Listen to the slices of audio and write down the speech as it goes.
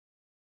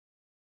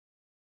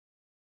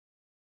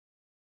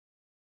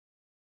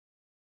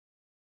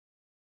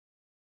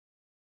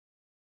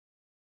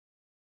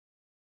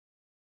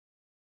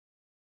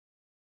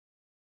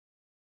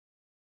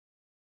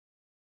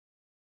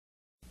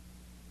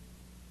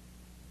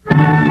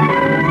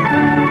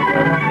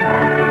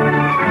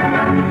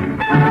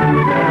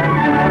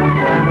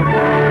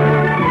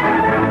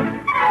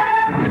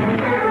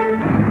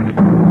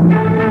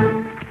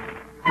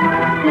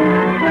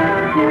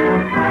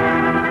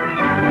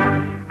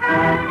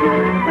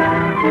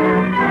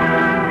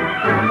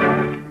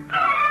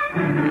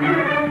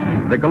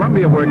The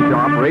Columbia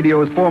Workshop,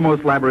 radio's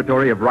foremost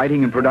laboratory of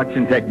writing and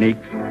production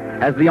techniques,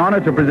 has the honor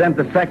to present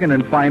the second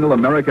and final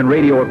American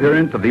radio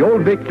appearance of the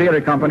Old Vic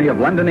Theatre Company of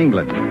London,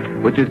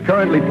 England, which is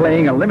currently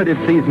playing a limited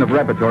season of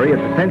repertory at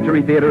the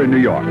Century Theatre in New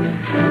York.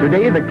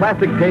 Today, the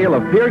classic tale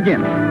of Peer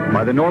Gynt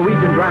by the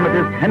Norwegian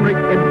dramatist Henrik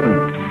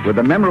Ibsen, with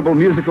the memorable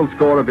musical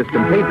score of his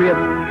compatriot,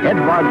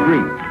 Edvard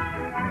Grieg.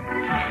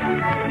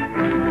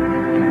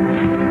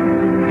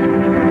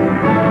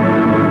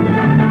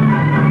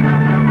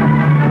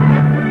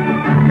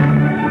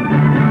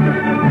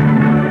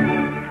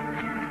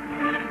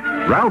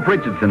 Ralph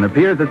Richardson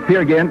appears as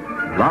Peer Gynt,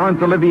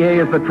 Laurence Olivier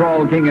as the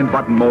Troll King in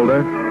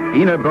Button-moulder,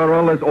 Ina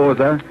Burrell as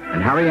Oza,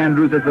 and Harry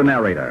Andrews as the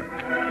narrator.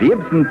 The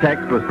Ibsen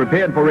text was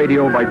prepared for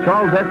radio by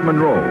Charles S.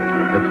 Monroe.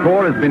 The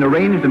score has been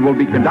arranged and will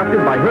be conducted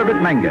by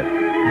Herbert Mangus.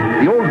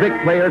 The Old Vic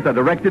players are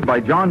directed by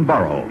John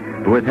Burrell,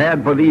 who has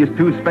had for these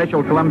two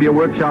special Columbia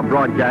Workshop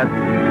broadcasts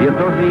the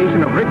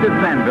association of Richard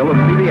Sanville of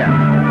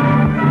CBS.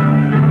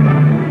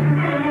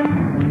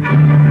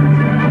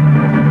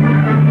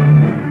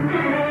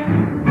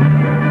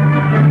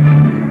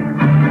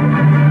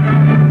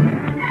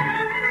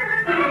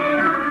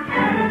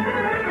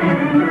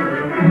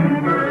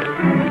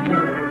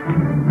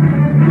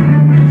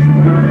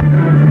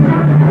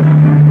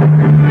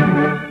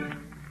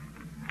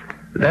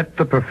 Let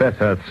the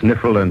professor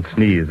sniffle and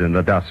sneeze in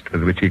the dust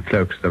with which he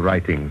cloaks the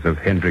writings of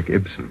Henrik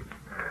Ibsen.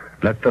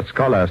 Let the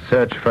scholar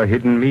search for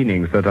hidden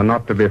meanings that are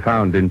not to be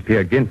found in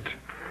Peer Gynt.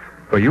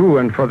 For you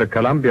and for the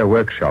Columbia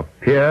Workshop,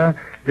 Peer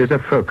is a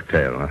folk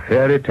tale, a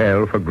fairy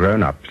tale for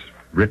grown-ups,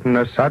 written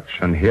as such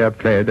and here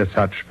played as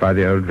such by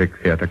the Old Vic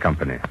Theatre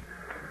Company.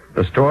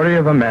 The story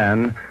of a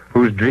man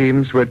whose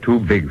dreams were too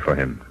big for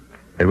him.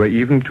 They were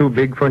even too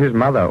big for his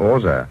mother,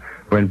 Oza,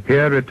 when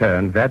Peer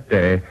returned that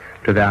day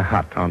to their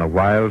hut on a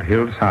wild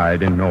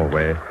hillside in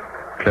Norway,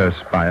 close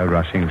by a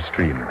rushing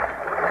stream.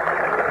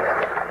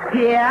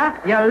 Peer,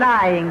 you're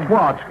lying.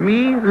 What,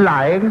 me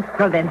lying?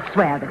 Well, then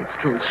swear that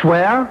it's true.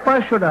 Swear?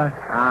 Why should I?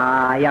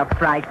 Ah, you're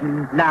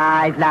frightened.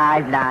 Lies,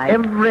 lies, lies.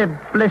 Every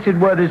blessed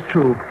word is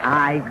true.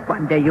 I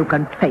wonder you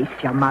can face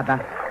your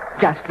mother.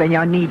 Just when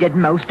you're needed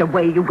most,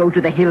 away you go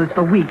to the hills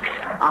for weeks,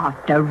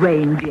 after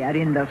reindeer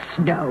in the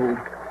snow.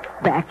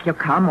 Back you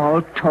come,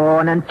 all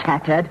torn and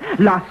tattered.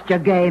 Lost your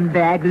game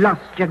bag,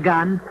 lost your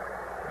gun.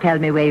 Tell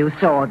me where you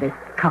saw this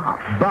calf.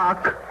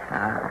 Buck.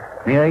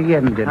 Near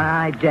Yendin.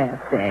 I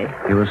dare say.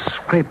 He was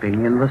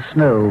scraping in the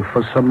snow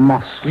for some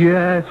moss.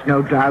 Yes,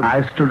 no doubt.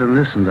 I stood and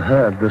listened,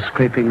 heard the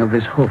scraping of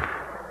his hoof.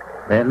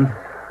 Then,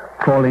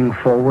 crawling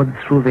forward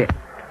through the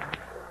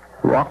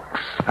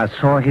rocks, I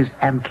saw his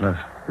antlers.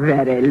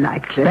 Very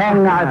likely.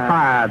 Bang, I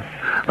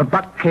fired. The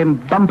buck came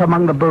bump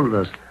among the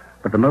boulders.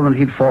 But the moment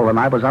he'd fallen,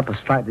 I was up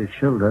astride his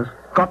shoulders,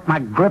 got my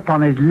grip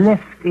on his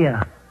left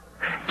ear.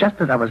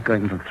 Just as I was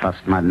going to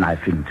thrust my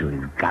knife into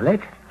his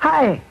gullet,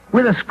 hi!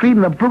 With a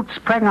scream, the brute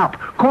sprang up,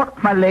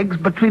 caught my legs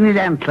between his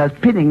antlers,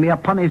 pinning me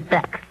upon his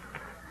back.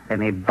 Then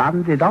he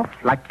bounded off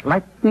like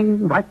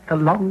lightning right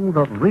along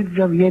the ridge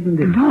of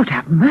Yendin. Lord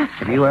have mercy.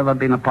 Have you ever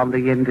been upon the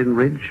Yendin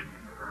Ridge?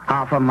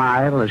 Half a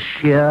mile, as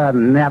sheer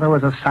and narrow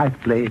as a scythe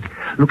blade,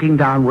 looking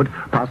downward,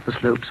 past the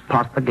slopes,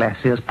 past the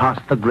glaciers,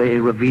 past the grey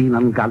ravine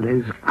and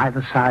gullies.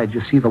 Either side,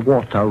 you see the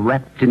water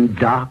wrapped in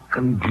dark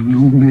and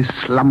gloomy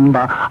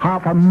slumber,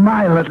 half a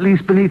mile at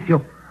least beneath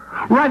you.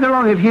 Right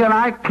along it, he and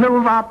I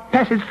clove our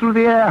passage through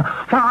the air.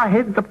 Far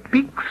ahead, the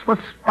peaks were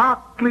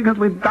sparkling as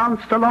we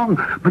danced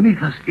along.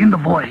 Beneath us, in the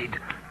void,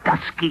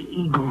 dusky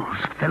eagles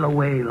fell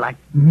away like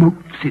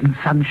motes in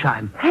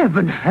sunshine.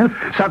 Heaven help.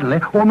 Suddenly,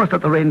 almost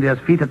at the reindeer's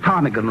feet, a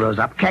ptarmigan rose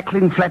up,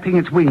 cackling, flapping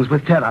its wings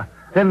with terror.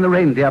 Then the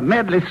reindeer,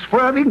 madly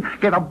swerving,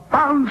 gave a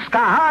bound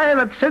sky high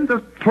that sent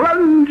us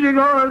plunging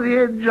over the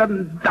edge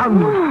and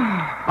downward.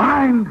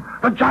 Behind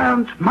the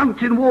giant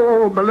mountain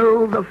wall,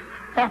 below the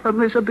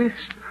fathomless abyss.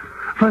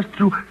 First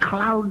through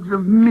clouds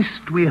of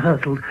mist we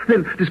hurtled,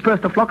 then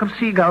dispersed a flock of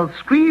seagulls,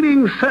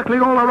 screaming,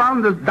 circling all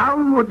around us,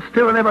 downward,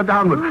 still and ever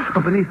downward.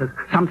 But beneath us,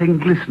 something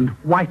glistened,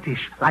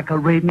 whitish, like a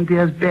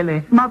reindeer's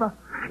belly. Mother,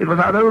 it was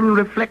our own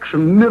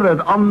reflection,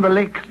 mirrored on the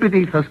lake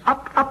beneath us.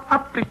 Up, up,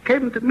 up it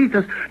came to meet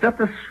us, just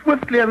as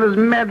swiftly and as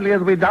madly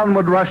as we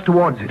downward rushed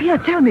towards it. Here,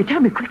 tell me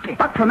quickly.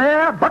 But from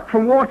air, but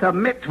from water,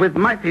 met with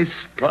mighty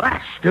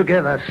splash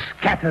together,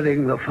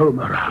 scattering the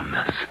foam around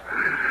us.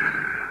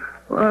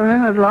 Well,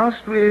 then at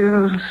last we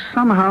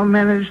somehow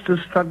managed to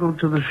struggle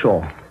to the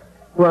shore.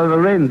 Well, the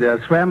reindeer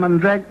swam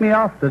and dragged me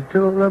after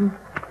till,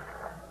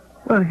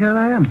 well, here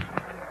I am.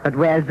 But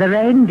where's the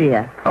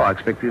reindeer? Oh, I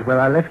expect he's where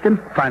I left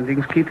him.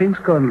 Findings, keepings,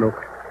 go and look.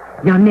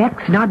 Your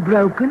neck's not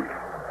broken?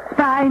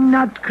 Spine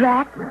not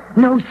cracked?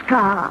 No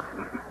scar?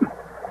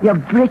 Your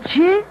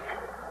breeches?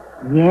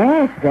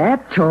 Yes,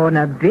 they're torn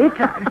a bit.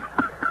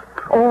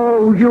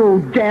 Oh,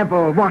 you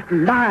devil, what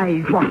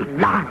lies, what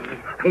lies.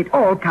 It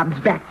all comes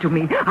back to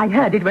me. I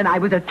heard it when I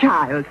was a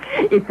child.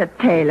 It's a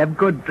tale of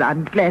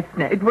Gudbrand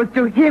Glesner. It was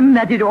to him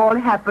that it all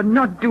happened,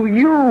 not to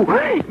you.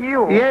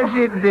 You. Yes,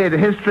 it did.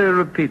 History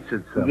repeats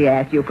itself.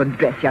 Yes, you can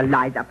dress your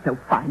lies up so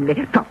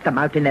finely. Toss them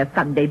out in their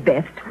Sunday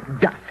best.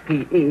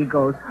 Dusky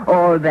egos.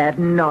 All that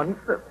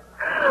nonsense.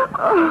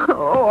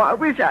 Oh, I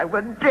wish I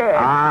were dead.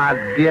 Ah,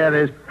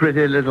 dearest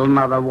pretty little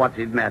mother, what's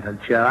it matter?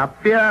 Cheer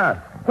up,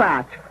 dear.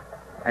 What?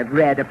 I've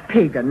reared a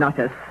pig and not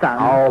a son.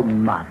 Oh,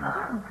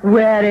 mother.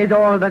 Where is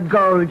all the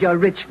gold your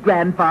rich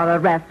grandfather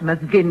Rasmus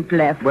Gynt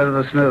left? Where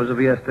are the snows of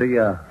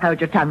yesteryear?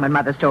 Hold your tongue when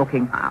Mother's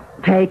talking.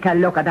 Take a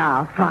look at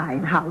our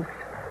fine house.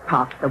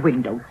 Half the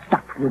windows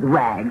stuffed with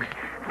rags.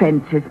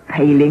 Fences,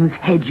 palings,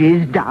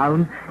 hedges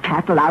down.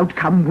 Cattle out,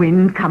 come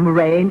wind, come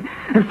rain.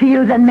 The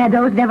fields and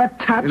meadows never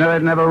touch. You know,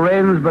 it never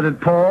rains, but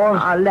it pours.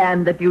 Our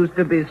land that used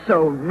to be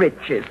so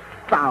rich is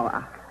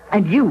sour.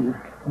 And you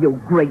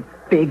great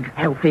big,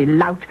 healthy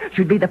lout,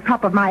 should be the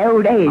prop of my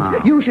old age.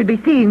 You should be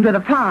seeing to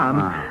the farm.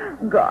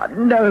 God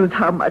knows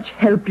how much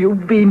help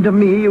you've been to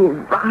me, you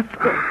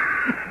rascal.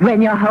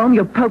 When you're home,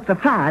 you poke the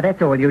fire,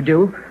 that's all you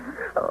do.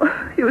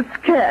 Oh, you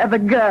scare the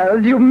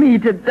girls you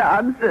meet at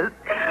dances.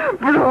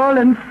 Brawl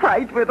and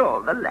fight with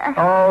all the lads.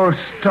 Oh,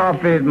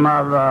 stop it,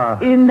 Mother.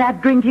 In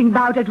that drinking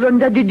bout at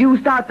Runda, did you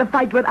start the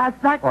fight with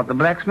Aslak? What, the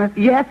blacksmith?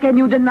 Yes, can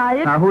you deny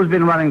it? Now, who's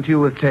been running to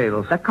you with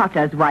tales? The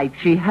cotter's wife.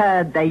 She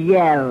heard the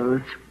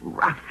yells.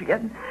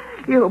 Ruffian.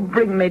 You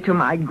bring me to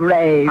my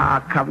grave.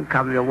 Ah, come,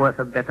 you're worth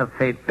a better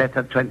fate,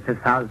 better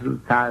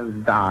 20,000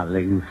 times,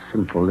 darling,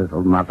 simple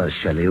little Mother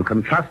Shelley. You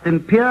can trust in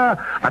Pierre,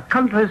 a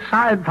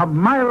countryside for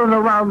miles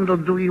around will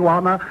do you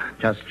honor.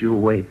 Just you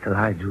wait till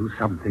I do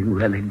something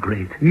really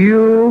great.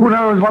 Who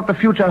knows what the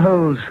future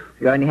holds?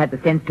 If you only had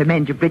the sense to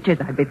mend your breeches,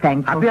 I'd be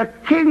thankful. I'd be a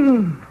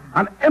king,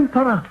 an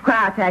emperor.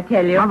 Quiet, I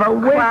tell you. Mother,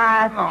 wait.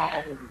 Quiet.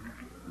 Oh.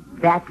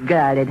 That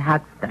girl at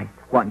Huckstack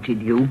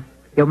wanted you.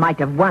 You might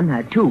have won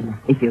her, too,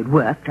 if you'd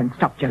worked and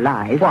stopped your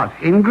lies. What,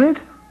 Ingrid?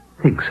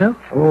 Think so?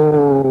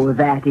 Oh,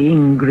 that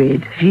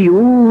Ingrid. She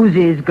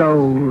oozes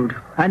gold.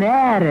 An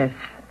heiress.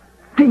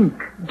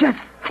 Just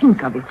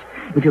think of it.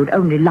 If you'd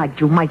only liked,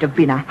 you might have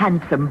been a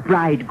handsome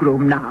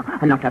bridegroom now,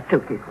 and not a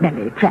filthy,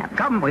 smelly tramp.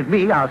 Come with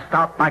me, I'll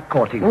start my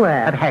courting.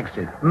 Where? At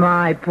Hagsted.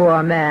 My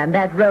poor man,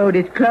 that road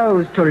is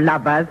closed to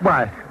lovers.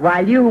 Why?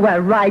 While you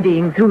were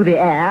riding through the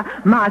air,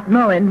 Mars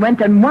Moen went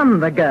and won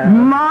the girl.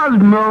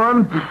 Mars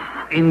Moen?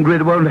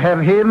 Ingrid won't have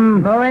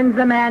him. Moen's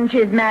the man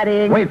she's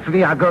marrying. Wait for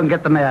me, I'll go and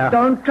get the mare.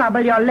 Don't trouble,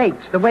 you're late.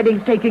 The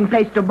wedding's taking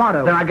place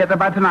tomorrow. Then I'll get there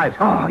by tonight.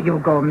 Oh, you'll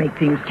go and make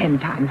things 10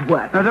 times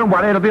worse. No, don't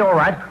worry, it'll be all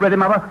right. Ready,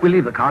 Mother? We'll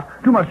leave the cart.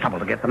 Too much trouble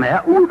to get the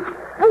mare.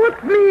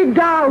 Put me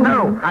down.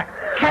 No, I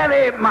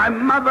carry my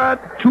mother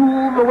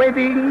to the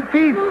wedding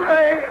feast.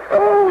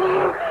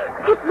 Oh,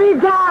 put me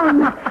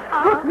down.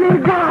 Put me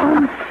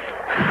down.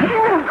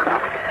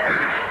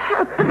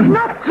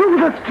 Not through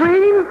the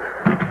stream.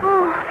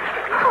 Oh,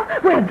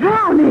 we're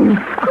drowning.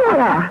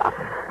 Here.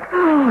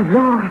 Oh,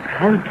 Lord,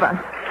 help us.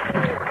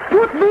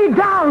 Put me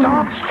down.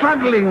 Stop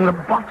struggling. The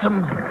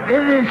bottom's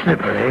very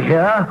slippery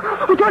here.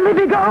 Oh, don't let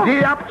me go.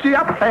 See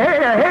up.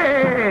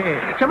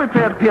 Hey. Shall we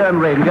play at Pierre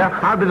and reindeer?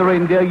 I'll be the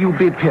reindeer, you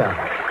be Pierre.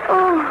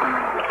 Oh,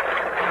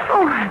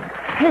 I'm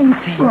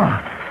fainting.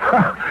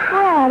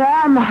 Where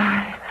am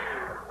I?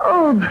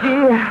 Oh,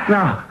 dear.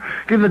 Now,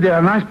 give the dear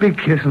a nice big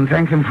kiss and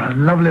thank him for a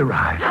lovely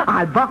ride.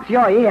 I'll box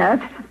your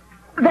ears.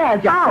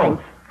 There's your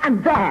thanks.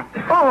 And there.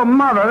 Oh,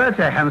 Mother, that's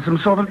a handsome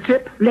sort of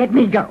tip. Let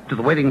me go. To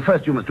the wedding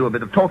first, you must do a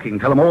bit of talking.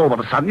 Tell them all what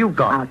a son you've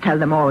got. I'll tell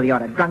them all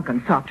you're a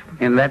drunken sot.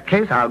 In that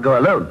case, I'll go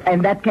alone.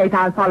 In that case,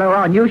 I'll follow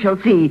on. You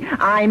shall see.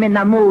 I'm in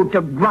the mood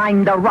to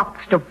grind the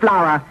rocks to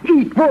flour.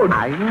 Eat wood.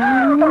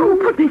 Oh,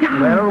 put me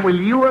down. Well, will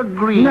you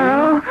agree?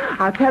 No,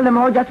 I'll tell them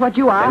all just what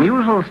you are. Then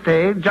you shall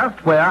stay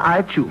just where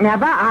I choose.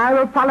 Never. I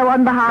will follow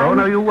on behind. Oh,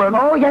 no, you won't.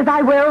 Oh, yes,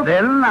 I will.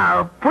 Then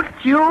I'll put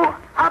you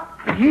up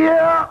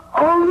here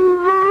on the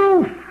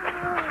roof.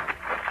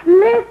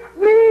 Lift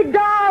me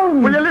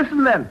down. Will you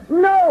listen then?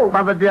 No.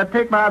 Mother dear,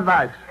 take my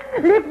advice.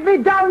 Lift me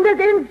down this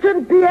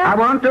instant, Pierre. I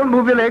won't. Don't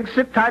move your legs.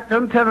 Sit tight.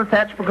 Don't tear the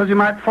thatch because you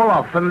might fall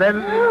off. And then...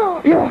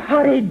 You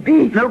horrid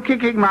beast. No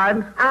kicking,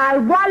 mind.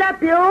 I'll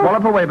wallop you.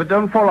 Wallop away, but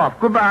don't fall off.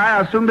 Goodbye.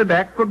 I'll soon be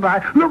back.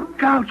 Goodbye.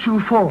 Look out, you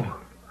fall.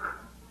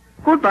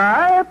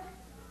 Goodbye.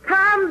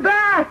 Come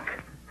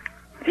back.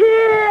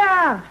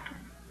 Pierre.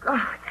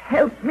 God,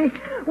 help me.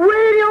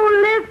 Will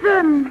you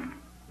listen?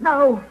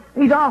 No,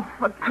 he's off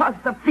across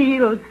the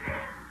fields.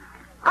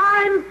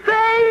 I'm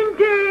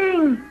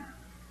fainting.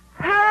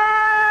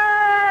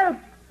 Help!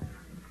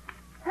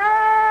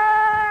 Help!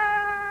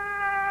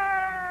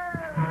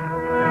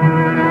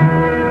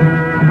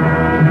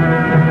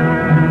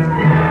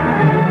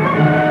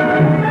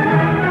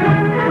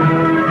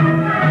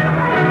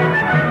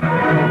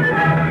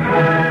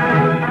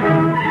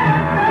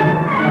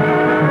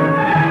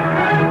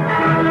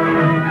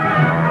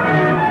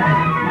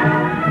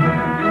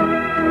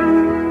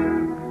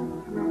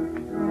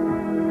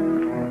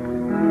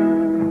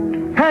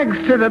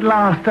 Hagsted at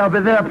last. I'll be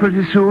there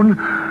pretty soon.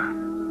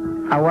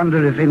 I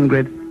wonder if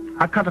Ingrid...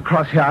 I cut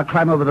across here, I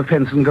climb over the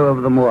fence and go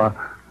over the moor.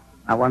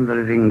 I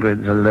wonder if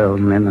Ingrid's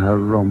alone in her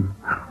room.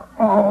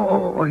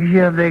 Oh,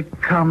 here they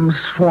come,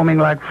 swarming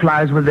like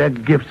flies with their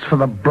gifts for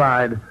the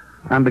bride.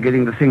 I'm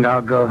beginning to think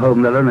I'll go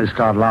home. They'll only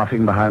start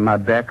laughing behind my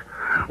back.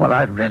 Well,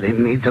 I really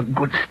need a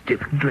good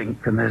stiff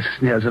drink, and there's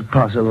sneers that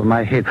pass over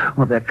my head.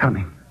 Oh, they're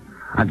coming.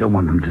 I don't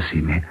want them to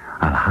see me.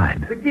 I'll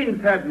hide. The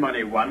Gynt had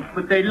money once,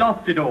 but they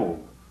lost it all.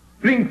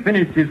 Drink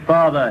finished his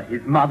father,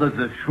 his mother's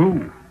a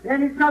shrew.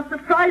 Then it's not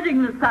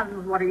surprising the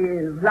son's what he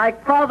is.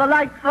 Like father,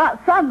 like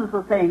son, as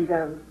the saying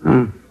goes.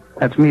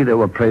 That's me they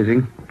were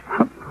praising.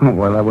 Oh,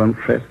 well, I won't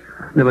fret.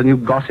 Never knew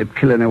gossip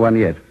kill anyone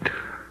yet.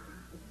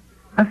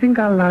 I think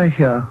I'll lie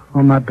here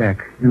on my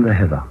back in the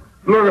heather.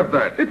 Look at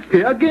that. It's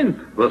Peer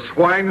Gynt. The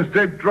swine's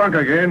dead drunk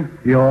again.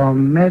 Your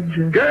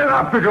Majesty. Get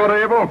up if you're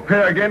able,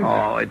 Peer Gynt.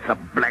 Oh, it's a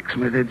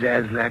blacksmith, it's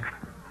Aslak.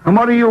 And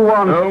what do you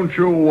want? Don't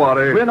you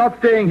worry. We're not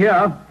staying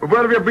here.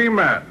 Where have you been,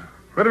 man?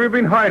 Where have you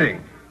been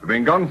hiding? You've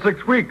been gone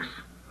 6 weeks.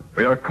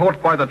 We are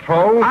caught by the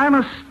troll. I'm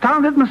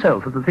astounded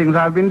myself at the things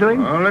I've been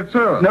doing. Let's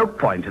hear it. No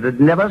point. It'd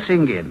never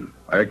sink in.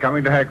 Are you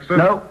coming to Hexton?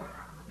 No.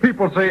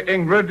 People say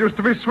Ingrid used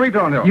to be sweet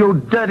on you. You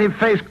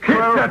dirty-faced Keep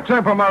crow. your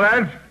temper, my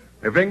lad.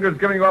 If Ingrid's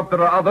giving you up to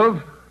the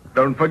others,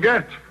 don't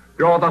forget,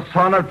 you're the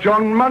son of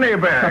John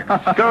Moneybags.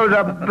 Go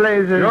to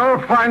blazes.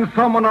 You'll find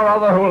someone or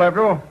other who'll have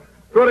you.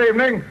 Good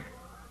evening.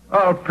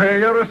 I'll pay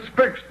your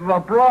respects to the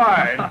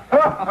bride.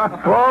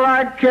 All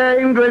I care,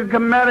 Ingrid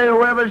can marry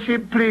whoever she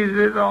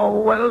pleases. Oh,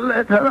 well,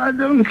 let her. I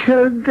don't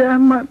care a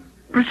damn. My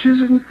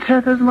breeches in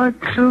tatters, my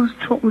clothes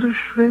torn to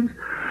shreds.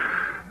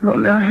 If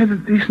only I had a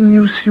decent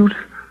new suit.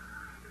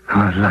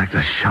 I'd like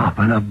to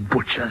sharpen a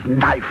butcher's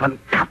knife and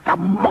cut the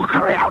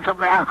mockery out of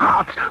their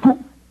hearts.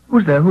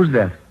 Who's there? Who's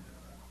there?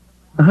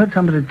 I heard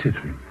somebody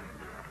tittering.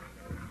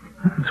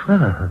 I swear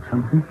I heard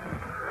something.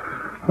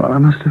 Well, I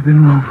must have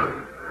been wrong.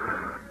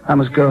 I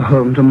must go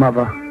home to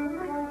Mother.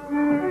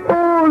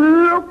 Oh,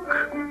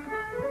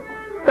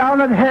 look!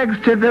 Down at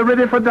Hagstead, they're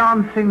ready for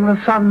dancing.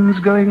 The sun's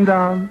going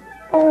down.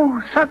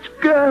 Oh, such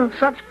girls,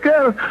 such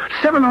girls.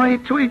 7 or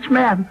 8 to each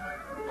man.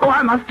 Oh,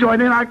 I must join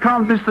in. I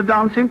can't miss the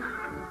dancing.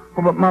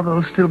 Oh, but Mother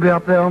will still be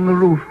up there on the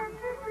roof.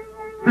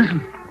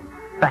 Listen,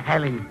 the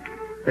howling.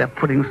 They're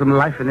putting some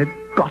life in it.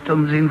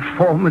 Bottom's in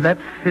form with that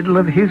fiddle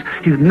of his.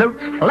 His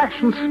notes flash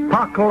and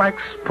sparkle like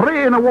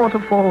spray in a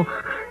waterfall.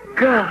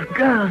 Girls,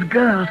 girls,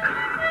 girls.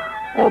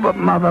 Oh, but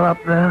Mother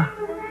up there.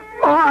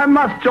 Oh, I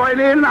must join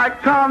in. I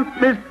can't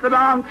miss the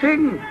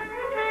dancing.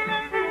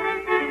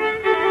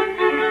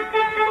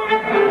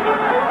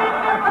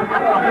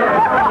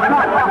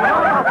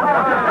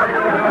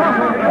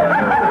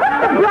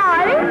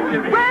 Right?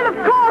 Well, of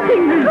course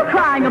Ingrid's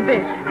crying a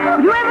bit.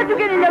 Whoever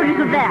took any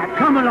notice of that?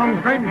 Come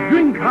along, friend.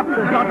 Drink up.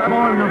 There's not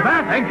more in the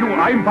vat. Thank you.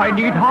 I'm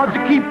finding it hard to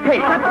keep pace.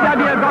 That's the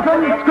idea,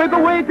 Gotham. Scrape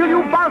away till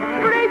you bust.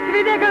 Great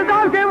echoes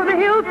out over the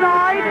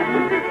hillside.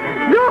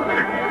 Look!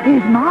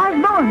 Here's Mars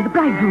Bourne, the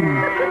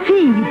bridegroom.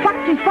 See, he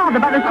plucked his father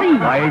by the sleeve.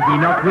 Why is he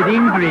not with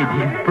Ingrid,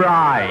 his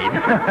bride?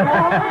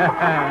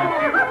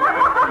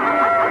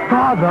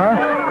 Father,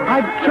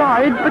 I've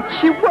tried, but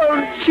she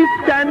won't. She's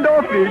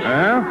standoffish.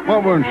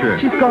 What won't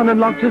she? She's gone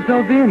and locked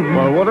herself in.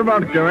 Well, what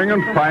about going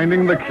and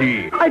finding the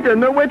key? I don't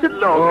know where to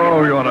look.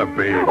 Oh, you're a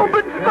baby. Oh,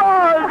 but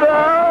Father!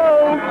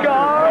 Oh,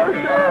 gosh!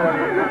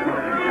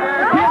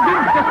 Here,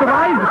 Gynt's just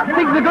arrived.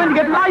 Things are going to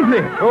get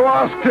lively. Who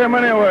asked him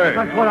anyway?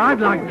 That's what I'd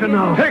like to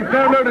know. Take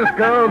no notice,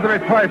 girls,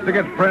 if he tries to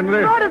get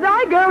friendly. Far as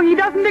I go, he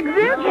doesn't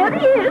exist. Here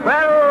he is.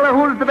 Well,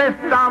 who's the best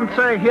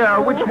dancer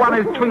here? Which one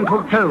is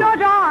Twinkle Toes? Not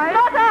I.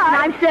 Not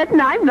I. I'm certain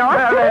I'm not.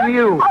 Well, then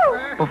you.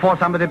 Oh, Before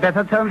somebody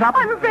better turns up.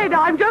 I'm afraid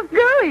I'm just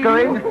going.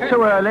 Going?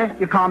 Too early.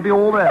 You can't be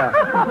all there.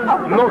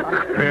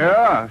 Look,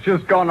 Pierre,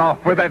 she's gone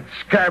off with that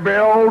scabby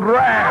old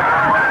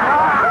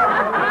rag.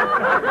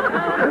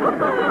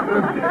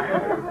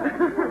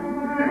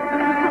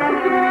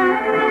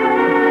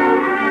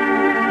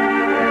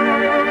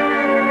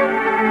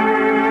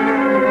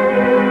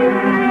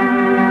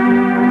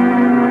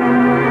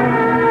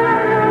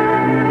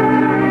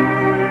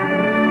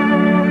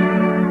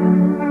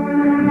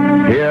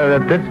 Here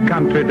at this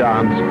country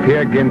dance,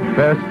 Peer Gynt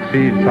first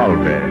sees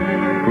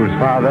Solveig, whose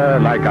father,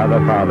 like other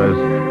fathers,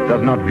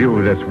 does not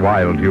view this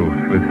wild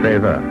youth with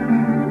favor.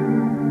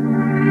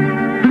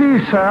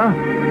 Please, sir,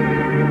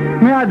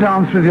 may I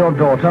dance with your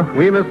daughter?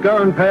 We must go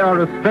and pay our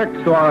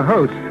respects to our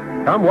host.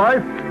 Come,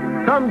 wife.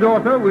 Come,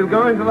 daughter. We'll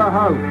go into the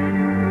house.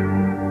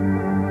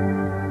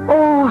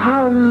 Oh,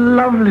 how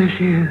lovely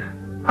she is.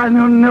 I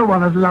know no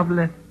one as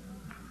lovely.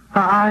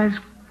 Her eyes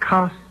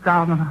cast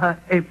down on her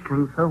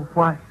apron so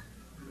white,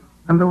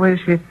 and the way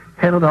she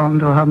held on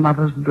to her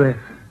mother's dress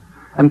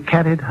and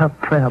carried her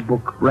prayer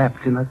book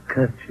wrapped in a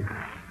kerchief.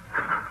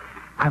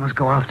 I must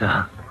go after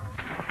her.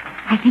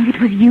 I think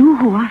it was you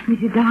who asked me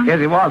to dance. Yes,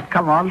 it was.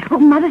 Come on. Oh,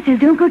 Mother says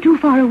don't go too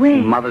far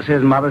away. Mother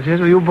says,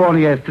 were you born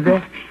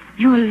yesterday?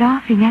 You're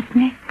laughing at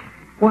me.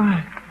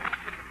 Why?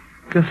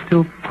 You're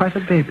still quite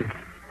a baby.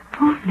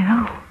 Oh,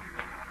 no.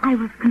 I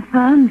was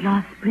confirmed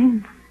last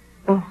spring.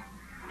 Oh.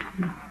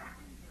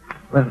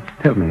 Well,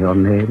 tell me your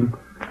name.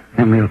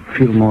 Then we'll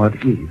feel more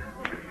at ease.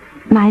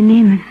 My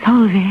name is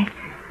Solveig.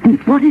 And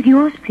what is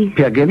yours, please?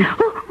 Peer Gynt?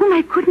 Oh,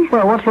 my goodness.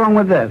 Well, what's wrong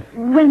with that?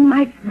 When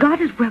my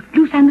garter's worked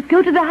loose, I must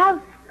go to the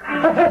house.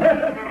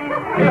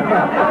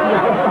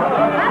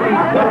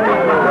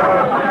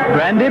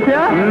 Brandy,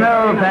 Pierre?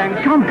 No,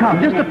 thanks. Come,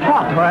 just a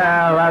pot.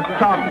 Well, a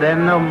tot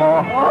then, no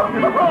more.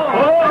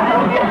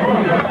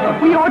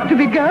 We ought to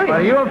be going.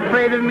 Are you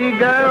afraid of me,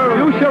 girl?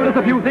 You showed us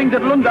a few things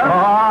at Lunda. Oh,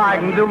 I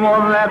can do more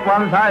than that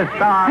once I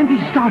start. And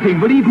he's starting,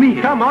 believe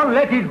me. Come on,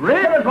 let it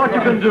rip. Tell us what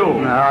you can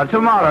do. No,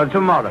 tomorrow.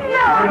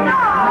 No.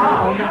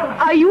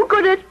 Are you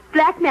good at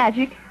black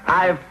magic?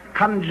 I've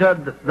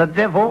conjured the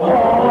devil.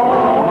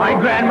 Oh, my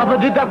grandmother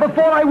did that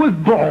before I was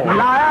born.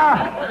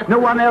 Liar! No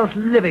one else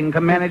living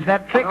can manage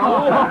that trick.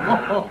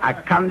 I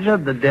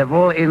conjured the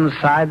devil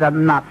inside a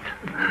nut.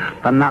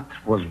 The nut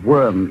was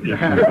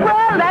worm-eaten.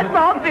 Well, that's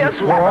obvious.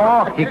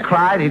 Oh, he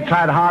cried. He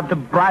tried hard to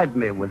bribe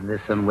me with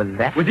this and with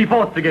that. Was he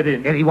forced to get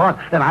in? Yes, he was.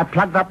 Then I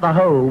plugged up the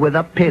hole with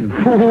a pin.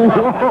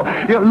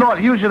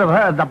 Lord, you should have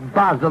heard the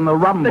buzz and the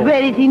rumble. But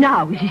where is he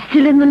now? Is he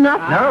still in the nut?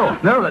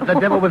 No, the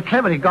devil was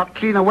clever. He got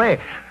clean away.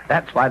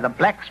 That's why the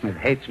blacksmith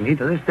hates me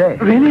to this day.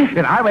 Really?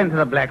 And I went to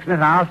the blacksmith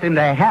and I asked him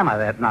to hammer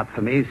that nut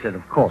for me. He said,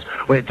 of course.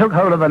 Well, he took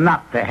hold of the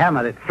nut to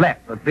hammer it flat,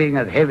 but being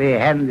as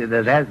heavy-handed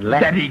as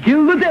Aslan. Did he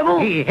kill the devil?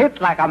 He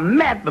hit like a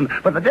madman,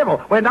 but the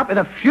devil went up in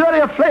a fury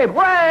of flame.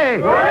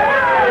 Way!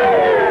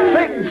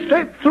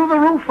 Straight through the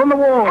roof and the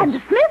walls. And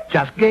the smith?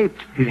 Just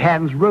gaped. His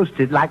hands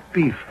roasted like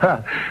beef.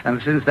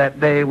 And since that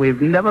day,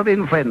 we've never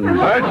been friends.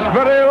 That's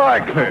very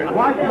likely.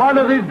 One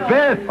of his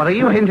best. What, are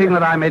you hinting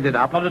that I made it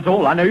up? Not at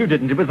all. I know you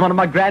didn't. It was one of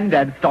my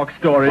granddad's stock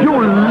stories. You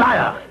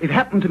liar! It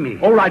happened to me.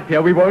 All right,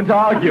 Pierre, we won't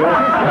argue. Well,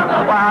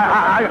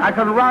 I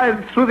can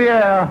ride through the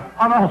air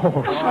on a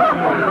horse.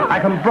 I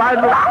can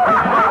bridle.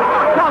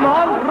 Come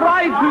on,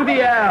 ride through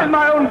the air. In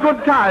my own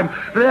good time.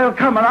 They'll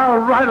come and I'll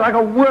ride like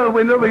a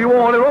whirlwind over you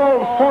all. It'll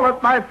all fall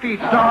at my feet.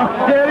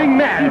 Start staring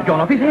mad. He's gone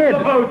off his head.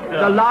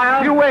 The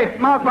liar. You wait.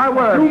 Mark my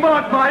words. You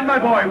mark mine, my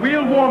boy.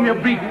 We'll warm your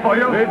beaks for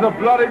you. It's a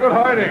bloody good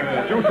hiding.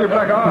 Juicy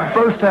black eye.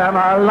 First time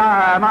I'll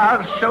lie and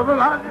I'll show them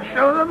out.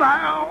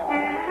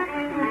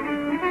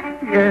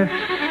 Yes.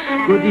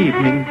 Good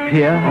evening,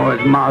 Pierre. Oh,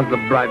 it's Mars the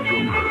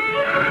bridegroom.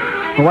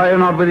 Why are you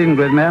not with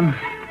Ingrid, ma'am?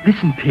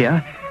 Listen,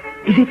 Pierre.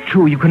 Is it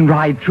true you can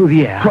ride through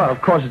the air? Well,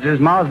 of course it is,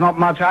 Mars. Not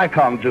much I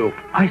can't do.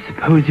 I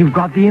suppose you've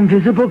got the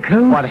invisible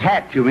coat. What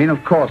hat, you mean?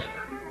 Of course.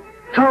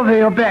 Solveig,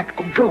 you're back.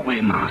 Oh, go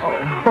away, Mars.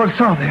 Oh,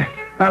 Solveig.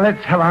 Now,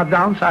 let's have our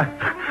dance.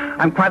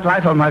 I'm quite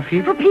light on my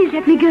feet. Oh, please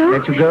let me go.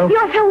 Let you go?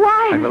 You're so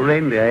wild. Like the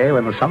reindeer, eh?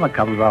 When the summer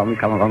comes on.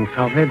 Come along,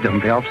 Solveig. Don't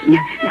be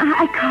obstinate. No,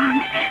 I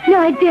can't. No,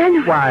 I dare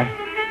not. Why?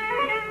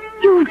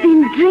 You've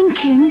been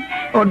drinking.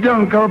 Oh,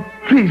 don't go.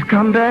 Please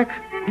come back.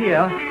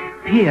 Pierre.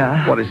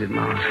 What is it,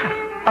 Mars?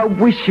 I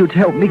wish you'd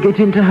help me get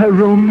into her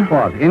room.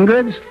 What,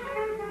 Ingrid's?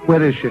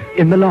 Where is she?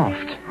 In the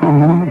loft.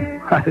 Oh,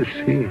 I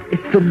see.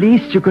 It's the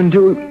least you can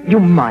do. You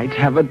might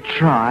have a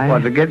try.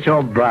 Well, to get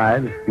your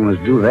bride, you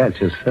must do that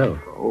yourself.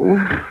 Oh.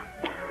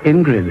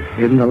 Ingrid,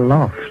 in the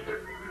loft.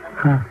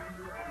 Huh.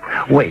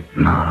 Wait,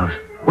 Mars.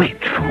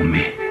 Wait for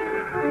me.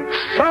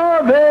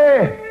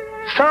 Solveig!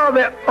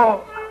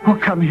 Oh,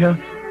 come here.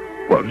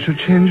 Won't you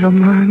change your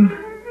mind?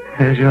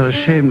 As you're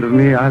ashamed of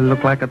me, I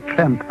look like a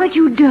tramp. But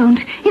you don't.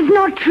 It's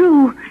not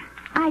true.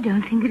 I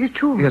don't think it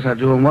at all. Yes, I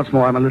do. And what's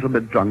more, I'm a little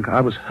bit drunk.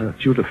 I was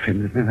hurt. You'd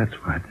offended me. That's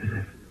why I did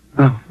it.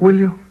 Oh, will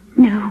you?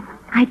 No,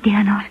 I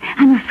dare not.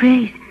 I'm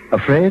afraid.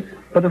 Afraid?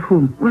 But of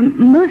whom? Well,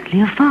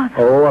 mostly of Father.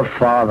 Oh, a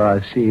father,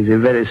 I see. Is he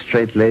very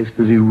straight-laced?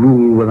 Does he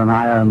rule with an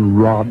iron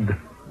rod?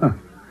 Huh.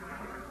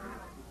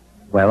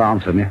 Well,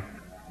 answer me.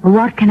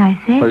 What can I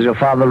say? Was your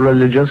father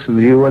religious, and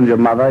you and your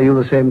mother, are you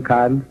the same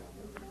kind?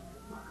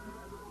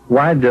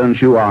 Why don't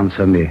you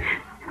answer me?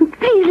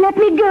 Please let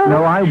me go.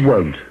 No, I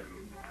won't.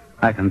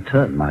 I can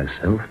turn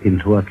myself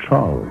into a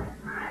troll.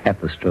 At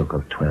the stroke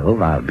of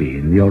 12, I'll be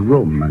in your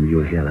room, and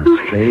you'll hear a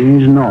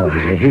strange noise,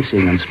 a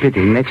hissing and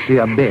spitting next to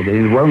your bed,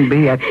 and it won't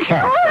be a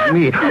cat, but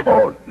me.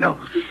 Oh, no,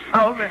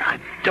 Solveig, I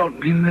don't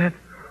mean that.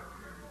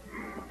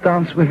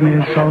 Dance with me,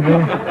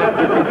 Solveig.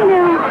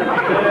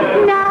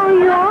 No. Now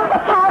you're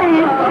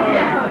horrid.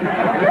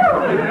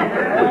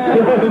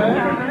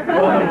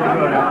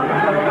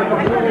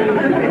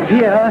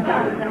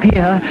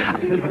 Pierre,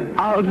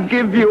 I'll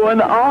give you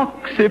an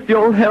ox if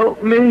you'll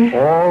help me.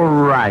 All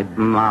right,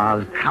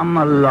 Mars, come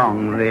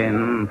along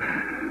then.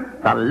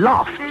 The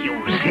loft,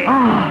 you say.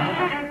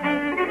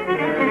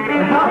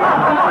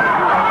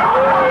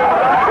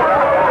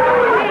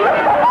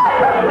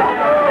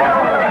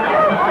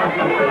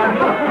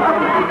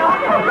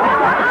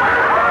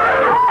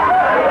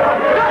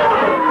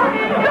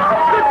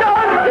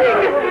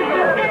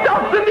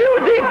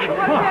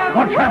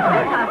 What's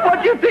happening? What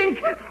do you think?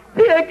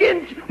 Peer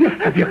Gynt.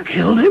 Have you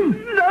killed him?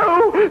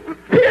 No.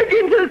 Peer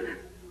Gynt is...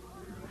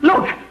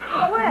 Look.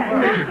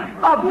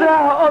 Up there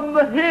on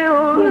the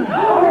hills.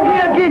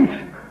 Peer Gynt.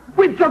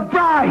 With the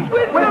bride.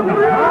 With the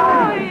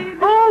bride.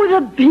 Oh,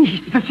 the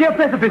beast. The sheer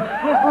precipice.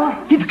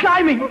 He's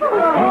climbing.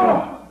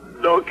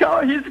 Look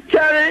how he's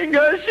carrying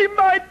her. She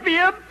might be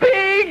a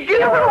pig.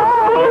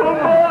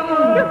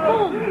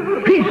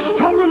 He's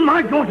stolen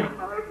my daughter.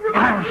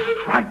 I'll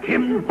strike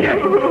him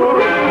dead.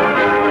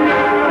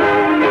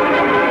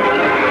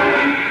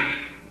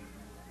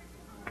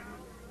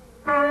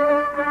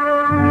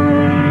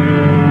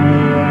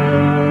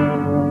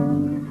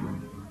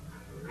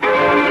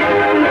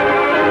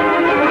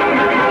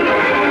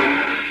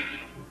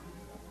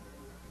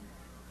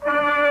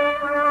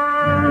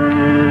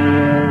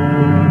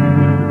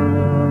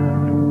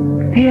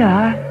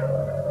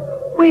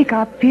 Pierre. Wake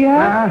up,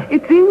 Pierre.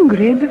 It's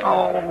Ingrid.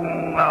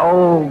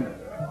 Oh,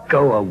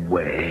 go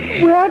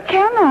away. Where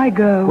can I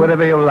go?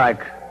 Wherever you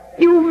like.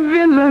 You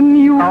villain,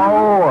 you...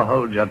 Oh,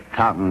 hold your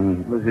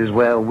tongue. This is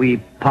where we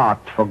part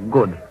for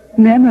good.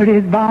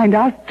 Memories bind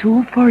us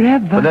two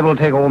forever. The devil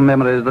take all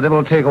memories. The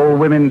devil take all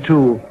women,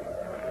 too.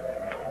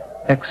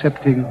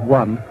 Excepting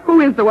one.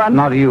 Who is the one?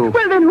 Not you.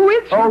 Well, then who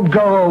is she? Oh,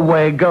 go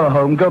away. Go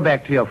home. Go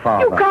back to your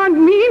father. You can't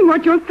mean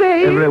what you're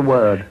saying. Every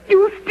word.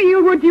 You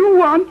steal what you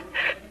want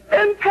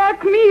and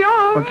pack me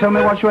off. Well, tell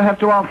me what you have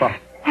to offer.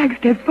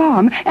 Hagstead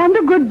Farm and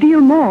a good deal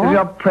more. Is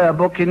your prayer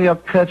book in your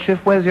kerchief?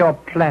 Where's your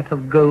plait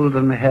of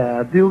golden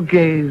hair? Do you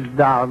gaze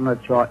down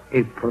at your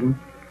apron?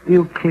 Do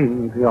you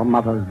cling to your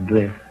mother's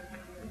dress?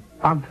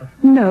 Answer.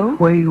 No.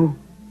 Were you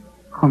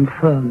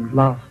confirmed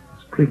last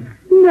spring?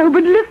 No,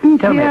 but listen,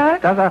 Tell Pierre. me,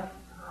 does a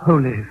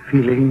holy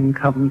feeling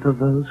come to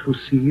those who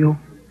see you?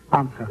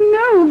 Answer.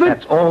 No, but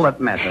That's all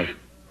that matters.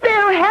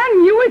 they'll hang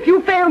you if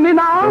you fail me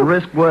now. A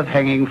risk worth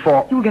hanging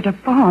for. You'll get a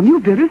farm. You'll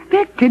be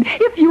respected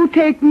if you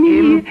take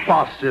me.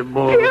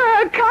 Impossible.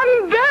 Pierre,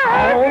 come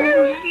back.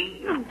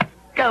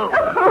 Go.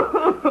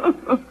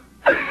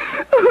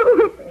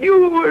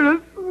 You were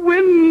a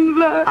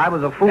swindler. I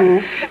was a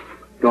fool.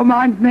 Your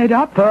mind's made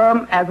up?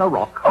 Firm as a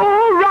rock.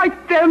 All right,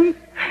 then.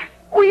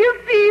 We'll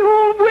see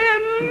who'll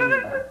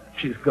win.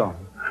 She's gone.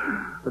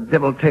 The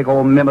devil take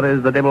all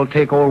memories. The devil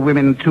take all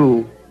women,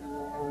 too.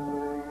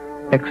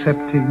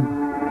 Excepting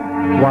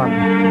one.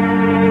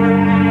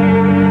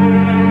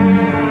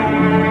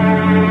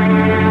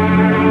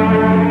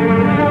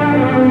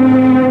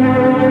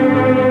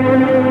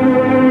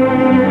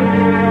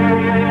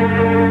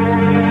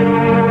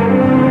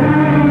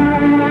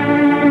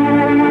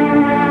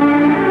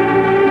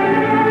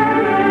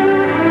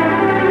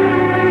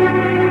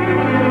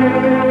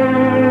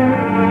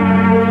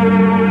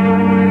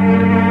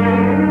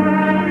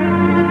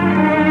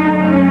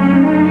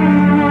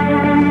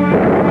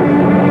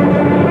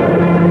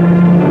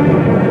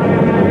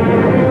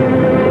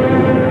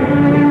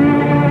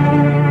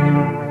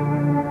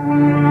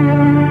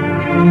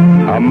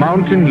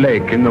 Mountain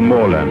lake in the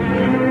moorland.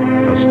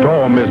 A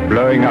storm is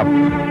blowing up.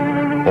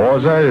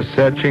 Orza is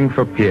searching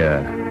for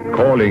Pierre.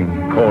 Calling.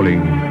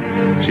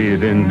 She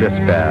is in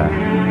despair.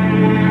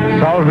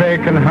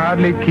 Solveig can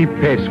hardly keep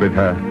pace with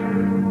her.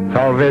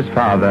 Solveig's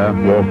father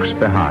walks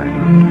behind.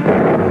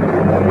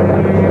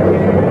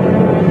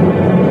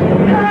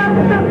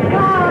 Curse the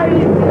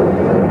skies!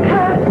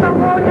 Curse the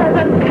waters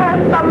and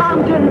curse the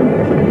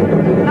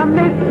mountains! The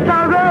mists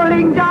are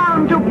rolling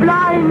down to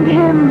blind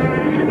him.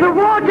 The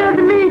waters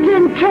meet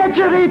in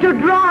treachery to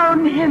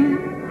drown him.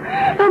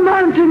 The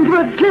mountains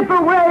will slip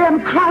away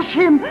and crush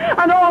him,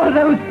 and all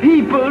those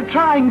people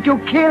trying to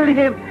kill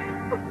him.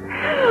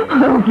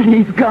 Oh,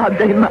 please, God,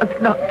 they must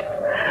not.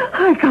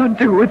 I can't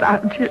do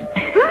without him.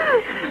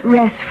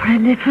 Rest for a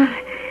little.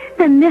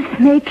 The mist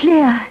may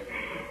clear.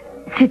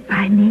 Sit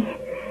by me.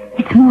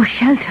 It's more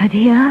sheltered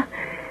here.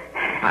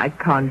 I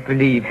can't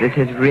believe this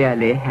has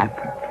really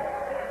happened.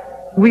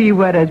 We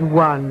were as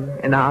one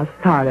in our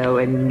sorrow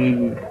and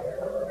need.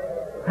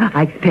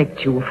 I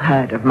expect you've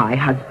heard of my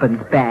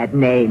husband's bad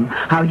name,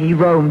 how he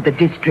roamed the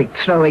district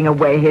throwing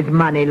away his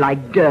money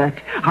like dirt,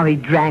 how he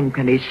drank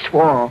and he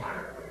swore,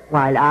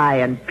 while I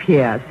and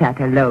Pierre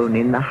sat alone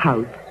in the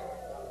house.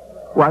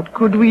 What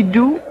could we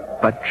do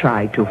but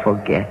try to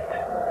forget?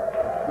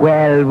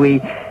 Well, we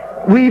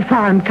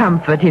found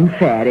comfort in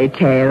fairy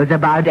tales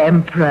about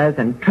emperors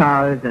and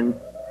trolls and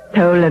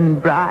stolen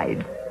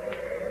brides.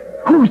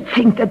 Who'd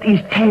think that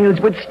these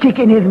tales would stick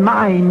in his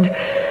mind?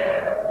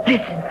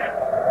 Listen.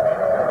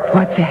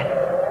 What's that?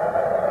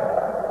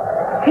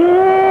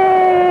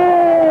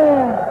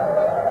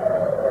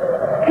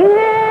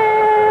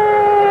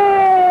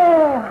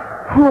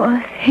 Pierre!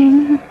 Poor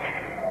thing.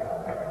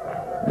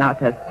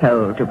 Not a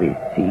soul to be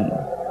seen.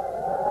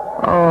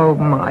 Oh,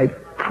 my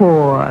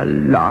poor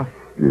lost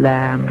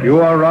lamb.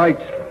 You are right.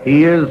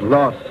 He is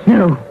lost.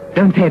 No,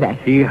 don't say that.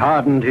 He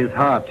hardened his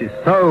heart. His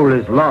soul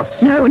is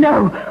lost.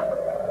 No.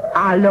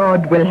 Our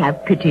Lord will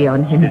have pity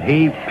on him. Did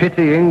he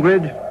pity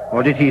Ingrid?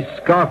 Or did he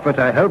scoff at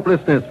her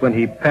helplessness when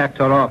he packed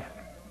her off?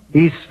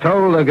 He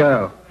stole the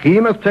girl. He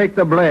must take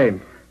the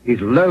blame. He's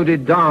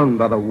loaded down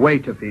by the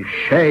weight of his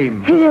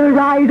shame. He'll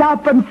rise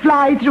up and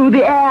fly through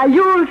the air.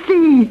 You'll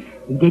see.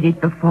 He did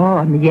it before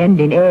on the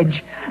ending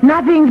edge.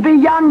 Nothing's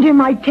beyond him,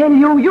 I tell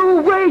you.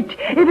 You wait.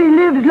 If he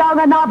lives long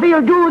enough,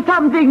 he'll do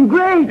something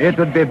great. It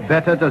would be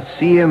better to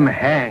see him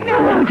hang.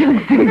 Oh,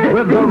 don't say that.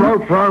 With the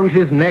rope round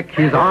his neck,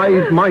 his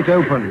eyes might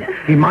open.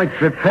 He might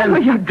repent. Oh,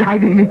 you're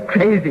driving me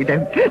crazy,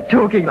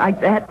 talking like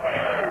that.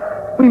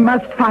 We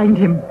must find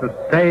him. To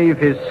save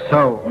his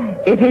soul.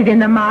 If he's in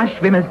the marsh,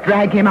 we must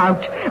drag him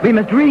out. We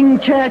must ring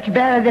church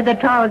bells if the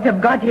trolls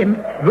have got him.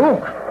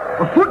 Look,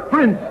 a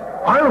footprint.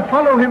 I'll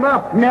follow him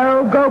up.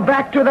 No, go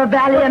back to the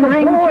valley and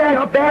ring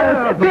church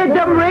bells. Bid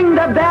them ring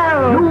the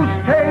bell. You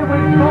stay with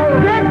me.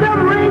 Let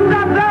them ring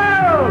the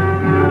bell.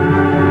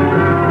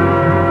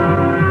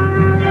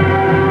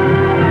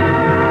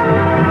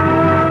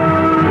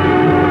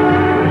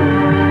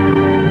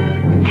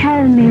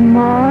 Tell me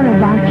more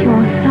about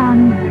your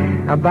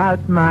son.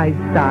 About my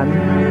son?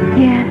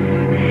 Yes,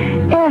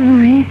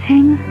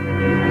 everything.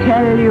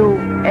 Tell you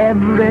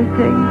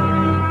everything?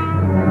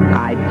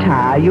 I'd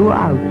tire you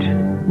out.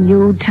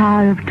 You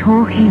tire of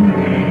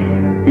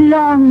talking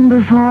long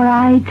before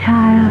I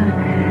tire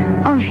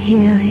of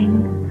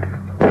hearing.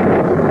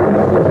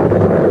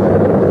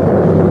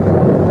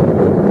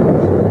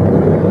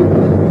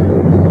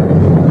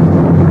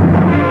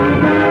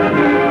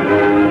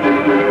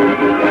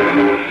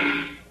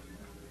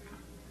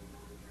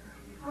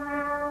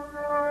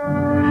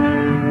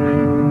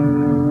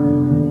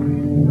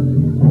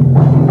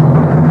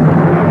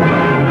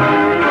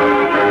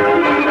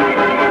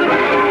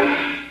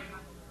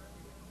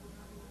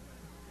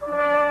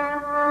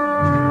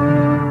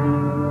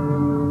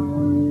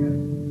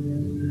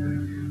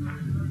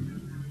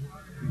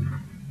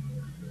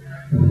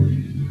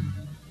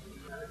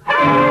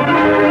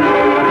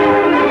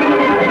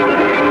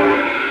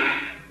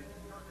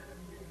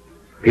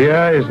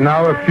 Pierre is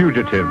now a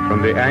fugitive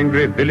from the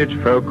angry village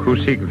folk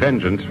who seek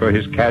vengeance for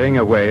his carrying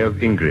away of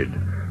Ingrid,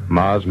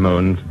 Mars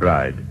Mohn's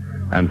bride,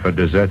 and for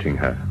deserting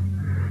her.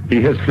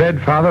 He has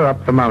fled farther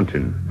up the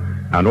mountain,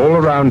 and all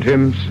around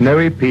him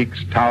snowy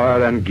peaks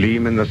tower and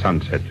gleam in the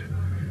sunset.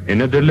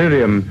 In a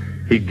delirium,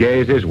 he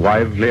gazes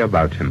wildly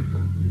about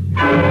him.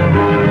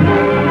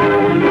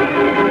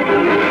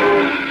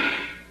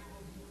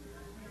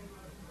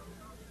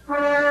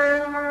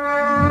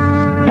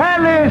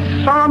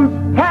 Palace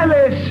on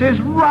palace is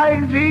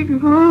rising.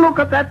 Look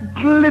at that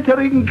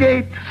glittering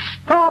gate.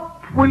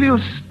 Stop, will you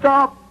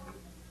stop?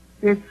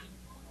 It's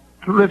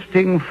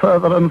drifting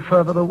further and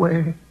further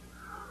away.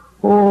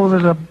 Oh,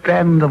 there's a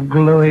band of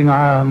glowing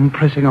iron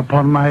pressing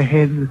upon my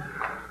head.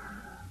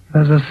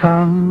 There's a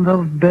sound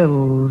of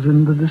bells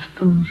in the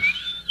distance.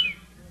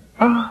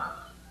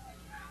 Ah,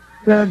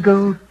 there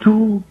go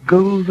two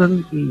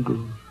golden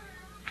eagles.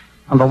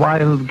 And the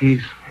wild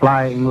geese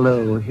flying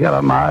low. Here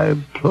am I,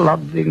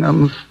 plodding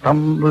and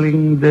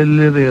stumbling,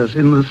 delirious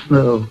in the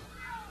snow.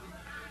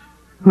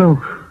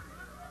 Look,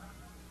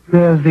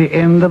 there's the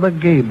end of a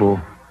gable.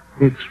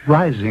 It's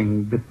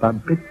rising bit by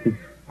bit. It's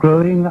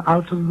growing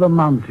out of the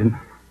mountain.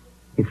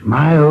 It's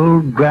my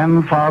old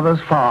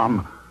grandfather's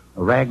farm.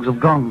 The rags have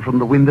gone from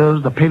the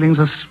windows. The palings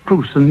are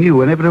spruce and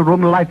new. In every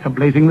room, lights are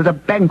blazing. There's a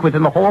banquet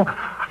in the hall.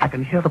 I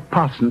can hear the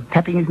parson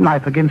tapping his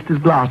knife against his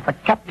glass. The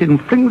captain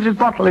flings his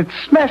bottle. It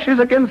smashes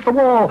against the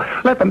wall.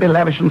 Let them be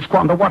lavish and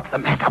squander. What's the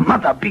matter?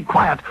 Mother, be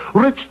quiet.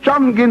 Rich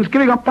John Gynt's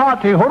giving a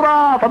party.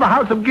 Hurrah for the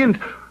house of Gynt.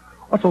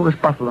 What's all this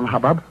bustle and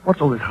hubbub?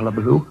 What's all this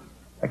hullabaloo?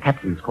 The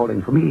captain's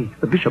calling for me.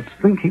 The bishop's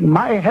drinking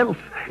my health.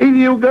 In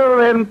you go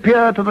then,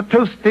 Pierre, to the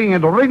toasting.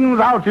 It rings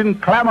out in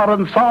clamor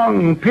and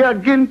song. Pierre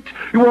Gynt,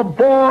 you were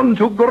born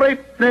to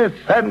greatness,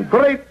 and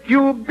great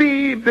you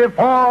be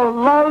before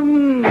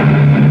long.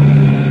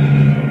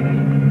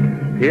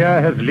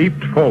 Pierre has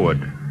leaped forward,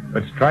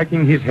 but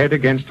striking his head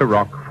against a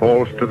rock,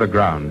 falls to the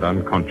ground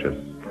unconscious.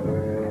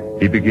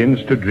 He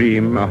begins to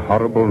dream a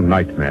horrible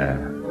nightmare,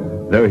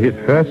 though his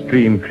first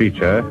dream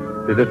creature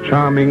is a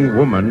charming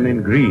woman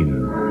in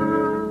green.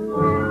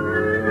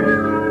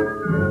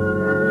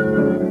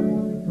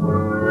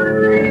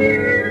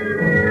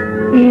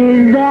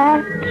 Is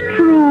that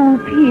true,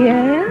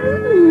 Pierre?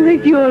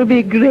 That you'll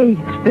be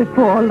great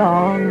before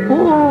long?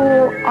 Who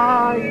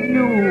are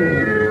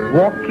you?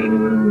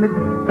 Walking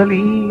midst the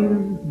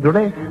leaves,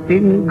 dressed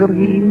in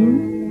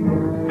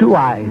green? Do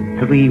I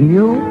dream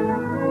you?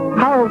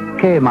 How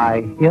came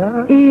I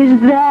here? Is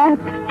that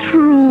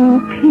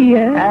true,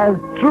 Pierre? As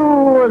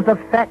true as the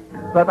fact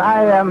that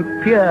I am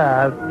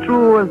Pierre, as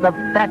true as the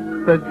fact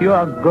that you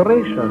are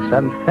gracious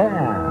and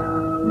fair.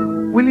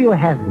 Will you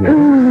have me?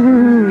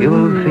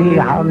 You'll see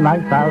how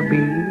nice I'll be.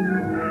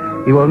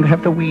 You won't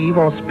have to weave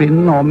or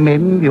spin or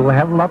mend. You'll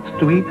have lots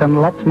to eat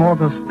and lots more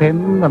to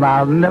spend. And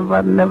I'll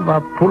never,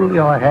 never pull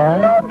your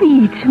hair. You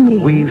beat me.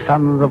 We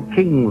sons of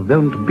kings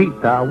don't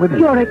beat our women.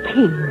 You're a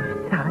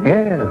king's son.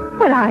 Yes.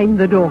 Well, I'm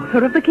the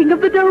daughter of the king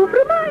of the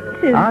Dover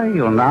Mountains. Are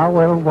you now?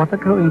 Well, what a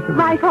coincidence.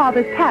 My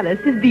father's palace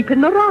is deep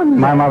in the Rhondda.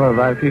 My mother's,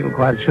 I feel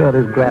quite sure,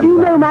 is grandpa. Do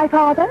you know my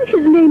father?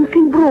 His name's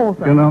King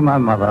Brother. You know my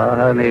mother?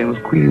 Her name's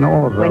Queen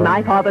Orza. When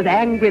my father's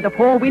angry, the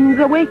four winds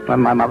awake. When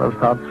my mother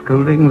starts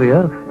scolding, the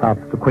earth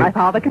starts to quake. My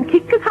father can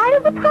kick as high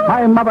as a tower.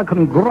 My mother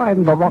can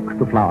grind the rocks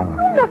to flour.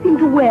 Nothing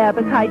to wear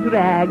besides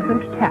rags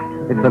and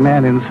tatters. It's the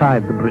man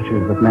inside the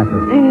breeches that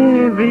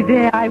matters. Every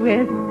day I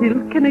wear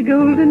silk and a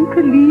golden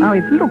pelisse. Now,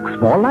 it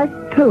looks more like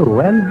tow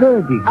and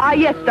verdigris. Ah,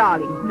 yes,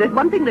 darling. There's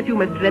one thing that you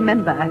must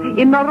remember.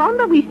 In the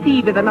Rhondda we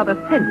see with another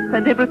sense,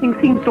 and everything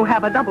seems to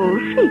have a double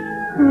shape.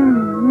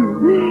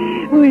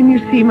 When you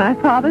see my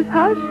father's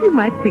house, you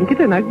might think it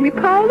an ugly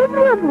pile of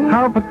rubble.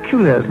 How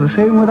peculiar. It's the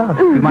same with us.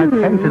 You might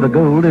fancy the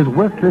gold is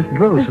worthless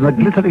dross, and the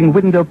glittering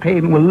window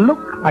pane will look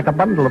like a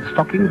bundle of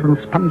stockings and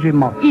spongy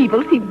moss.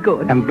 Evil seems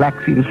good. And black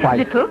seems white.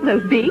 Little,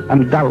 those big.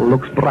 And dull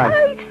looks bright.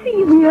 I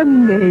see we are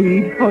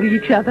made for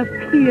each other,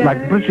 Pierre.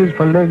 Like breeches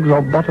for legs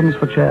or bottoms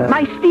for chairs.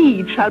 My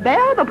steed shall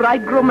bear the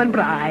bridegroom and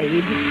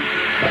bride.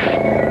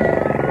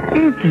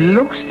 It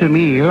looks to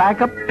me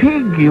like a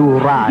pig you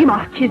ride. He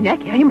marched his neck,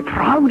 I am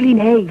proudly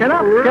neigh. Get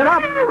up, get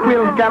up.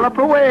 We'll gallop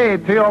away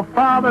to your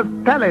father's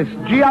palace.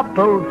 Gee up,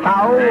 old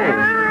fowl.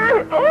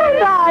 And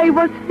I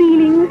was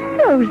feeling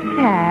so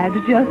sad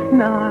just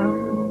now.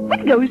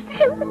 It goes to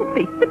show the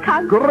face the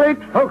tongue.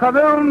 Great folk are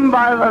known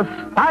by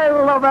the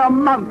style of their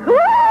monk.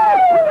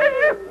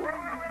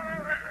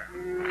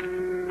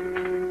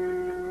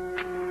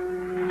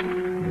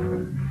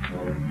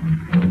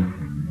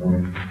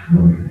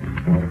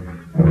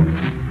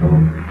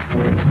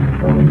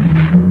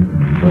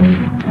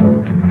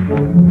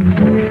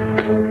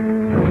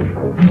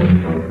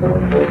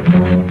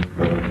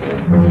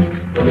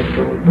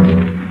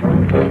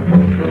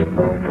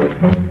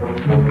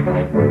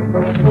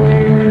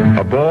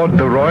 Aboard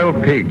the Royal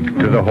Pig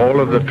to the hall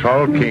of the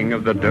Troll King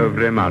of the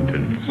Dover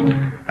Mountains,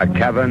 a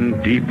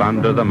cavern deep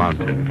under the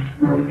mountains.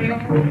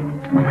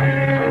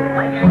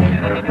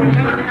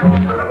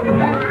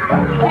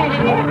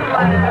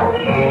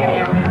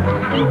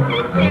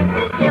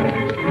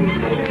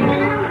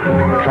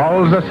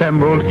 Trolls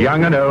assembled,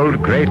 young and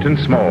old, great and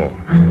small.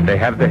 They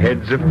have the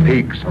heads of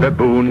pigs,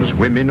 baboons,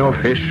 women or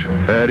fish,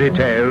 fairy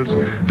tales,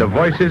 the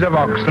voices of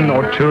oxen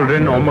or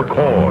children or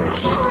macaws.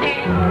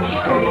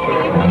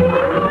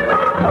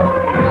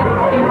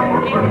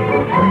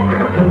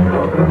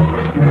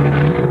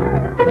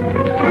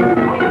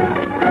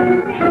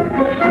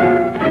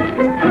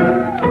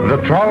 The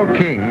Troll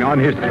King on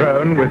his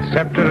throne with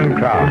scepter and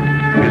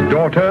crown. His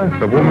daughter,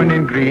 the woman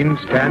in green,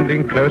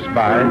 standing close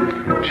by,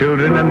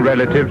 children and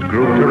relatives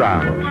grouped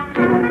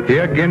around.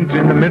 Here Gynt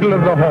in the middle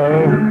of the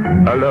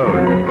hall,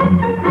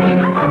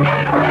 alone.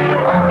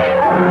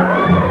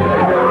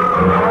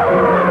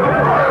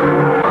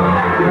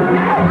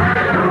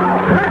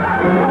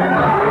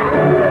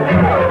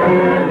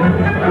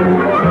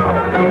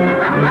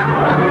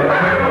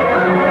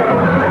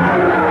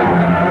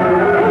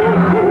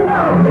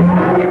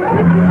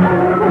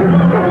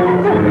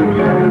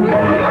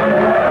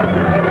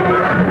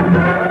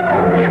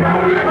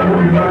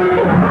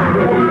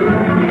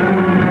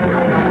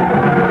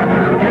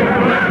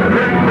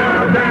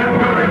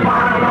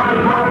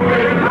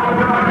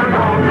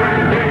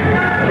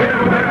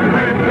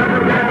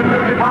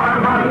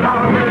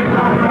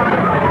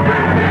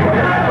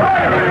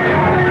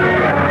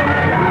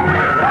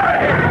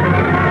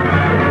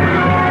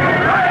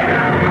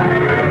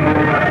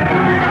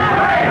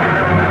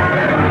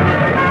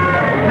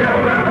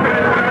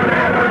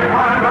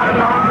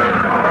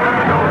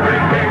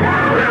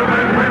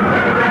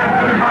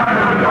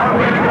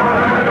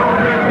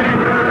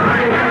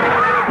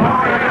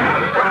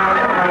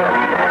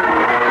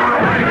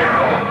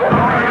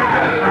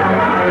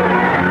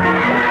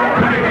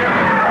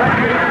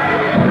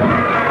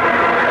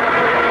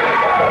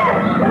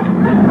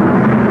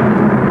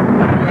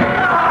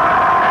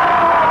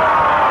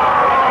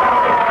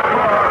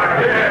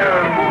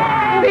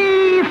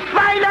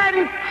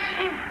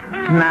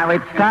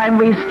 It's time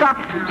we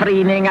stopped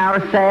preening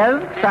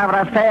ourselves.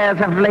 Our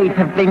affairs of late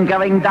have been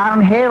going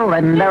downhill,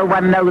 and no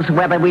one knows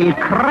whether we'll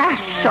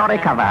crash or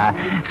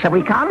recover. So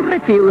we can't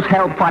refuse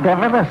help,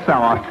 whatever the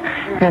sort.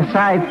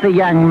 Besides, the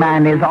young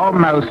man is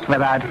almost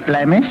without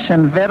blemish,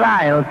 and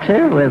virile,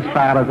 too, as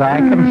far as I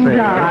can see.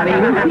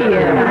 Darling,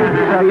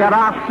 So you're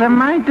after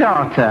my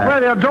daughter?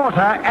 Well, your daughter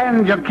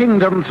and your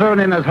kingdom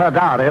thrown in as her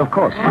dowry, of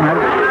course.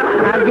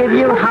 I'll give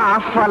you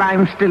half while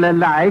I'm still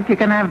alive. You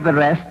can have the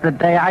rest the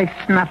day I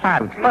snuff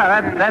out.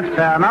 Well, that's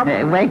fair enough.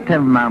 Wait a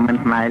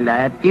moment, my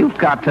lad. You've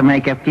got to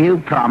make a few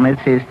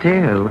promises,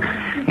 too.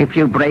 If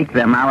you break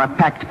them, our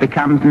pact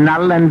becomes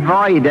null and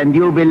void, and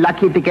you'll be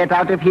lucky to get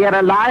out of here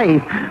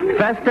alive.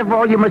 First of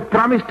all, you must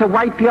promise to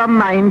wipe your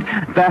mind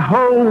the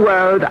whole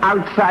world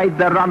outside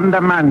the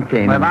Rhondda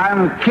Mountain. Well,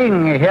 I'm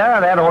king here.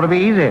 That ought to be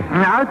easy.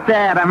 Out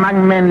there,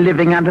 among men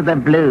living under the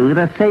blue,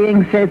 the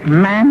saying says,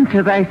 man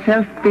to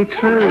thyself be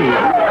true.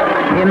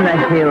 In the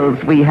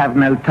hills, we have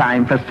no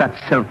time for such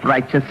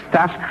self-righteous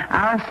stuff.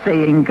 Our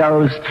saying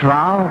goes,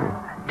 troll,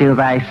 to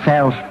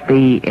thyself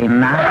be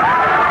enough.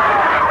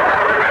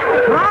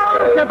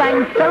 So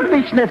thy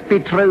selfishness be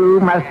true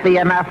must be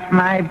enough,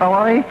 my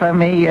boy, for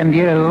me and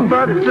you.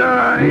 But,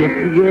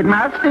 It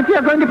must if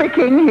you're going to be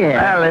king here.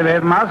 Well, if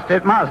it must.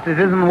 It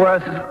isn't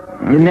worth...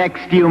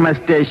 Next, you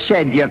must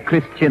shed your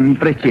Christian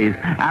breeches.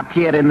 Up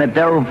here in the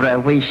Dover,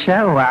 we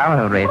show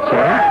our riches.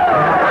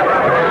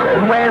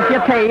 Where's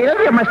your tail?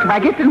 You must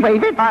wag it and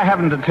wave it. I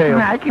haven't a tail.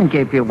 I can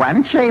give you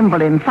one,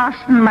 Chamberlain.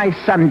 Fasten my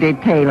Sunday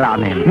tail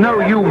on him. No,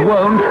 you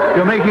won't.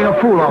 You're making a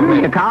fool of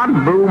me. You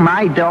can't boo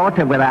my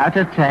daughter without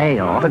a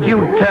tail. But you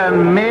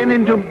turn men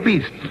into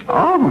beasts.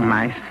 Oh,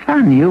 my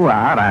son, you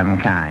are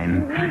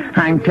unkind.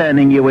 I'm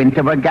turning you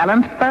into a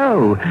gallant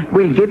foe.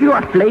 We'll give you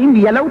a flame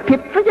yellow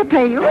tip for your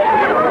tail.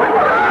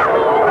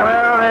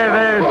 Well,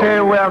 they say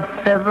we're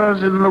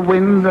feathers in the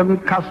wind,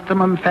 and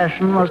custom and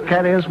fashion must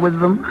carry us with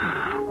them.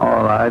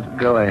 All right,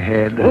 go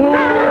ahead. You're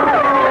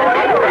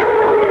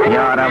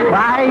a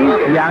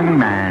wise young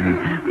man.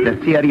 The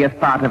serious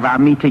part of our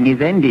meeting is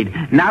ended.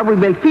 Now we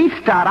will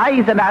feast our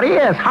eyes and our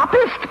ears.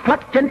 Harpist,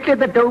 pluck gently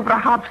the Dover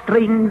harp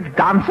strings.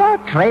 Dancer,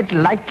 tread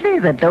lightly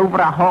the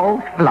Dover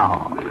hall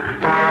floor.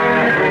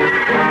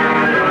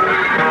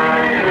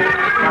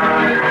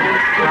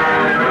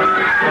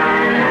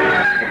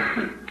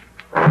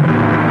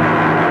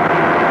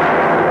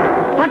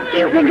 What do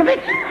you think of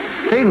it?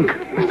 Think.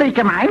 Speak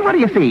your mind. What do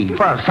you see?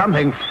 Well,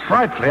 something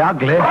frightfully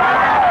ugly. A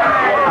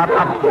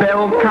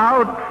bell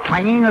cow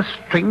twanging a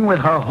string with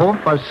her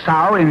hoof, a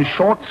sow in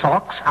short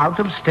socks, out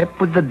of step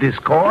with the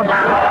discord.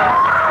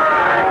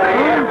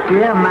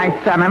 Dear my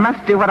son, I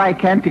must do what I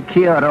can to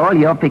cure all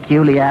your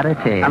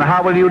peculiarities. And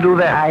how will you do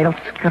that? I'll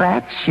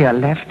scratch your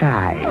left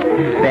eye.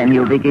 Then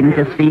you'll begin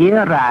to see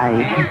your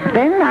right.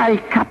 Then I'll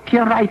cut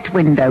your right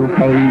window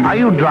pane. Are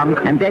you drunk?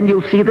 And then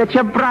you'll see that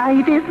your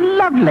bride is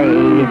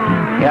lovely.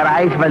 Your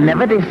eyes will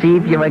never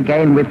deceive you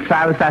again with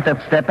sows out of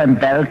step and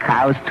bell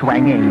cows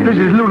twanging. This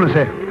is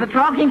lunacy. The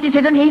troll thinks it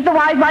is, and he's the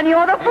wise one.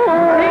 You're the fool.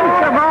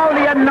 Think of all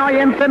the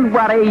annoyance and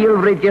worry you'll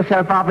rid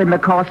yourself of in the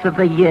course of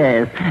the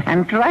years.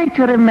 And try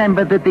to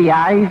remember that the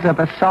eyes are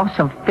the source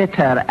of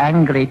bitter,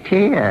 angry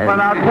tears. Well,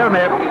 now, tell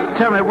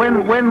me,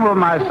 when will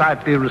my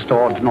sight be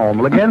restored to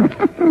normal again?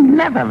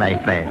 Never, my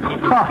friend.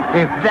 Oh,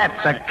 if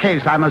that's the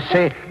case, I must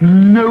say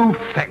no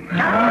thanks.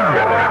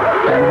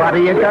 Then what are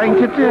you going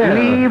to do?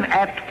 Leave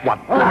at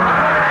once.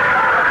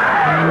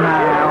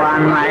 Now,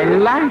 on my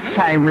life,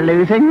 I'm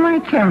losing my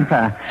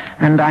temper.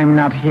 And I'm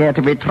not here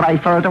to be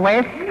trifled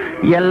with.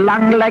 You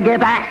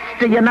long-legged ass,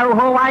 do you know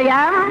who I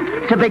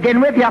am? To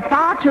begin with, you're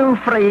far too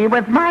free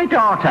with my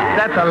daughter.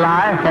 That's a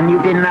lie. And you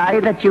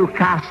deny that you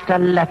cast a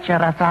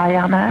lecherous eye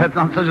on her? That's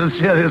not such a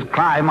serious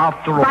crime,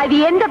 after all. By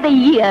the end of the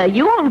year,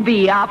 you'll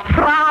be a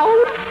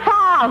proud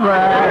father.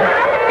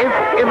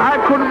 If I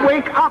could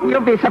wake up,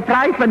 you'll be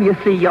surprised when you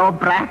see your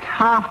brat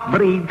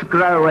half-breeds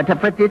grow at a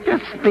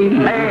prodigious speed.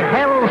 May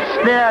hell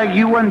snare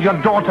you and your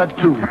daughter,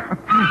 too.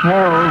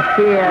 Hell,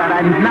 fear,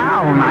 and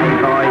now, my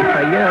boy,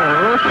 for you.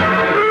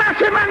 Smash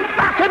him and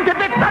back him to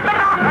bits on the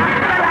rock!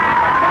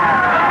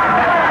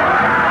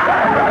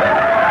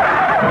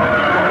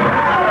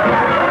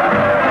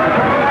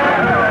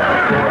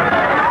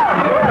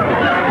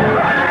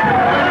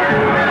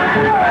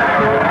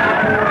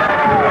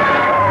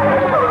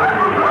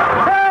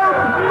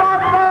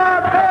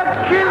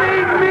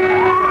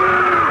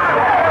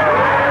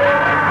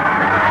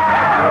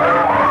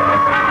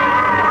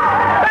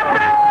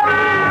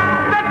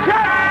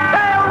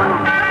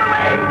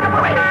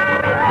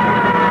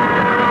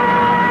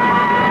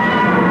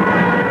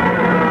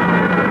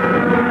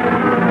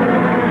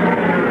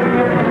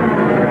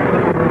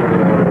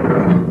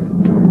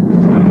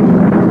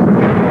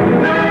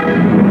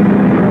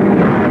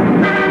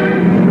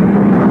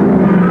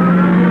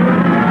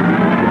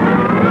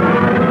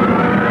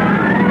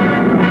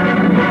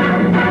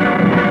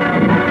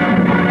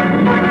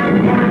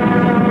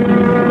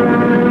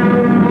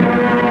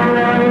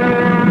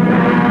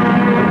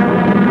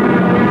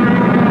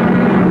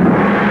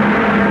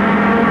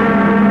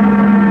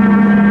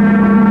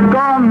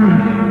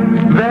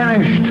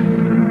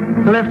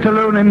 Left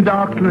alone in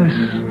darkness,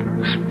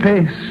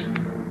 space,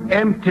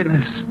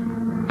 emptiness.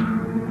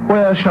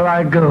 Where shall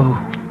I go?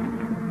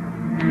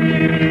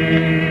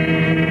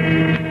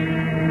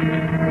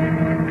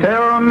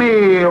 Tell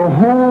me,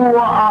 who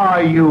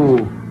are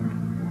you?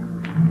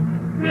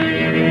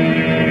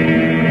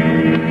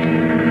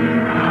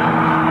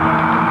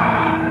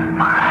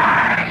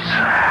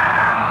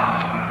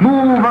 Myself.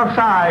 Move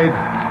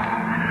aside.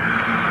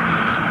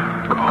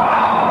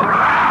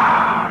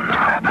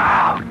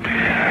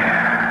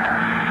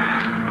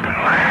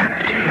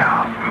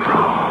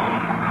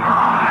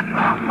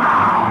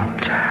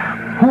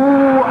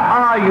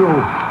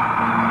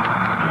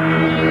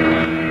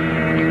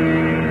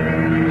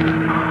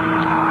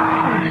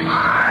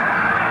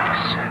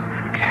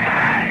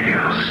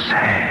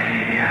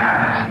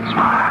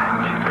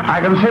 I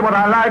can say what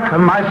I like,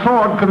 and my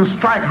sword can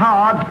strike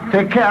hard.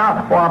 Take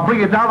care, or I'll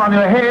bring it down on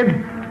your head.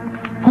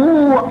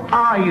 Who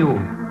are you?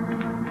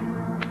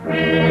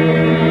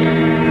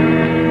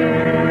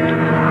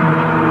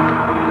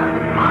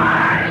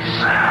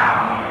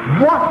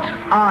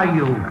 are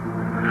you?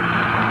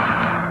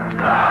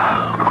 The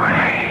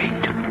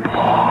great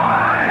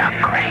boy,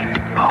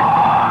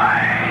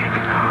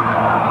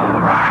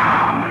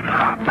 round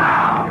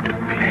about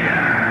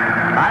here.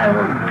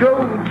 I'll go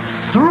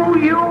through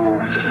you.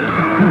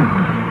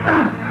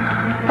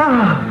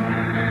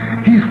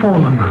 He's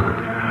fallen.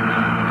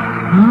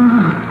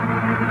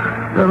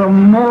 There are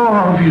more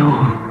of you.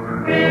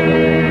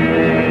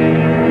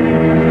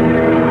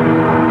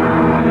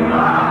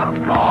 The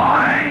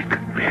boy,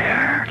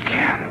 Peer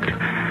Gynt.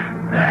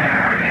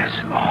 There is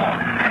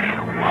only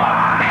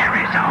one. There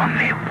is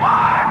only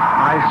one.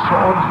 My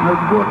sword's no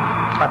good,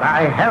 but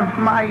I have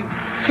my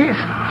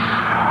fists.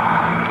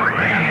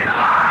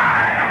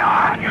 Rely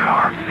on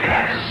your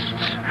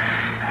fists.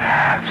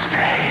 Have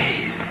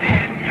faith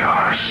in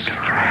your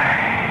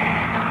strength.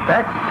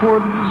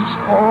 Backwards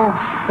or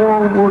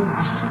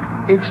forwards,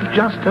 it's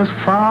just as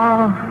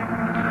far.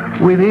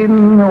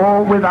 Within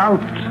or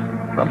without,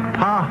 the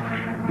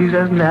path is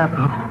as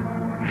narrow.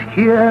 He's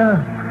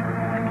here,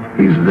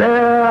 he's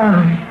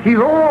there, he's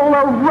all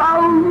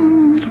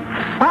around.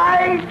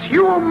 Fight,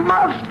 you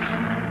must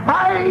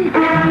fight.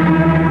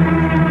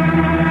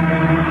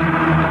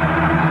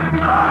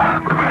 A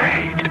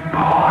great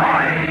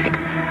boy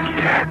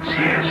gets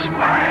his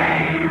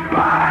way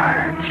by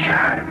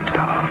gentleness.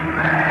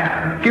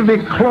 Give me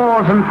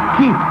claws and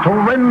teeth to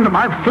rend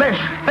my flesh.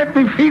 Let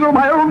me feel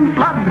my own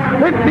blood.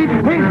 Let me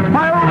taste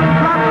my own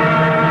blood.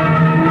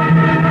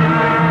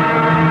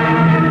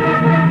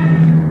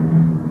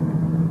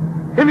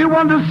 If you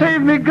want to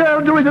save me,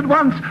 girl, do it at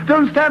once.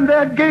 Don't stand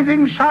there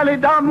gazing shyly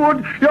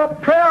downward. Your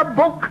prayer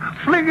book,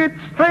 fling it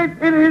straight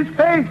in his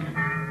face.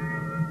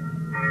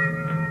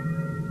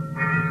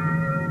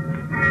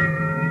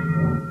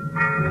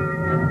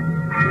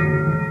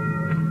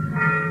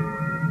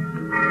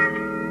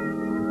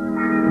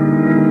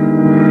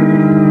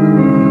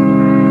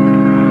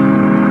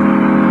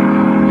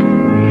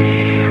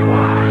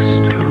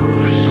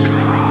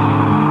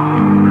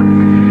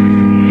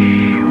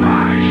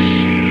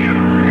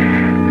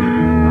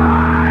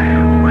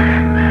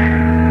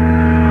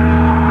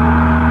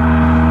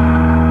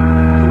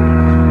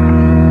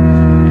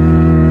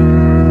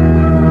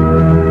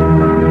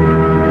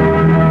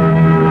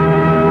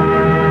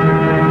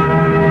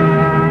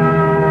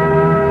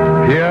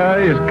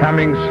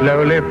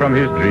 Slowly from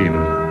his dream,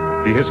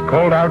 he has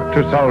called out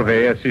to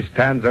Solveig as she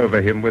stands over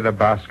him with a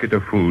basket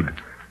of food,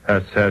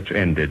 her search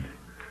ended.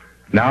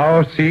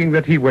 Now, seeing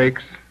that he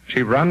wakes,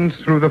 she runs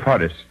through the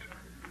forest.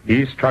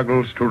 He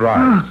struggles to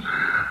rise.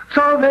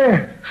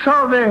 Solveig!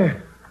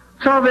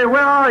 Solveig,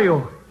 where are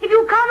you? If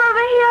you come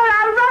over here,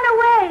 I'll run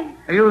away.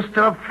 Are you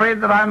still afraid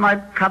that I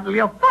might cuddle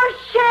you? For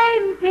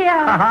shame, dear.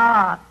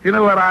 Ha! You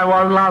know where I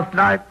was last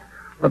night?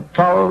 The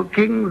tall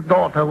king's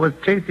daughter was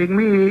chasing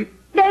me.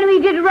 Then we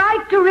did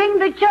right to ring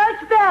the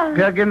church bell.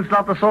 Peer Gynt's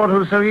not the sort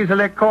who's so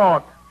easily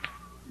caught.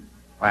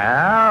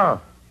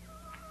 Well,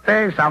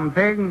 say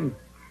something.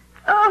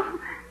 Oh,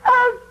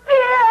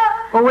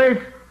 dear. Oh, wait,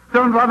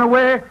 don't run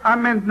away. I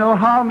meant no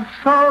harm.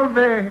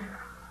 Solveig,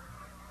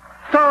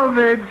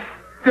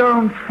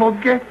 don't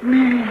forget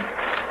me.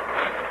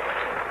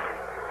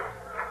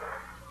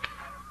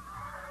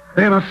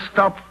 They must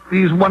stop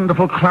these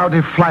wonderful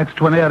cloudy flights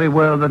to an airy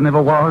world that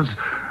never was.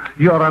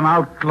 You're an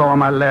outlaw,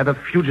 my lad, a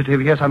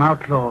fugitive, yes, an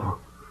outlaw.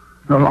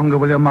 No longer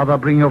will your mother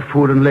bring your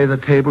food and lay the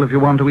table. If you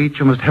want to eat,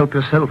 you must help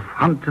yourself.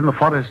 Hunt in the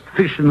forest,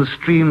 fish in the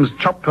streams,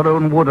 chop your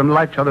own wood and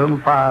light your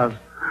own fires.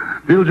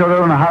 Build your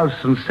own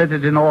house and set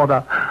it in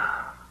order.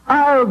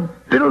 I'll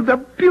build a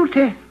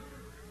beauty.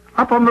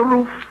 Up on the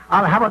roof,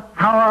 I'll have a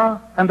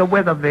tower and a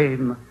weather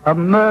vane, a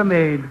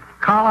mermaid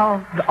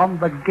carved on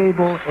the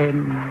gable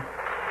end.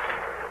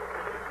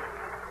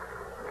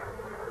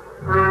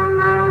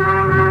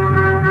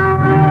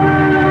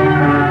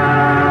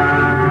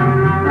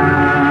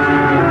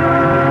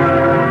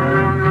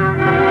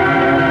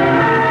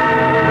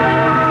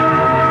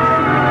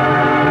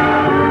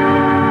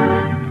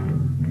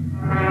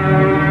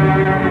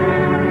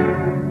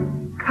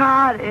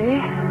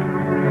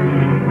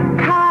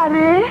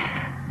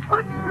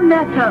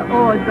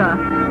 Orza,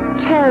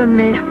 tell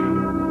me,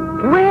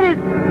 where is...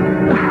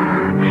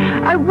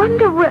 I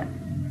wonder where...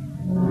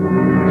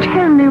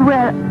 Tell me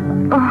where...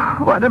 Oh,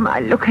 what am I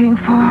looking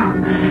for?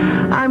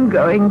 I'm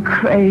going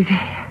crazy.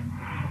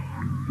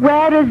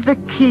 Where is the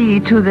key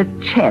to the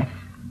chest?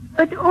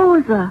 But,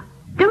 Orza,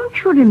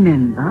 don't you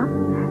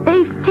remember?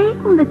 They've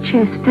taken the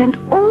chest and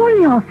all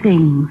your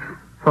things.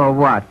 For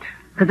what?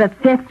 For the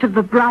theft of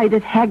the bride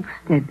at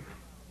Hagstead.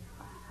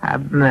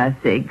 Have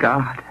mercy,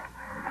 God.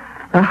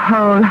 The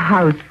whole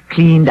house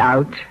cleaned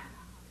out.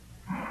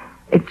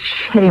 It's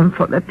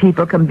shameful that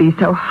people can be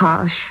so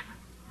harsh.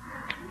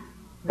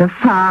 The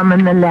farm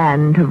and the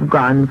land have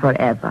gone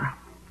forever.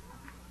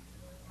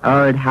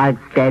 Old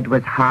Hagstead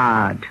was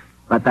hard,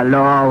 but the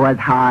law was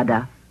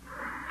harder.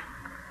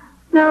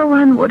 No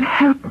one would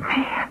help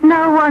me.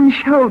 No one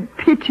showed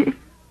pity.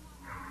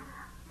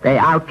 They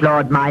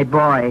outlawed my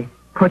boy,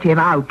 put him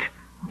out.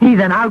 He's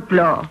an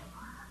outlaw.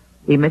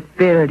 He must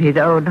build his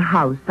own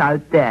house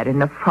out there in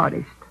the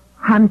forest.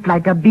 hunt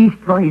like a beast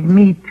for his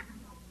meat,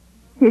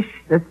 fish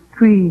the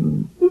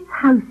stream. This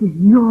house is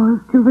yours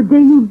till the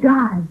day you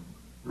die.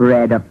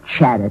 Bread of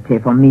charity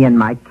for me and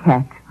my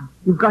cat.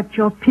 You've got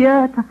your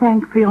peer to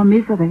thank for your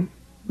misery.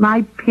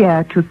 My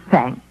peer to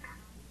thank.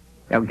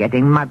 You're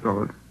getting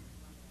muddled.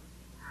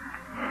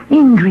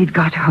 Ingrid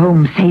got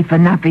home safe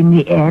enough in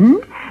the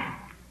end.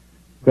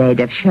 They'd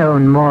have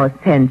shown more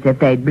sense if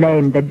they'd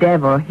blamed the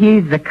devil.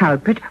 He's the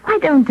culprit. Why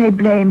don't they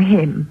blame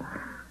him?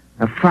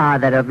 The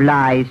father of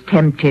lies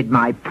tempted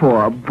my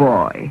poor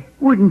boy.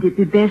 Wouldn't it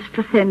be best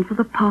to send for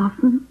the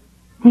parson?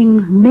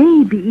 Things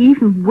may be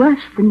even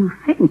worse than you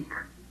think.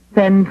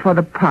 Send for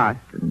the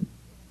parson.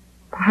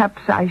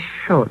 Perhaps I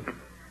should.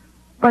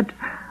 But,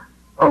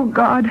 oh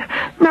God,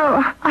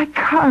 no, I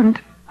can't.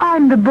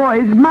 I'm the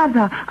boy's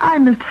mother. I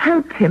must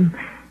help him.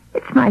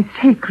 It's my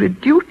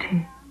sacred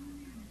duty.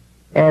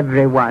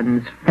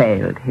 Everyone's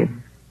failed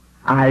him.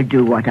 I'll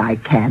do what I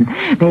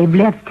can. They've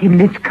left him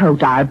this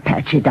coat. I'll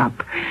patch it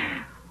up.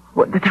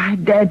 Would that I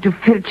dared to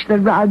filch the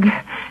rug.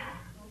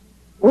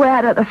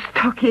 Where are the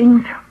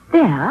stockings?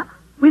 There,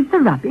 with the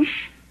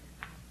rubbish.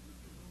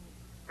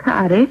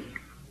 Carrie,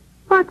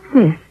 what's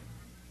this?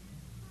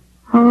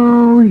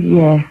 Oh,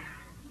 yes.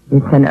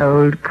 It's an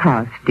old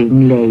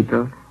casting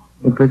label.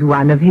 It was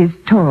one of his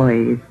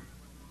toys.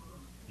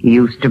 He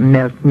used to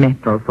melt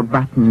metal for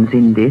buttons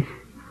in this.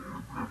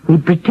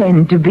 He'd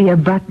pretend to be a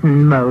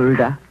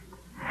button-moulder.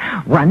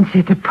 Once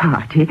at a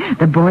party,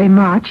 the boy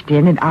marched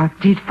in and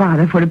asked his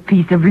father for a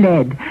piece of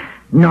lead.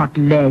 Not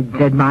lead,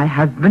 said my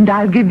husband.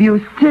 I'll give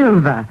you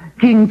silver,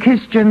 King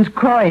Christian's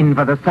coin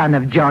for the son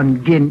of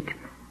John Gynt.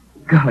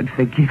 God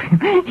forgive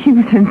him. He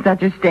was in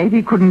such a state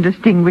he couldn't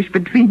distinguish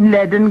between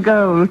lead and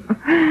gold.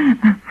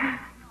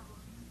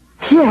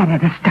 Here are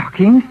the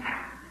stockings.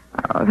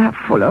 Oh, they're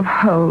full of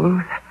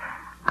holes.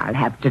 I'll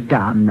have to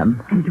darn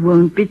them. It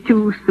won't be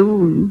too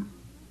soon.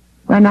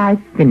 When I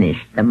finish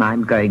them,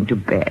 I'm going to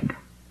bed.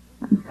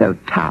 I'm so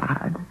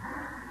tired.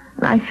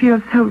 And I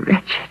feel so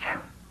wretched.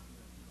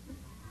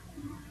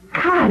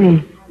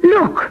 Carrie,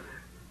 look.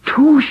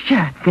 2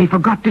 shirts. They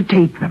forgot to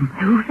take them.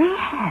 Do they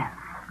have?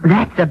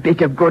 That's a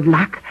bit of good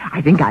luck.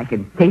 I think I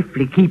can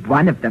safely keep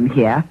one of them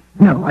here.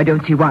 No, I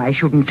don't see why I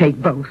shouldn't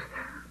take both.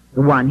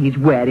 The one he's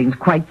wearing's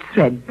quite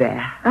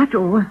threadbare. But,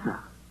 Arthur,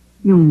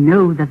 you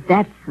know that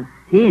that's a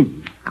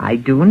sin. I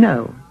do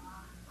know.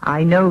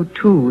 I know,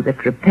 too,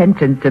 that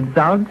repentance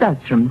absolves us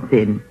from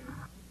sin.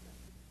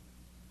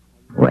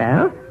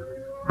 Well,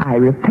 I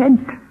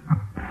repent.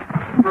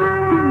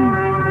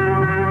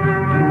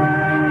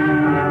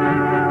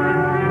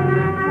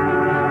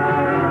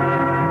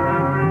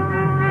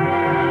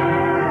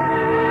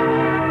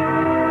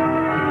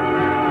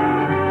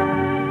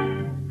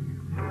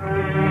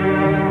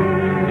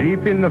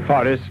 Deep in the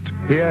forest,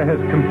 Pierre has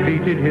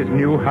completed his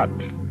new hut.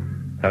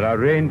 There are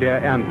reindeer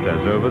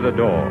antlers over the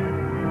door.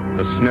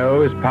 The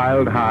snow is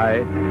piled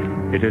high.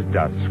 It is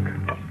dusk.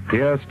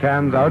 Pierre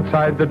stands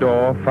outside the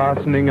door,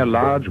 fastening a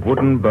large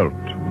wooden bolt.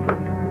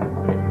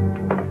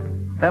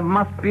 There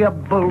must be a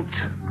bolt.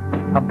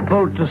 A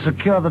bolt to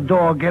secure the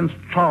door against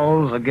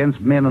trolls, against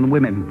men and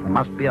women. There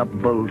must be a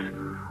bolt.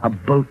 A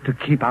bolt to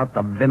keep out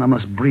the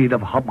venomous breed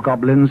of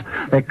hobgoblins.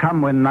 They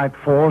come when night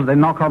falls. They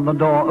knock on the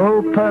door.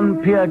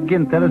 Open, Peer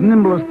Gynt. They're as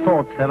nimble as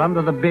thoughts. They're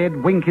under the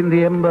bed, wink in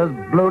the embers,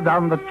 blow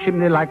down the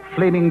chimney like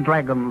flaming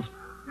dragons.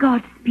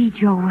 God speed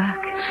your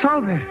work.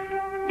 Solveig.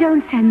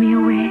 Don't send me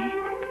away.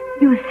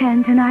 You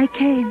sent and I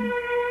came.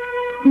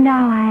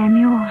 Now I am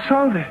yours.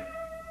 Solveig,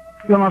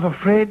 you're not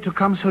afraid to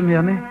come so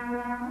near me?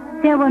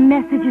 There were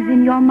messages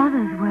in your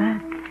mother's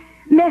words.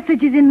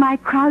 Messages in my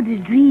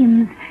crowded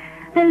dreams.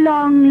 The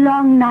long,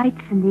 long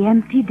nights and the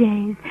empty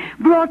days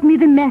brought me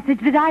the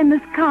message that I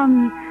must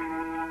come.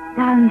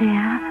 Down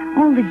there,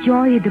 all the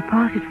joy had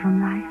departed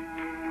from life.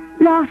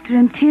 Laughter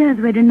and tears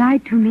were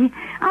denied to me.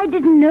 I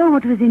didn't know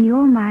what was in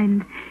your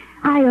mind.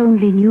 I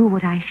only knew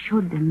what I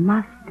should and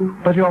must do.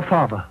 But your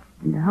father?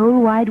 In the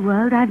whole wide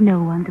world, I've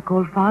no one to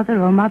call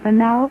father or mother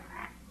now.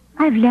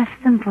 I've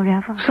left them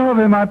forever.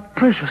 Solveig, my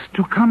precious,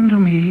 to come to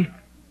me.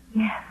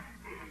 Yes,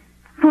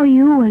 for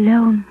you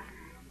alone.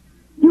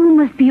 You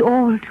must be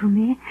all to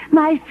me,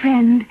 my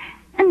friend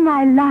and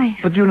my life.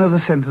 But you know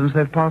the sentence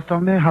they've passed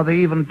on me, how they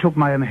even took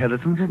my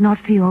inheritance. It was not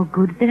for your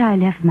good that I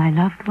left my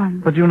loved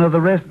ones. But you know the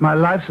rest. My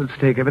life's at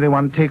stake if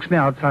anyone takes me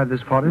outside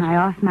this forest. I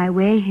asked my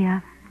way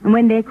here, and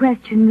when they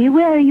questioned me,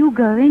 where are you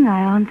going,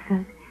 I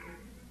answered,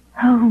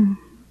 home.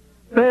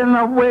 Then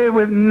away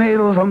with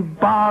nails and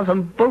bars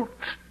and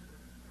bolts.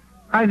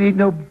 I need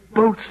no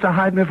bolts to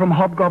hide me from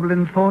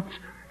hobgoblin thoughts.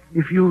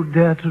 If you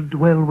dare to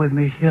dwell with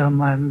me here,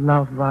 my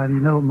love, I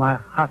know my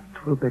heart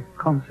will be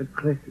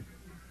consecrated.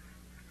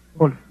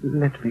 Oh,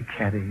 let me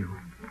carry you.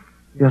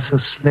 You're so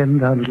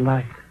slender and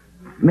light.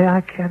 May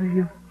I carry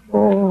you?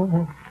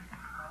 Oh,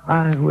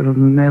 I will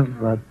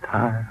never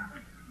tire.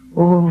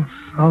 Oh,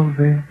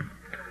 Solveig,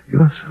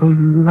 you're so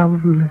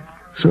lovely,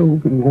 so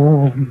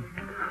warm.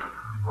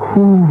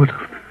 Who would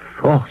have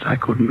thought I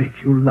could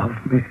make you love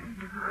me?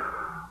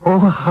 Oh,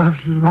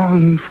 I've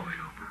longed for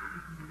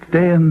you,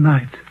 day and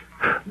night.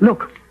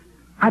 Look,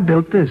 I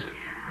built this.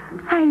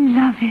 I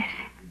love it.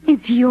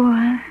 It's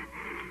yours.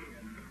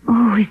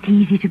 Oh, it's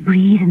easy to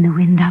breathe in the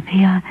wind up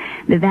here.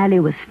 The valley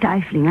was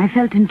stifling. I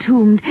felt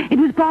entombed. It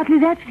was partly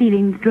that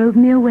feeling that drove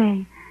me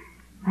away.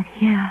 But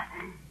here,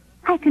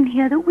 I can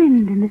hear the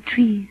wind in the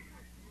trees.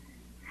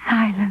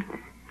 Silence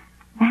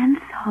and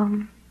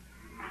song.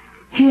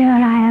 Here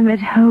I am at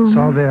home.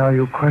 Solveig, are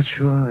you quite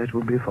sure it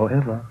will be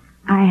forever?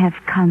 I have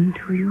come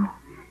to you.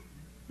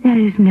 There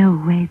is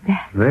no way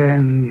back.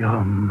 Then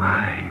you're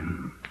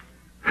mine.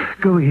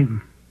 Go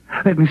in.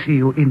 Let me see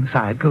you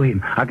inside. Go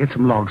in. I'll get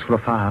some logs for a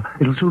fire.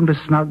 It'll soon be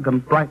snug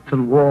and bright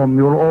and warm.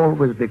 You'll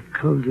always be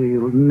cozy.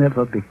 You'll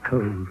never be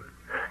cold.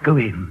 Go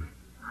in.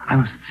 I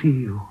must see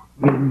you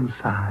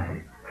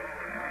inside.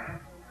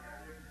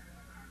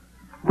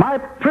 My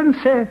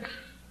princess!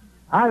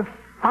 I've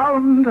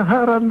found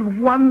her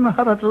and won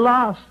her at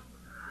last.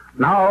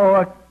 Now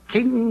a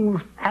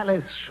king's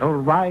palace shall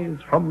rise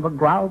from the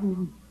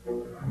ground.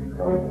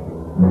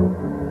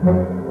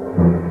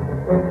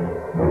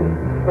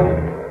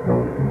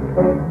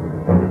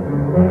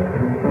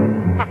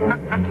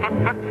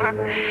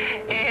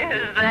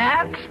 Is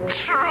that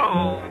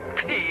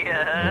true,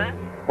 Pierre?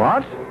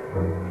 What?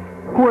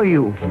 Who are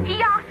you?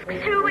 He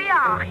asks who we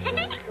are.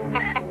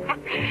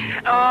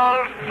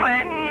 Old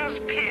friends,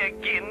 Pierre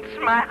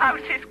Gynt. My house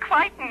is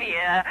quite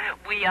near.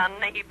 We are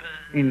neighbors.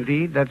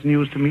 Indeed, that's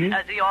news to me.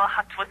 As your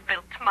hut was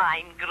built,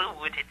 mine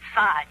grew at its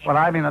side. Well,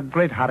 I'm in a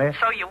great hurry.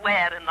 So you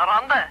wear in the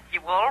ronda.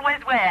 You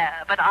always wear.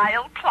 But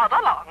I'll plod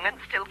along and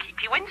still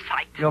keep you in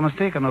sight. You're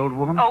mistaken, old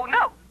woman. Oh,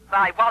 no.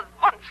 I was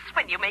once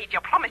when you made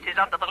your promises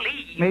under the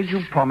leaves. Made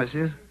you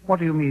promises? What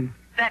do you mean?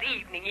 That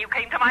evening you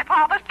came to my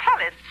father's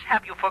palace.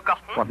 Have you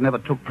forgotten? What never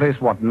took place?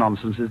 What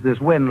nonsense is this?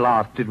 When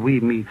last did we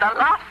meet? The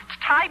last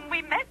time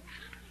we met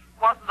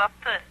was the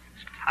first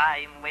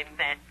time we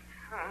met.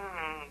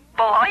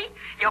 Boy,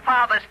 your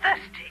father's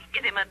thirsty.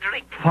 Give him a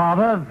drink.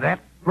 Father, that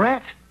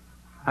brat?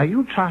 Are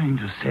you trying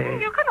to say...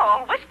 You can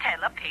always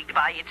tell a pig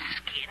by its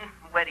skin.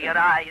 Where are your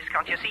eyes?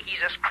 Can't you see he's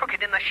as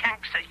crooked in the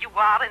shanks as you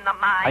are in the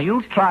mind? Are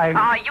you trying...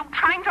 Are you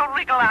trying to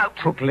wriggle out?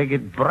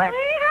 Crook-legged brat.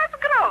 He has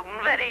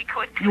grown very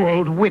quickly. You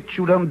old witch,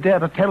 you don't dare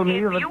to tell me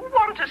If that... you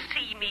want to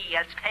see me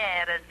as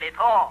fair as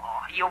before,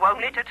 you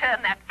only to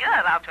turn that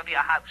girl out of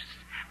your house.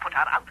 Put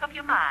her out of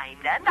your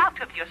mind and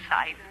out of your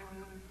sight.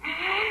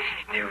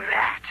 Do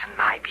that, and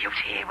my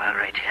beauty will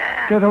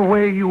return. Get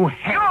away, you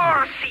head.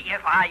 You'll see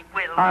if I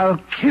will. I'll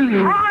kill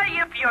you.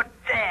 Try if you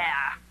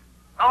dare.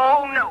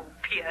 Oh, no,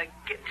 Pierre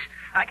Gynt.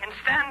 I can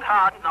stand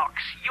hard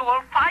knocks.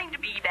 You'll find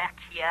me back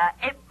here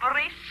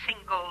every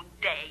single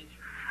day.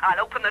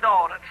 I'll open the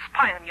door and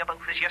spy on you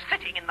both as you're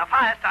sitting in the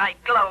fireside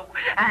glow,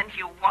 and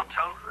you want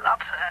to love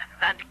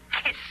her and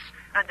kiss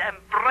and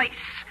embrace.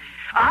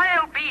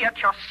 I'll be at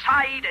your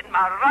side in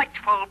my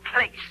rightful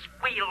place.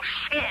 We'll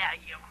share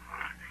you.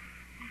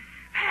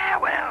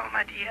 Farewell,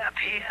 my dear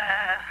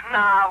Pierre.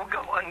 Now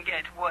go and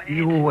get wet.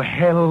 You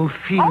hell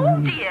fiend. Oh,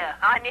 dear,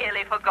 I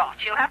nearly forgot.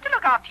 You'll have to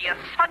look after your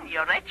son, you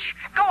wretch.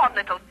 Go on,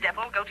 little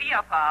devil, go to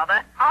your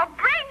father. I'll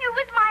bring you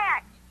with my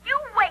axe. You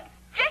wait.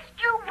 Just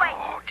you wait.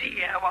 Oh,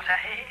 dear, what a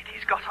head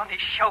he's got on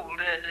his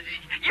shoulders.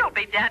 You'll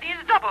be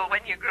daddy's double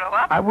when you grow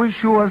up. I wish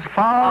you was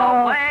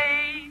far...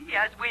 Away,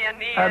 as we're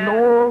near. And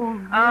all...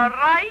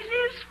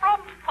 Arises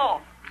from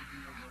thoughts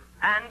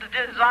and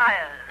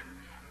desires.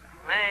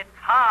 It's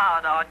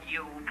hard on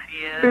you,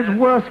 Pierre. It's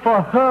worse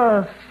for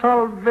her,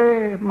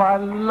 Solveig, my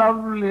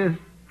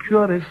loveliest,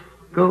 purest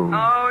gold.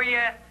 Oh,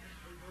 yes.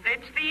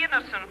 It's the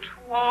innocent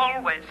who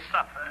always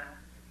suffer.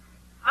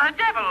 The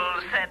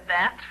devil said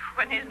that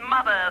when his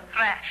mother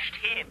thrashed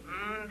him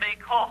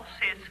because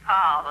his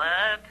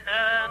father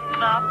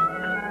turned up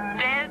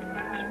dead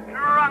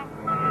drunk.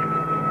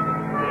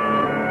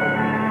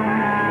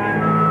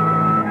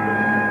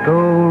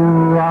 Go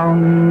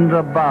round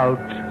about,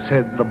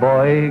 said the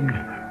boy.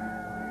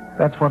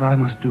 That's what I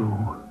must do.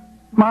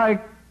 My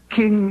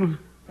king's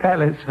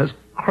palace has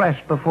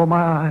crashed before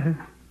my eyes.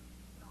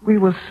 We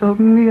were so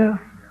near,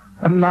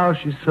 and now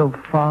she's so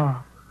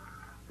far.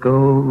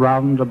 Go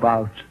round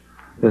about.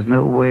 There's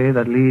no way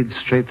that leads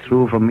straight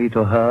through from me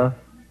to her.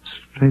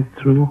 Straight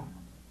through?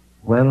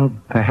 Well,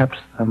 perhaps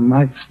there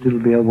might still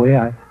be a way.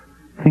 I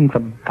think the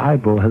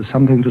Bible has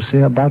something to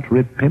say about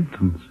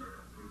repentance.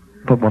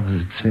 But what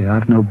does it say?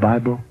 I've no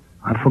Bible.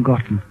 I've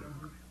forgotten.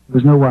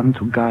 There's no one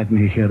to guide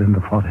me here in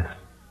the forest.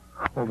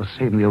 All the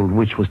same, the old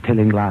witch was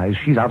telling lies.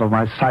 She's out of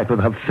my sight with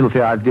her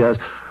filthy ideas.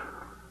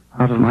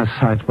 Out of my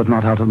sight, but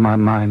not out of my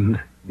mind.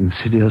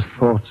 Insidious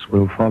thoughts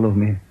will follow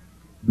me.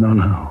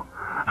 No.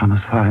 I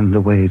must find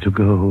a way to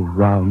go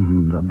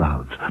round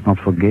about. Not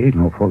for gain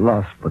or for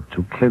loss, but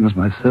to cleanse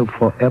myself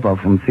forever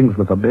from things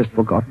that are best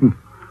forgotten.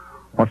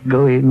 What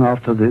go in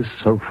after this,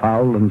 so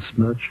foul and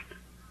smirched?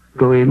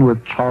 Go in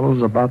with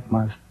trolls about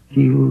my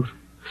heels.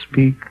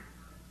 Speak,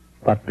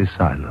 but be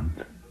silent.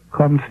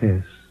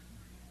 Confess,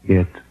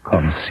 yet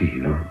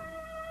conceal.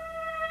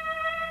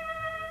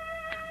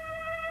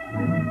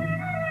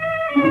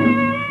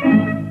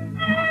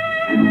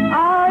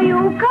 Are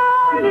you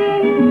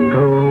coming?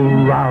 Go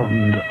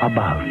round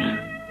about.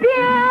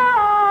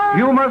 Dear,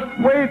 You must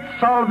wait,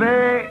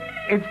 Solveig.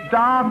 It's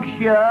dark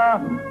here,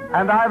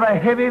 and I've a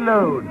heavy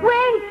load.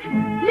 Wait!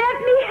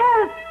 Let me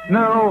help.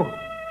 No,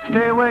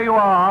 stay where you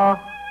are.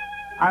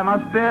 I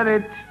must bear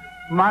it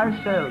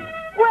myself.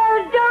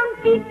 Well,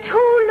 don't be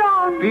too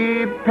long.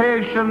 Be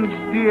patient,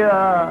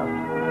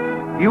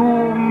 dear. You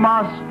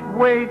must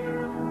wait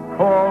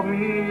for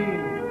me.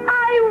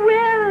 I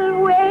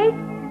will wait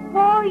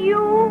for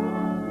you.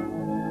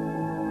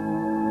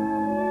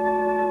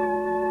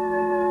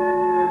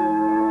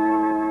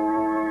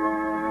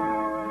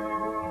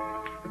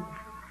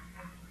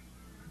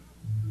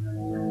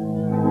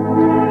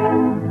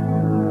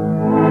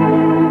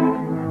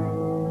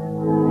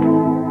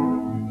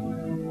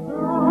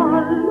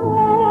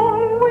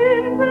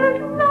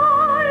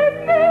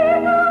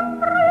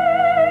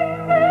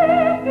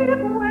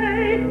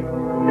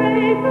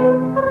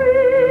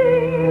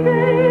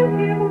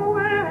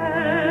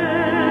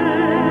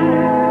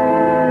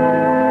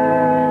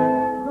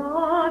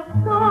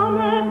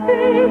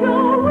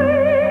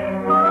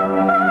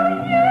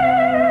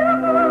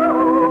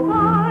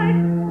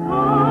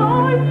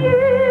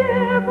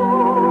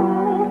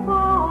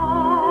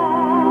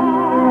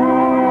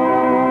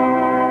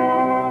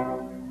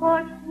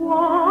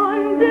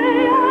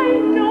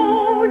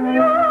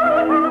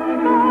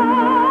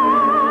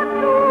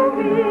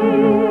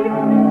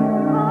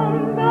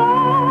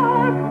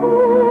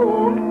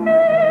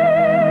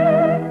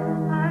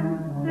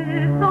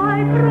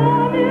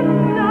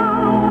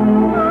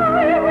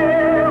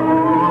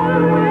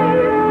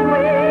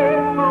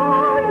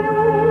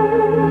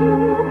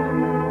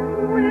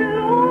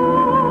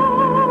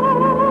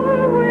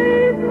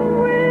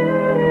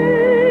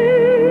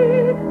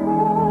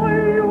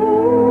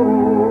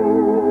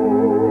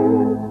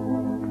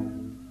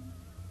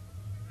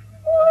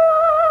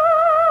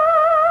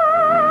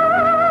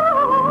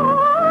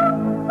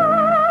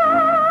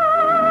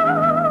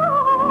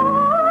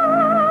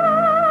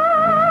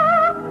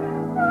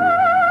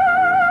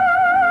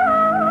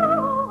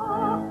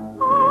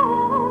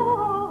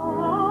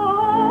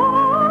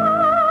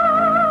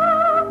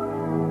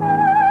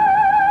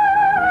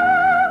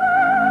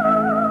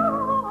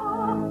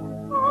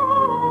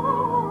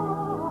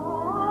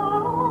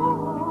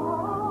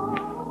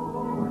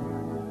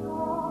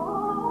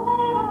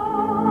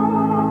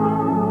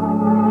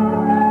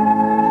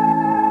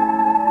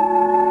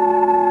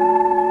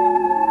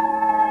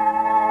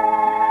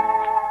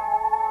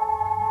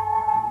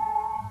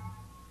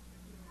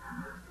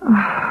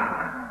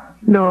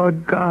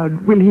 Lord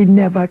God, will he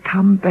never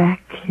come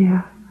back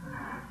here?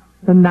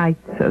 The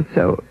nights are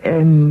so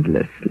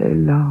endlessly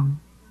long.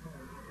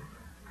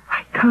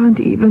 I can't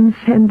even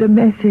send a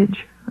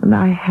message, and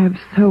I have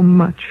so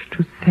much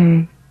to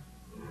say.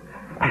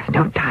 There's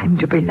no time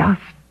to be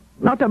lost,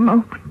 not a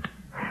moment.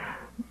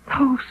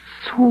 So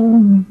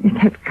soon, it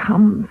had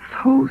come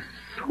so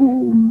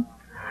soon.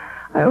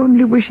 I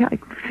only wish I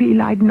could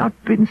feel I'd not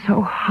been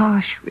so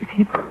harsh with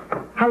him.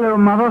 Hello,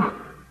 Mother.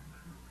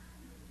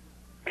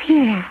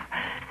 Pierre,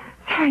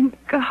 thank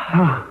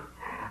God.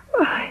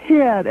 Oh,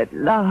 here at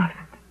last.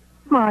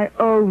 My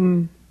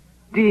own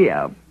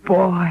dear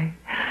boy.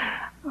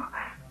 Oh,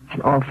 it's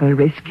an awful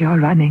risk you're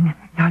running.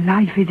 Your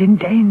life is in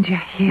danger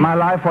here. My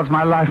life was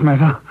my life,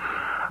 Mother.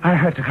 I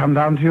had to come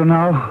down to you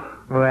now.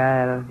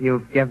 Well,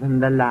 you've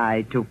given the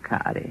lie to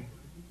Kari.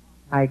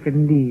 I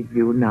can leave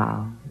you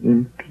now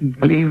in peace.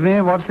 Leave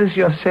me? What's this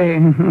you're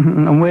saying?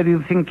 And where do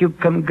you think you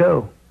can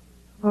go?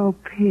 Oh,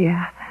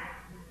 Pierre,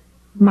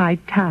 my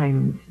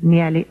time's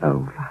nearly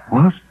over.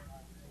 What?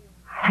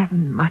 I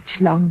haven't much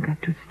longer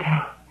to stay.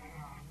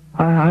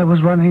 I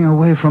was running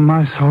away from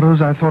my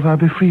sorrows. I thought I'd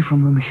be free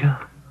from them here.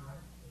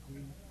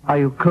 Are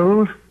you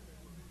cold?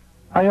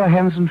 Are your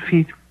hands and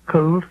feet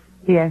cold?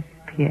 Yes,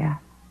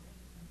 Pierre.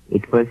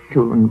 It will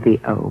soon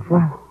be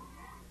over.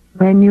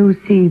 When you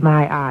see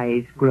my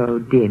eyes grow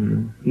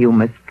dim, you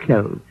must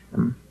close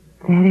them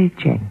very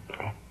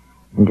gently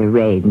and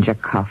arrange a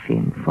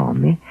coffin for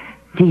me.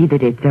 See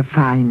that it's a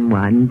fine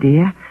one,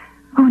 dear.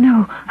 Oh,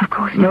 no, of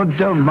course not. No,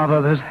 don't,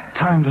 Mother. There's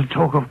time to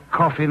talk of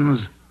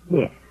coffins.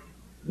 Yes.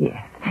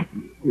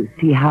 You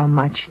see how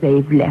much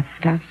they've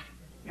left us?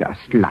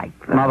 Just like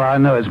them. Mother, I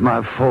know it's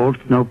my fault.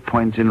 No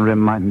point in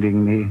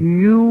reminding me.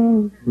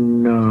 You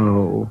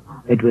know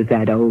it was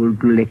that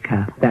old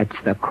liquor that's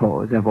the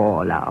cause of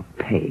all our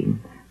pain.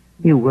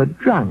 You were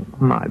drunk,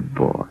 my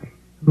boy.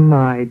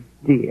 My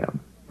dear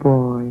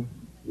boy.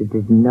 You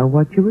didn't know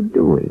what you were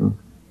doing.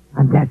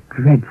 And that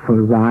dreadful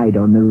ride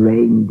on the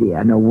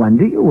reindeer. No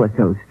wonder you were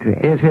so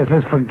stressed. Yes,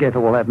 let's forget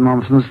all that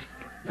nonsense.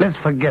 Let's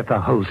forget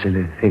the whole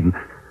silly thing.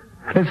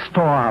 Let's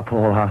store up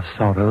all our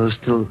sorrows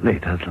till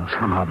later, till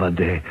some other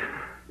day.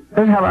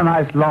 Let's have a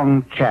nice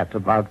long chat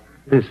about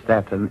this,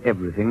 that, and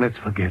everything. Let's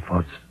forget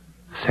what's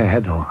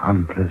sad or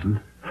unpleasant.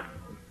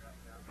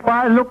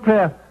 Why, look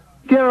there.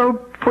 Dear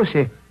old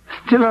Pussy.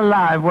 Still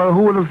alive. Well,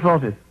 who would have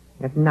thought it?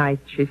 At night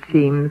she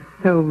seems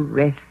so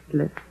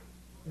restless.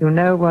 You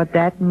know what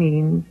that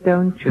means,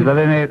 don't you? Is there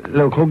any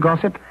local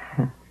gossip?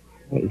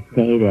 They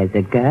say there's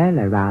a girl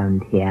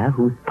around here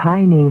who's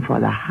pining for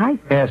the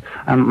heights. Yes,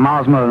 and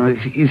Marsman,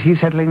 is he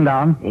settling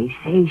down? They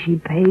say she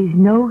pays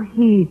no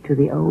heed to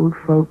the old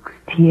folks'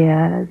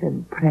 tears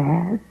and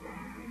prayers.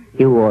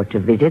 You ought to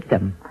visit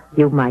them.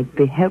 You might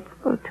be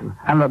helpful to.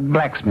 And the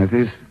blacksmith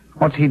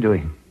what's he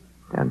doing?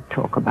 Don't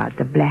talk about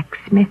the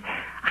blacksmith.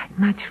 I'd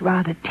much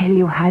rather tell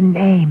you her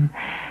name.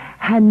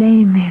 Her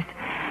name is...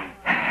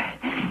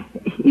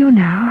 You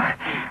know,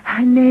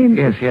 her name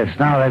is... Yes.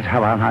 Now let's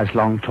have a nice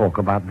long talk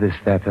about this,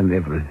 that, and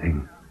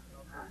everything.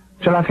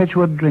 Shall I fetch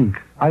you a drink?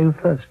 Are you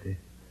thirsty?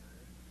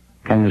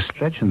 Can you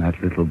stretch in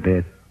that little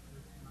bed?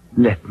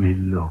 Let me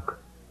look.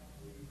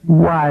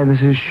 Why,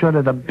 this is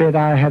surely the bed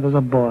I had as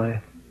a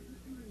boy.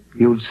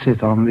 You'd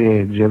sit on the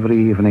edge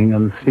every evening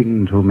and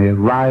sing to me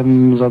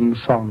rhymes and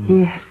songs.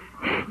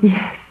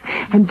 Yes.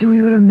 And do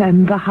you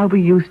remember how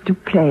we used to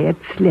play at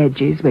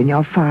sledges when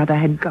your father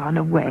had gone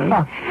away?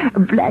 A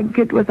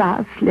blanket was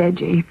our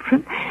sledge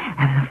apron,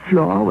 and the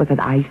floor was an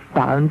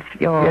ice-bound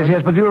fjord.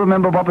 Yes, but do you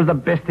remember what was the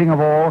best thing of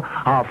all?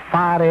 Our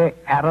fiery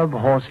Arab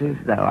horses.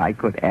 Though I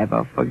could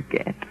ever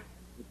forget.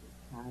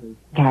 The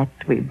cat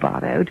we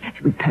borrowed,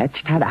 we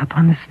perched her up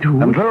on the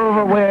stool. And drove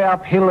away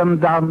up hill and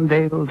down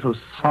dale to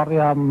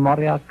Soria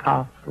Moria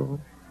Castle.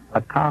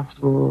 A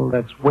castle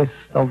that's west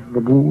of the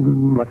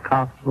moon, the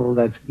castle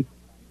that's...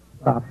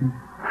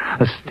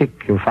 A stick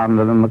you found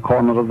in the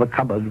corner of the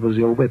cupboard was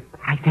your whip.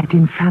 I sat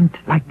in front,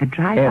 like the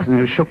driver. Yes, and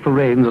you shook the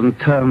reins and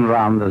turned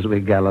round as we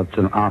galloped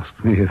and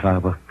asked me if I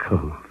were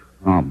cold.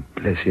 Oh,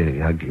 bless you,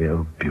 you ugly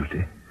old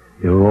beauty.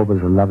 You're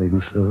always a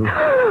loving soul.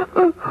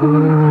 Oh,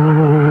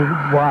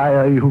 why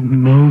are you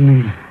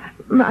moaning?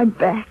 My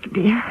back,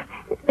 dear,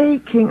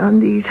 aching on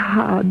these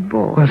hard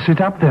boards. Well, sit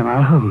up then,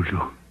 I'll hold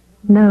you.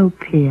 No,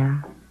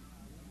 Pierre.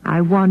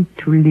 I want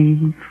to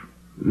leave.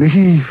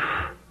 Leave?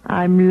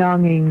 I'm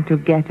longing to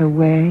get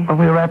away. Well,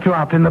 we'll wrap you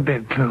up in the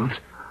bedclothes.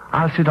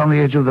 I'll sit on the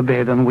edge of the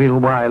bed and we'll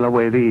while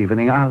away the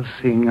evening. I'll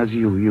sing as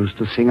you used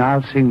to sing.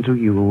 I'll sing to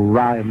you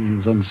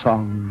rhymes and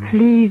songs.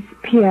 Please,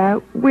 Pierre,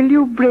 will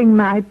you bring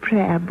my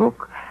prayer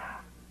book?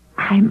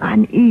 I'm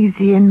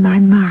uneasy in my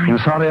mind. In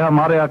Soria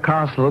Moria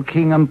Castle,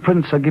 king and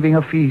prince are giving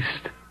a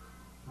feast.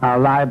 Now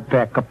lie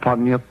back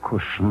upon your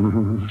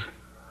cushions.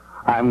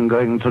 I'm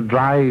going to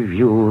drive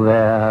you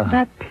there.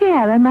 But,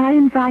 Pierre, am I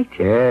invited?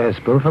 Yes,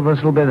 both of us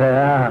will be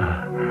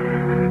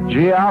there.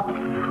 Gee up.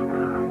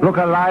 Look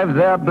alive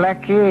there,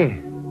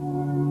 Blackie.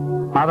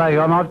 Mother,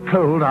 you're not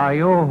cold, are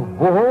you?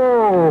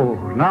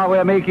 Oh, now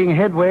we're making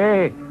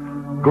headway.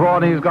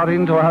 Grawny's got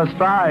into her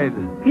stride.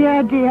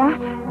 Pierre, dear,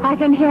 I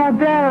can hear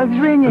bells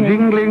ringing.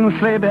 Jingling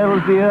sleigh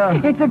bells, dear.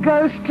 It's a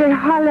ghostly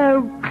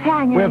hollow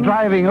clanging. We're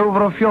driving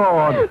over a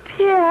fjord.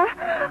 Pierre,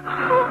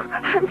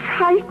 I'm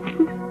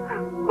frightened.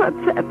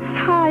 What's that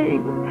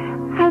sighing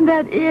and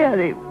that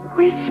eerie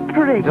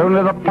whispering? It's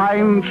only the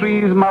pine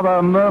trees,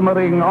 Mother,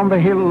 murmuring on the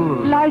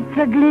hills. Lights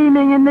are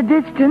gleaming in the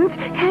distance.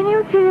 Can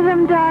you see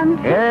them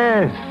dance?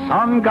 Yes,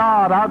 on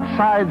guard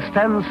outside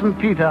stands St.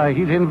 Peter.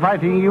 He's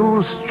inviting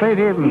you straight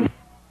in.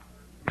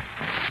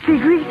 Be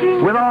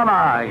greeting. With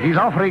honor, he's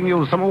offering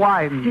you some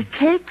wine. The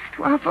cakes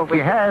to offer. He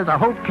has a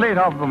whole plate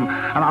of them,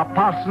 and our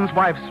parson's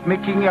wife's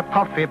making your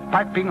coffee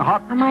piping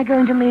hot. Am I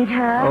going to meet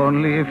her?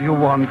 Only if you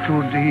want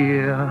to,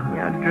 dear.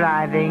 You're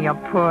driving your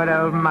poor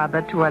old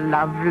mother to a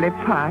lovely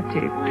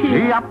party.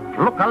 Gee up,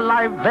 look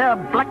alive there,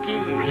 Blackie.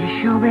 Are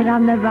you sure we're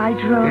on the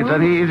right road? It's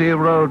an easy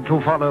road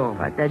to follow.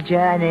 But the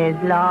journey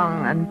is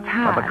long and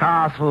tough. But the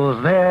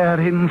castle's there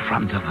in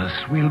front of us.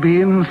 We'll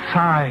be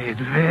inside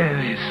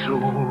very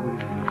soon.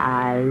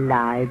 I'll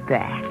lie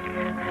back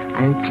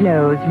and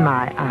close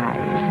my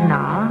eyes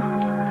now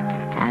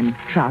and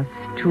trust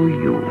to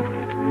you,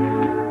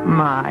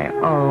 my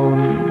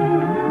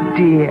own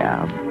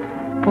dear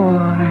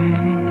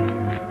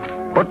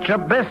boy. Put your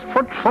best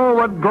foot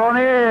forward, Grawny.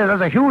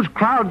 There's a huge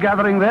crowd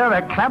gathering there.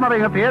 They're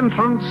clamoring at the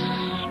entrance.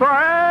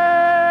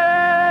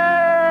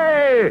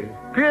 Hey!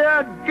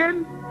 Pierre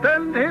Gynt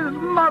and his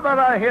mother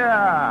are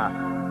here.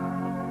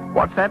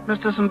 What's that,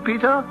 Mr. St.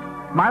 Peter?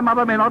 My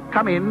mother may not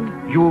come in.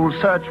 You'll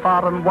search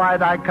far and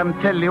wide, I can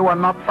tell you,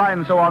 and not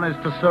find so honest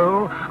a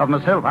soul. Of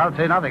myself, I'll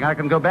say nothing. I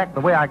can go back the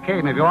way I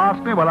came. If you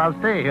ask me, well, I'll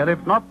stay here.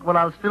 If not, well,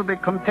 I'll still be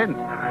content.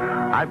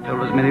 I've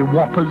told as many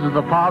whoppers as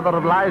the father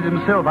of lies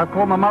himself. I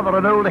call my mother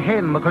an old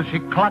hen because she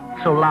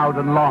clucked so loud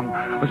and long.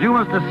 But you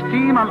must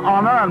esteem and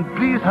honor and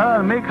please her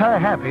and make her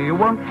happy. You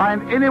won't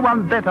find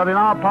anyone better in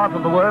our part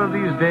of the world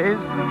these days.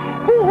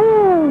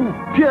 Hoo-hoo!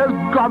 Dear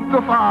God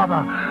the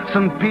Father.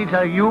 St.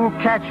 Peter, you'll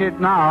catch it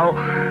now.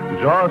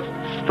 Just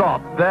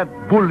stop that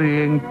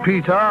bullying,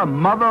 Peter.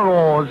 Mother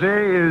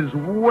Orsay is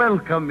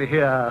welcome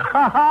here.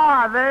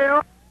 Ha-ha! There you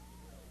are.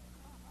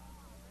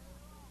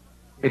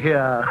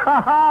 Here.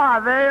 Ha-ha!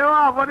 There you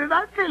are. What did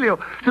I tell you?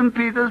 St.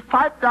 Peter's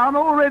piped down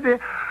already.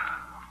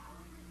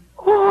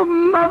 Oh,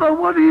 Mother,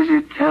 what is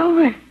it? Tell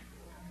me.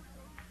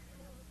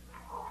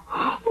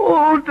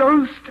 Oh,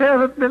 don't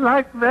stare at me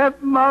like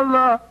that,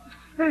 Mother.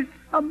 Say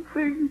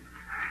something.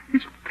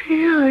 It's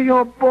Pierre,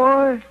 your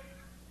boy.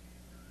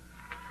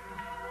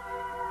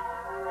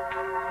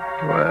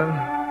 Well,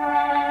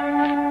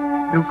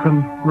 You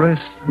can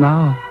rest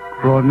now,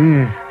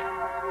 Ronnie.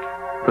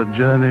 The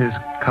journey's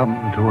come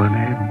to an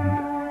end.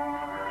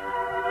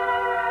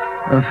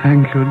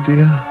 Thank you,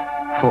 dear,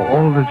 for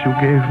all that you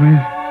gave me.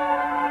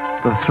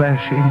 The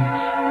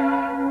thrashings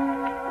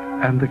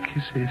and the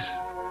kisses,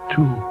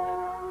 too.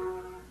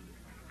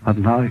 But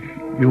now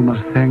you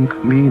must thank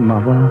me,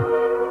 Mother.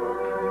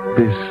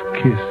 This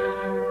kiss.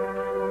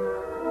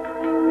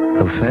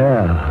 The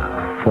fare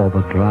for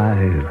the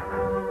drive.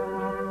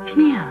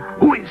 Pierre.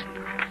 Who is it?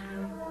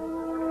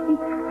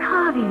 It's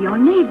Harvey, your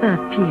neighbor,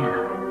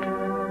 Pierre.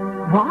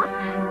 What?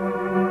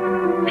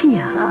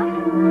 Pierre.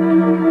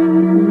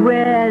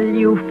 Well,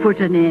 you've put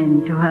an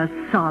end to her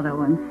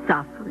sorrow and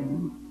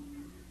suffering.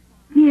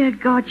 Dear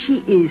God, she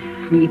is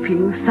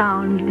sleeping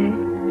soundly.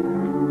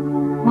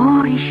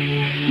 Oh,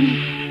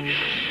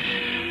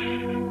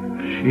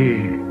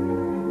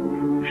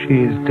 She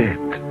is dead.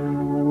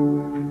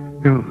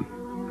 You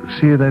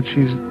see that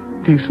she's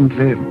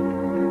decently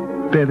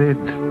buried.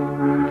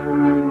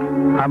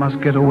 I must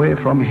get away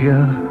from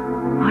here.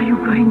 Are you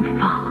going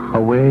far?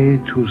 Away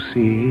to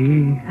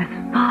sea. As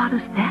far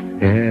as that?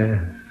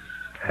 Yes,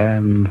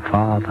 and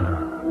farther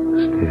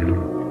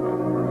still.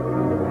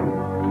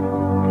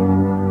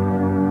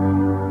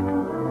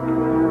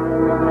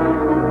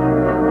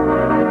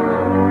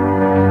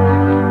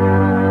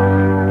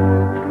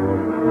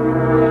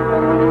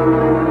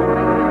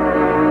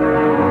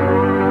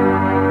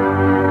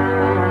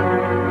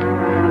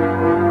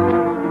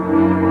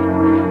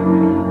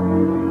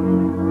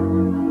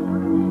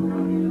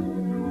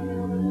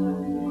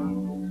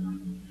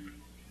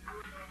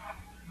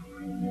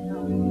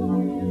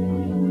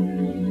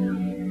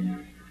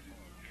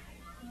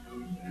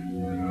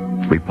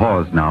 We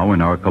pause now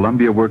in our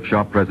Columbia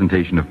Workshop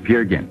presentation of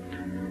Peer Gynt.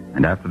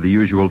 And after the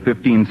usual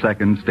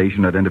 15-second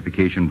station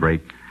identification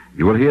break,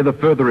 you will hear the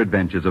further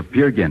adventures of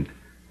Peer Gynt,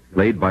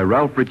 played by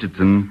Ralph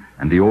Richardson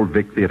and the Old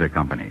Vic Theatre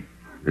Company.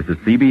 This is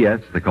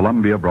CBS, the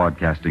Columbia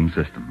Broadcasting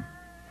System.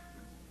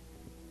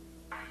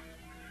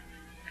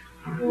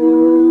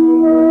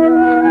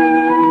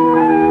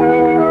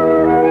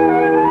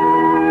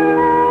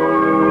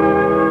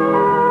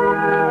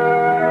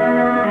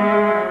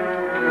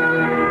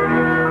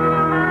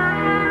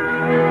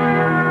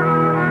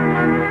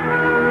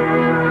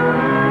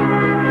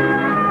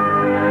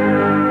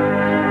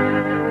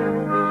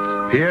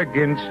 Peer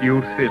Gynt's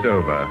youth is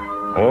over.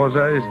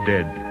 Åsa is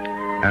dead,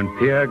 and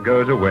Peer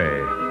goes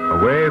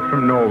away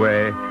from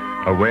Norway,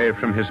 away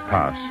from his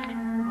past.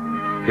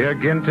 Peer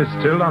Gynt is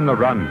still on the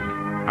run.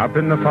 Up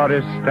in the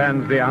forest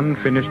stands the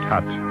unfinished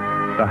hut,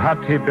 the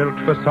hut he built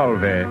for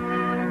Solveig,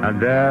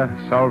 and there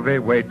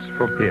Solveig waits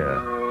for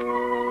Peer.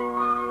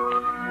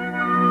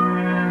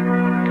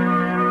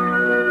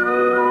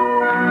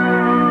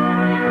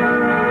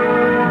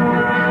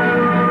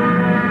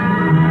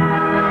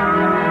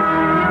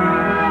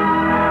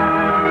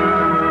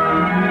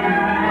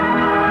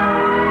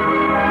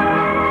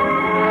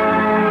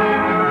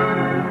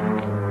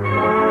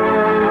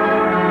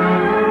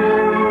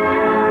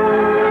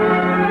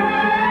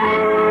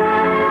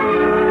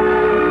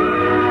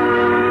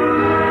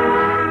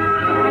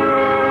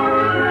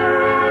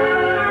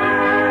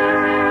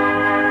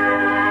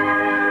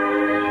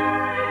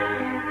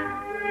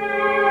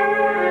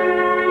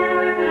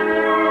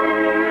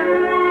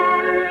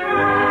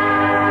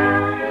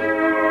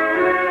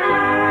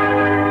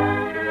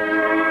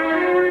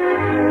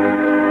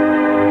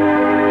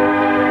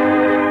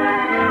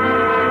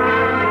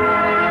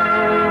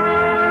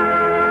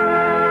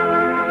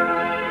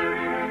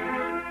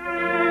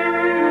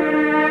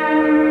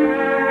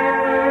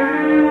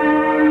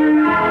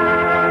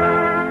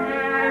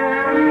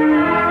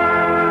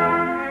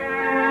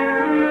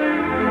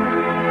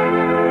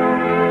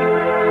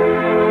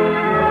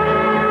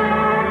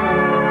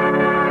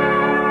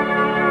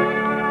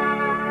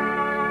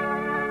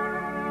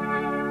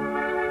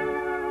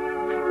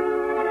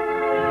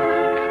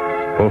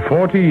 For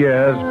 40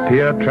 years,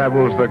 Peer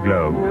travels the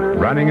globe,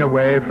 running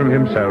away from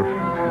himself,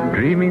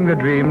 dreaming the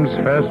dreams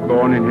first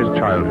born in his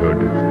childhood,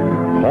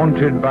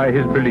 haunted by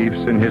his beliefs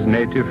in his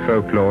native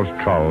folklore's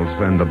trolls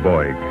and the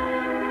boig.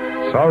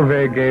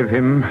 Solveig gave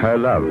him her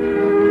love,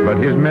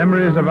 but his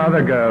memories of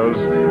other girls,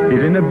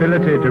 his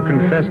inability to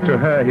confess to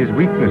her his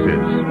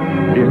weaknesses,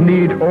 his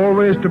need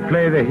always to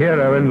play the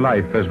hero in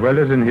life as well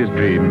as in his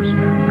dreams,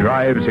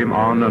 drives him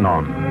on and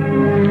on.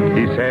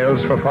 He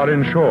sails for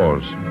foreign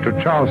shores, to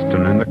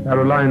Charleston in the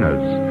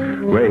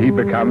Carolinas, where he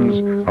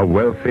becomes a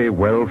wealthy,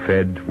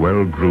 well-fed,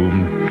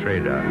 well-groomed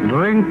trader.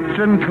 Drink,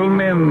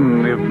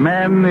 gentlemen. If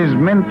man is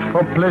meant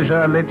for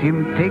pleasure, let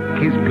him take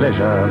his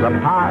pleasure. The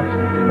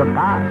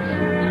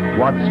past.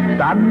 What's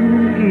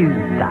done is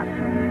done.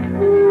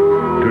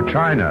 To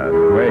China,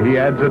 where he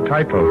adds a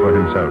title for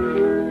himself.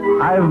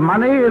 I've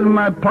money in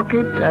my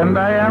pocket, and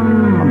I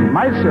am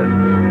myself,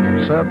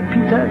 Sir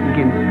Peter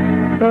Gynt.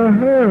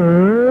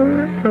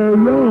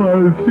 Now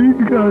I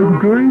think I'm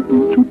going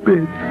to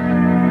bed.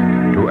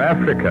 To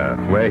Africa,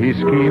 where he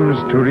schemes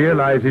to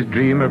realize his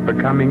dream of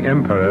becoming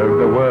emperor of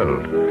the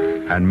world,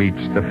 and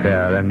meets the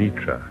fair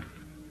Anitra.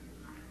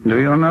 Do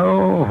you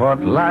know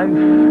what life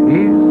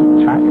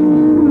is, child?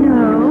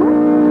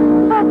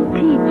 No. But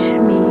teach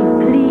me,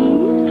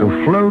 please. To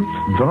float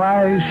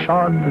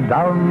dry-shod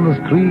down the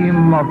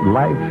stream of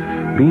life,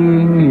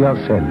 being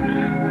yourself.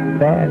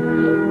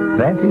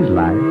 That is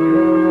life.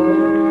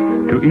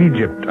 To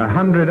Egypt,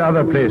 100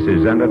 other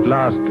places, and at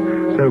last,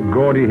 so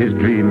gaudy his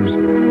dreams,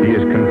 he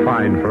is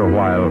confined for a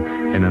while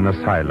in an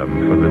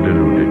asylum for the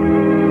deluded.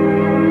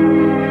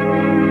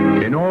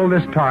 In all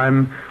this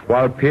time,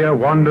 while Pierre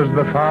wanders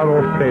the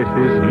far-off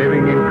places,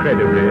 living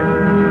incredibly,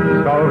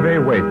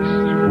 Solveig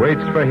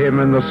waits for him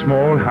in the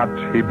small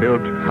hut he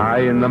built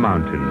high in the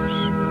mountains.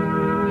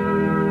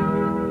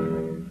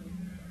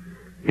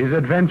 His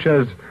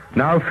adventures,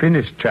 now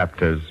finished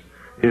chapters,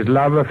 his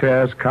love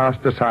affairs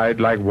cast aside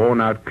like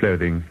worn-out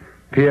clothing,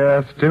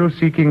 Pierre, still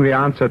seeking the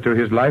answer to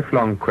his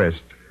lifelong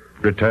quest,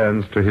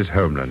 returns to his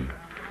homeland.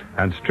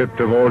 And stripped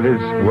of all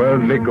his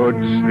worldly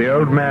goods, the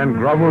old man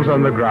grovels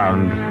on the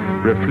ground,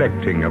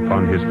 reflecting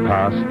upon his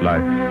past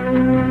life.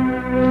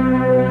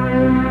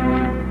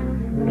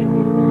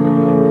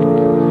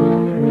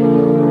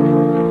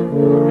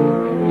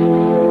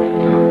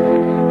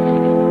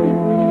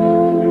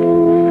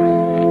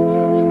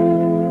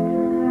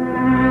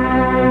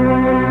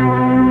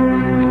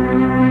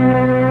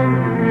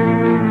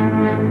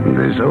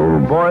 This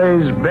old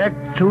boy's back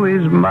to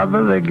his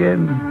mother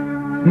again.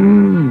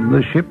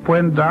 The ship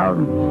went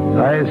down.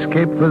 I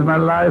escaped with my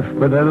life,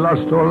 but I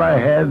lost all I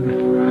had.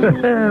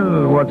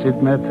 What's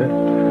it matter?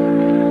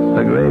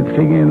 The great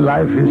thing in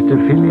life is to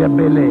fill your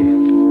belly.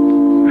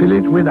 Fill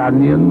it with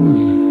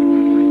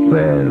onions.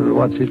 Well,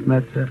 what's it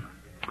matter?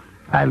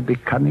 I'll be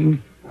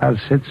cunning. I'll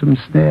set some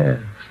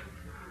snares.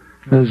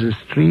 There's a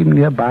stream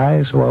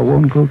nearby, so I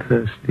won't go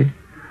thirsty.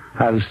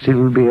 I'll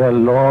still be a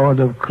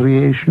lord of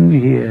creation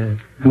here.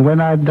 And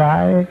when I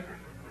die,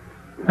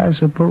 I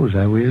suppose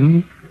I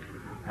will,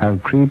 I'll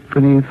creep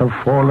beneath a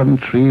fallen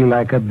tree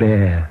like a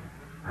bear.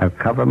 I'll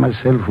cover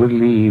myself with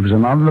leaves,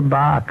 and on the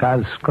bark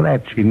I'll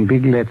scratch in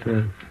big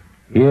letters,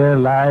 "Here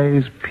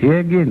lies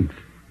Peer Gynt,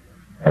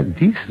 a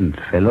decent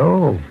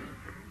fellow,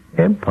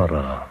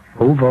 emperor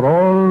over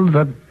all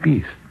the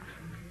beasts."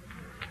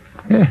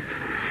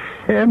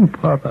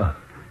 Emperor,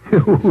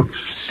 you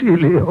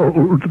silly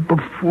old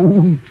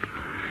buffoon.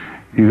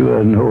 You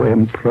are no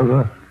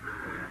emperor.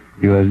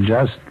 You are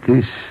just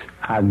this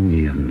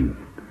onion.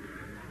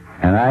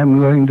 And I'm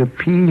going to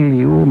peel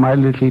you, my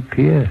little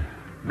Pierre.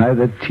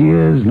 Neither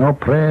tears nor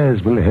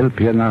prayers will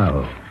help you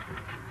now.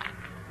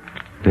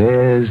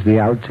 There's the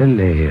outer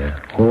layer,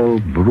 all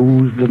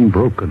bruised and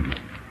broken.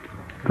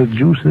 The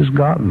juice is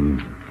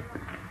gone,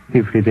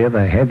 if it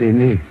ever had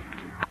any.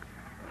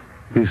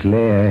 This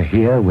layer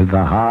here with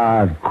the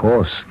hard,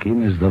 coarse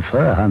skin is the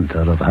fur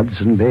hunter of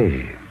Hudson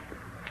Bay.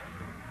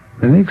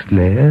 The next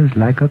layer is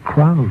like a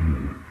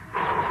crown.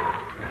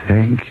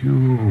 Thank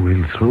you.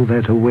 We'll throw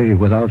that away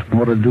without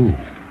more ado.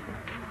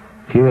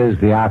 Here's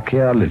the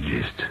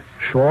archaeologist,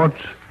 short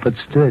but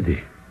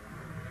sturdy.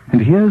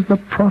 And here's the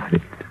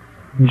prophet,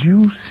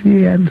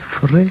 juicy and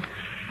fresh.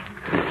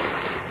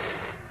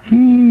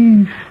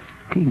 He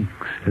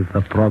stinks, as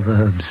the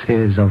proverb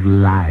says, of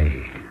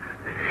lies.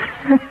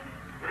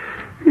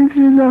 It's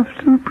enough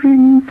to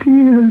bring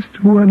tears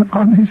to an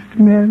honest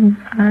man's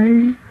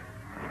eye.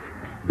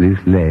 This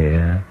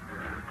layer,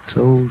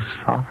 so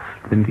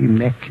soft and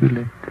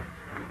immaculate,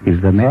 is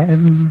the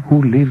man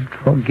who lived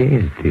for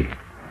gaiety.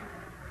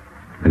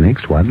 The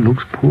next one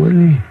looks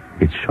poorly.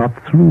 It's shot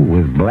through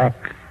with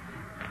black.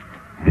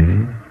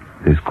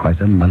 There's quite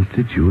a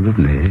multitude of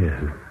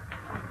layers.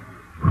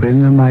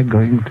 When am I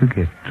going to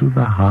get to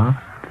the heart?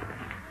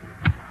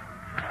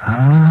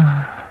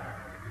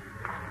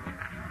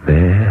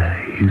 There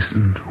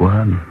isn't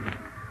one.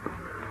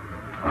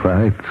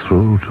 Right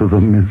through to the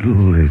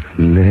middle, it's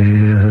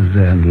layers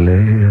and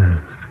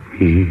layers,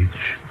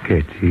 each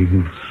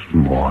getting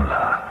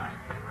smaller.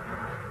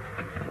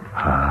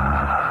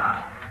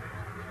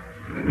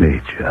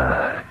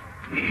 Nature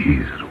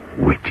is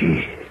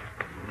witty.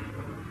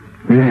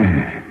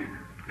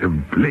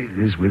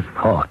 Blazes with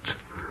thought.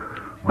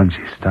 Once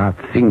you start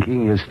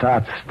thinking, you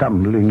start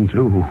stumbling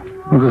too.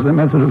 Well, as a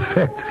matter of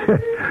fact,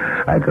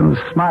 I can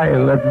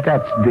smile at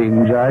that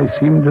danger. I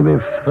seem to be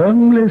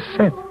firmly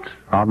set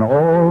on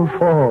all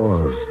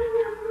fours.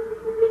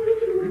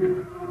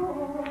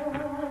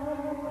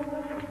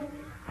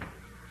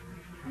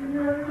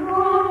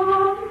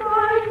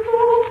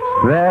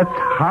 That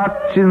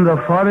hut in the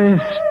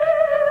forest,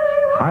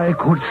 I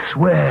could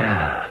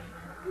swear.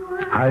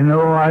 I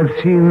know I've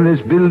seen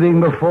this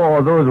building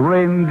before, those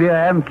reindeer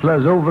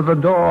antlers over the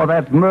door,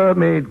 that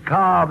mermaid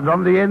carved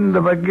on the end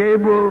of a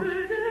gable.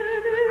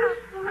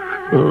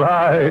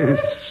 Lies.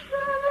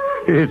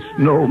 It's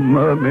no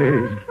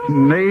mermaid.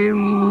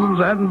 Nails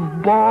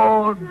and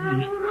boards.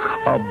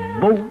 A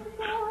boat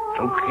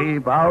to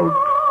keep out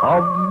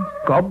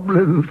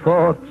hobgoblin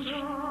thoughts.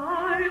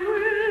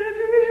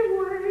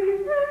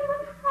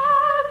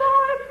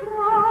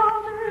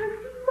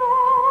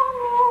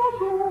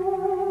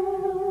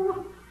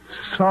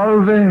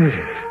 Solveig,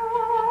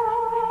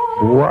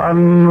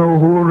 one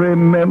who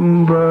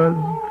remembered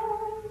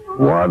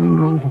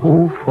one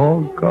who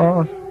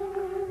forgot,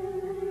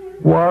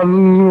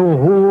 one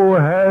who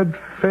had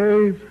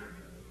faith,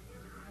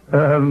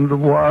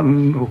 and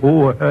one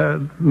who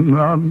had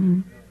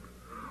none.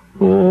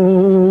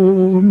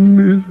 Oh,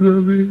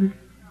 misery.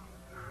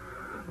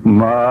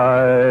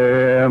 My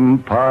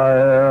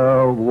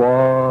empire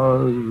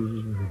was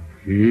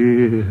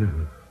here.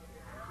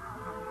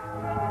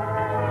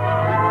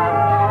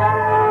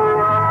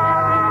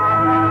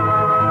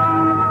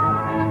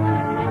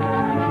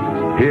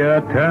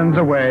 Pierre turns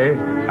away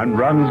and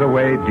runs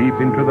away deep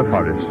into the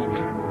forest.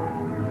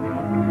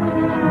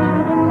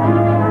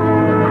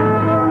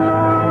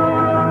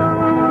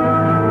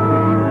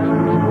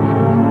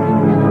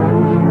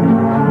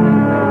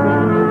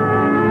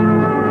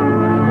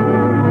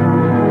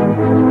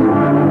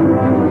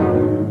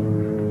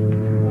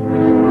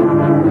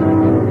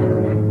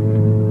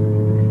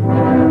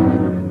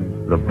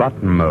 The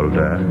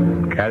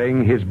Button-moulder,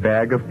 carrying his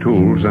bag of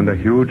tools and a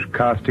huge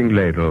casting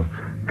ladle,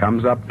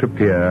 comes up to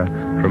Pierre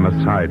from a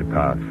side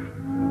path.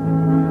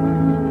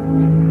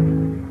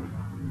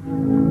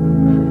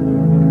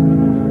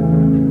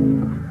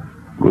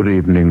 Good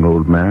evening,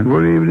 old man.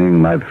 Good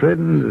evening, my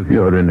friend.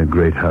 You're in a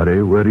great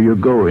hurry. Where are you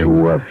going?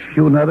 To a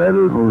funeral.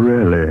 Oh,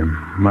 really?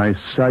 My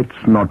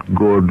sight's not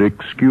good.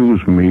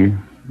 Excuse me.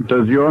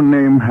 Does your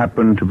name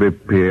happen to be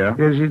Pierre?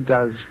 Yes, it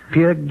does.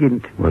 Peer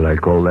Gynt. Well, I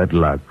call that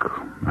luck.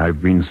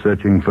 I've been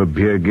searching for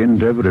Peer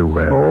Gynt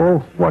everywhere. Oh,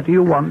 what do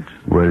you want?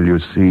 Well, you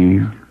see,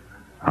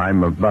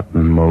 I'm a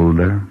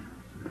Button-moulder.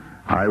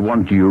 I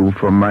want you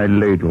for my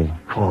ladle.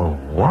 For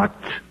what?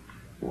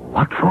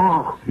 What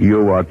for?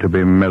 You are to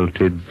be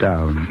melted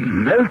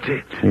down.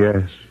 Melted?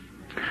 Yes.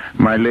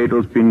 My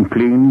ladle's been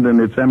cleaned and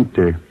it's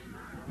empty.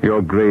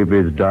 Your grave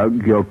is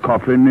dug. Your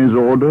coffin is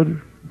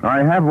ordered.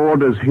 I have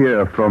orders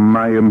here from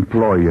my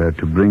employer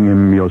to bring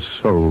him your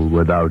soul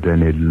without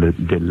any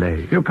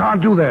delay. You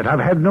can't do that.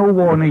 I've had no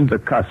warning. It's the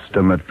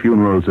custom at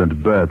funerals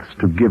and births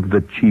to give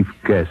the chief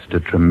guest a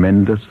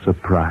tremendous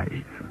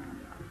surprise.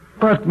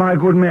 But, my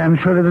good man,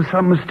 surely there's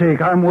some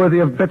mistake. I'm worthy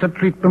of better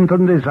treatment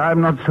than this. I'm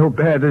not so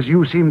bad as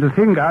you seem to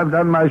think. I've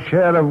done my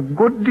share of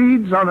good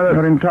deeds on earth.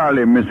 You're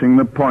entirely missing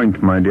the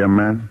point, my dear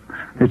man.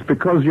 It's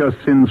because your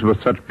sins were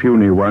such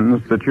puny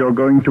ones that you're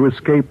going to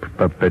escape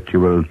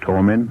perpetual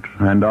torment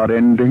and are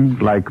ending,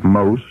 like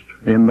most,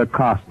 in the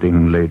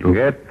casting ladle.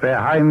 Get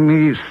behind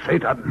me,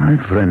 Satan. My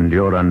friend,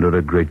 you're under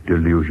a great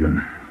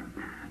delusion.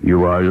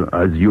 You are,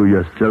 as you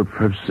yourself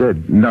have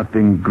said,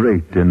 nothing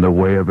great in the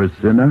way of a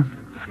sinner.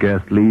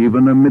 Scarcely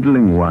even a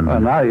middling one. Well,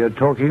 now you're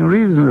talking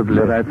reasonably.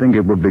 But I think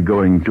it would be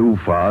going too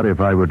far if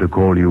I were to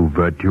call you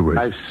virtuous.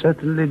 I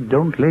certainly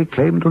don't lay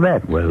claim to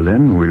that. Well,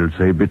 then, we'll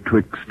say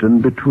betwixt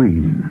and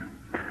between.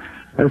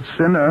 A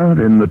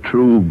sinner in the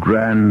true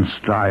grand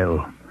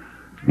style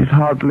is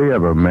hardly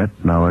ever met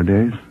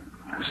nowadays.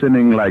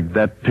 Sinning like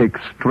that takes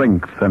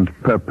strength and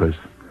purpose.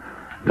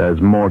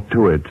 There's more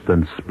to it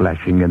than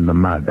splashing in the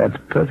mud. That's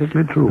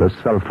perfectly true. The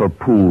sulphur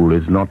pool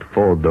is not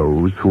for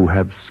those who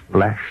have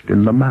splashed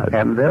in the mud.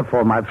 And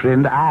therefore, my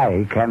friend,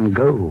 I can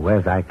go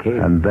as I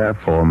came. And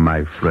therefore,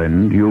 my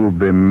friend, you'll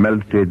be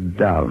melted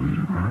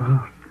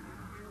down.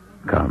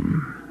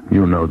 Come,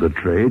 you know the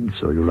trade,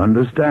 so you'll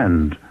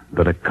understand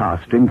that a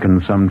casting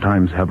can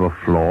sometimes have a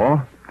flaw.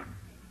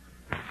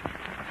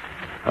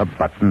 A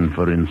button,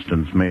 for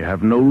instance, may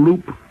have no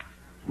loop.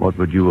 What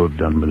would you have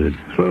done with it?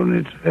 Thrown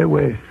it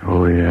away.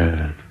 Oh,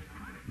 yes.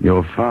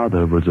 Your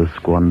father was a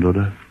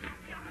squanderer.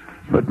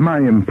 But my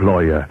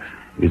employer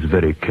is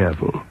very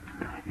careful.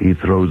 He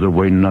throws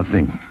away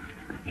nothing.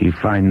 He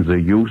finds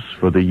a use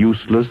for the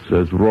useless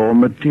as raw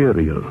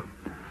material.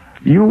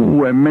 You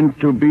were meant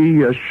to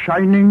be a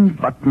shining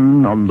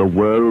button on the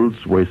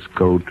world's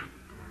waistcoat.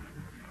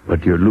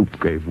 But your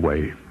loop gave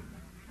way.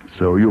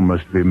 So you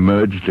must be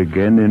merged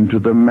again into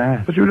the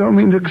mass. But you don't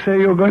mean to say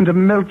you're going to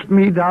melt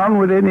me down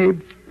with any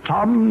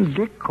Tom,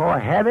 Dick, or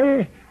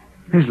Harry?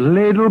 This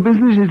ladle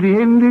business is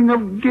the ending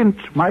of Gynt.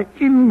 My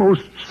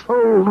inmost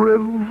soul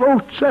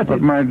revolts at it.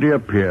 But, my dear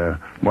Pierre,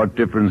 what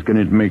difference can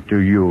it make to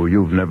you?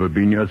 You've never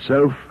been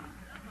yourself.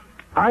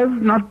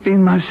 I've not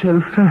been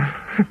myself.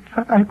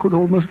 I could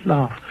almost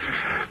laugh.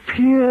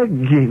 Peer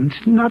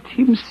Gynt, not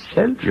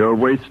himself. You're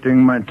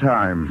wasting my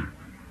time.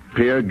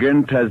 Peer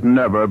Gynt has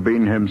never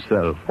been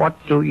himself. What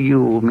do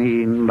you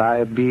mean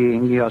by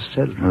being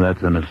yourself? Well,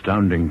 that's an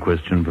astounding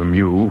question from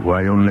you.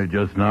 Why, only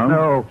just now?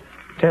 No,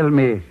 tell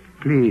me,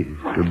 please.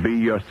 To be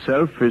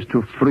yourself is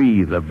to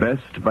free the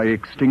best by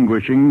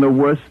extinguishing the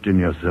worst in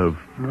yourself.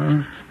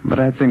 But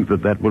I think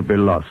that will be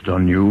lost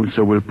on you,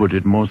 so we'll put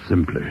it more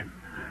simply.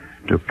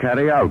 To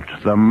carry out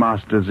the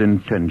master's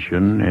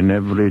intention in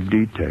every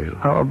detail.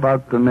 How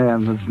about the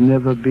man that's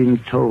never been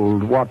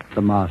told what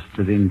the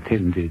master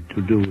intended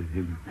to do with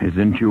him? His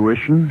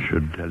intuition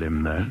should tell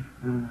him that.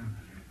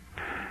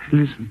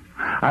 Listen,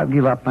 I'll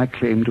give up my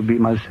claim to be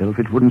myself.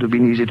 It wouldn't have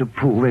been easy to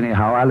prove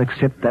anyhow. I'll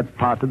accept that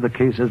part of the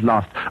case as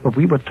lost. But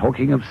we were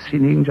talking of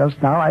sinning just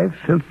now. I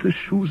felt the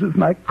shoes of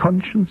my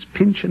conscience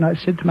pinch, and I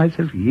said to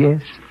myself,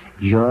 yes,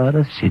 you're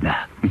a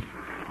sinner.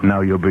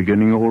 Now you're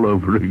beginning all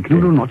over again.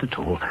 No, not at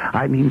all.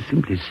 I mean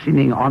simply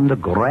sinning on the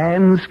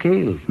grand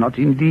scale, not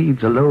in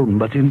deeds alone,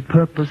 but in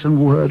purpose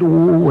and word.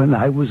 Oh, when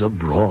I was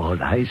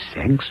abroad, I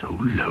sank so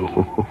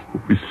low.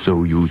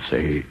 So you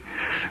say.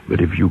 But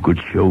if you could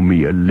show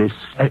me a list...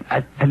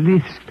 A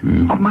list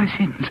of my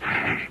sins.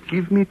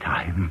 Give me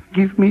time.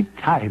 Give me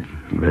time.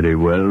 Very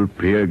well,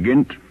 Peer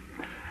Gynt.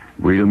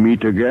 We'll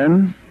meet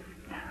again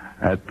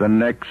at the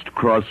next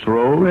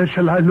crossroad. Where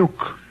shall I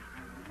look?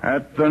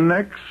 At the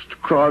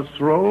next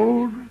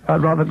crossroad.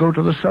 I'd rather go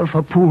to the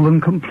sulphur pool than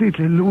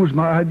completely lose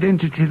my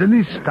identity. The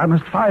list. I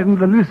must find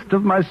the list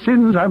of my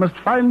sins. I must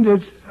find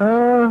it.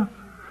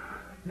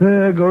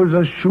 There goes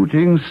a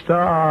shooting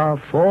star,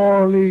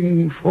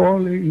 falling,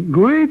 falling.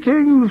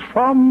 Greetings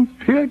from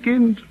Peer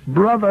Gynt,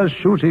 brother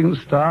shooting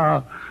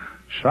star.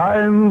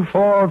 Shine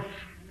forth,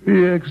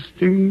 be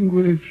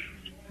extinguished,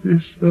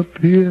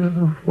 disappear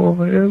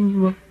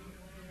forever.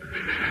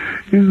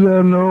 Is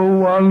there no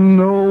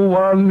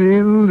one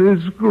in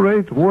this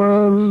great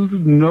world,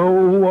 no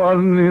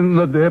one in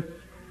the depths,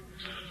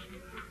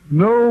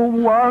 no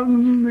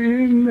one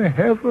in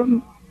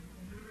heaven?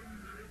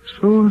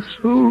 So a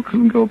soul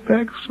can go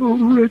back so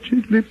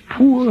wretchedly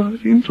poor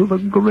into the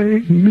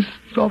grey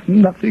mists of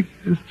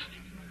nothingness.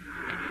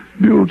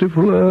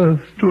 Beautiful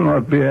earth, do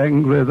not be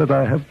angry that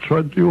I have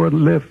trod you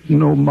and left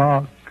no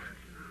mark.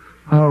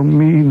 How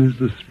mean is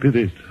the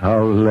spirit,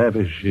 how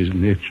lavish is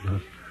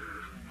nature,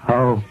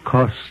 how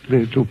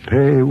costly to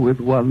pay with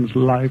one's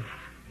life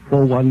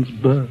for one's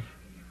birth.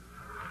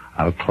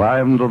 I'll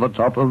climb to the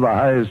top of the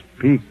highest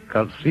peak.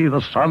 I'll see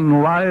the sun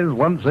rise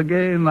once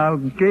again. I'll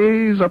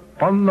gaze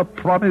upon the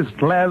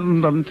promised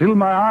land until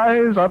my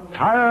eyes are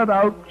tired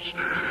out.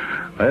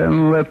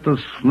 Then let the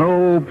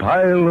snow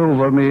pile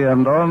over me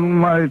and on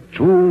my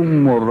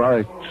tomb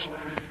write,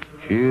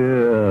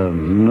 here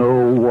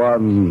no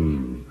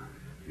one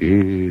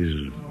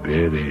is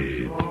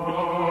buried.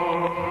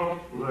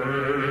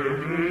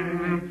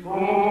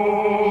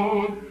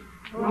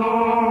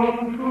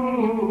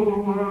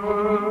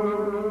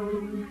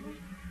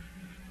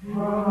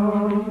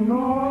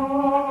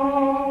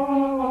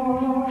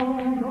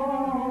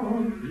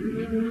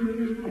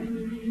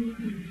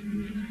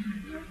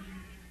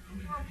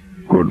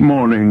 Good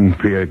morning,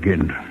 Peer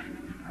Gynt.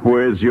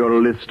 Where's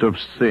your list of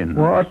sins?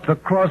 What? The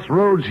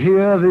crossroads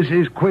here? This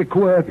is quick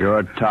work.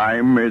 Your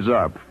time is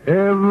up.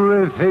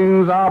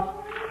 Everything's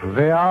up.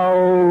 The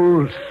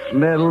owl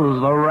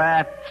smells the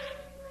rats.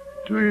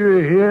 Do you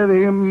hear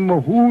him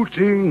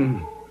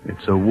hooting?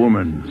 It's a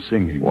woman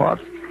singing. What?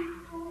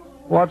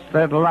 What's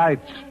that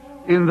light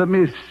in the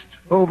mist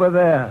over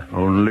there?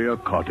 Only a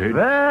cottage.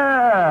 There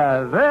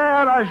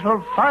I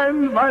shall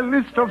find my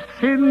list of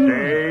sins.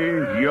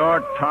 Stay,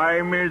 your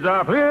time is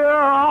up. Clear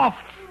off!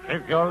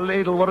 If your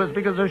ladle were as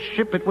big as a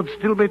ship, it would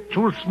still be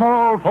too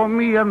small for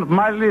me and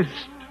my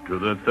list. To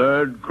the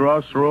third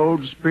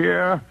crossroads,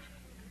 Peer?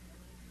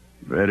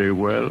 Very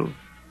well.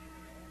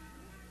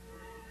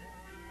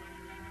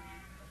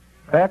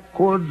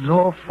 Backwards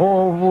or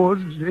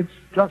forwards, it's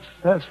just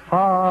as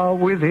far.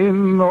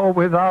 Within or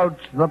without,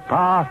 the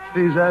path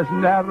is as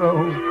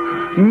narrow.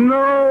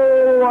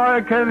 No,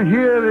 I can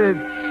hear it,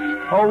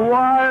 a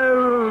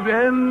wild,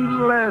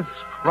 endless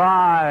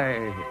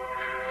cry,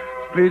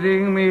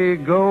 bidding me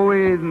go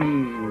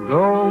in,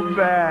 go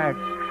back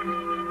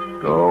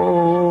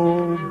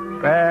home.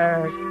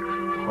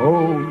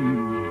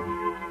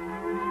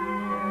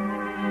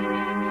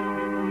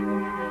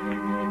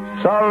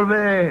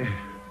 Solveig,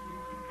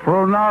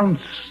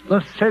 pronounce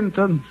the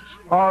sentence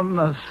on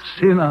the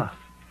sinner.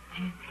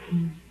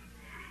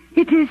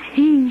 It is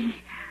he.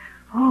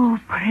 Oh,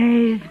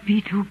 praise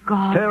be to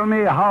God. Tell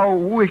me how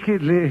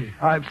wickedly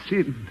I've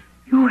sinned.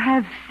 You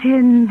have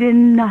sinned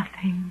in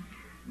nothing,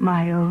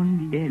 my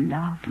only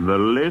love. The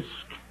list,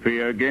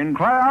 Peer Gynt.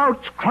 Cry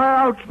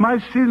out my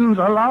sins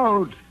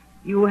aloud.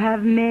 You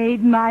have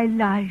made my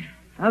life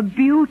a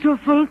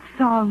beautiful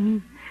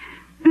song.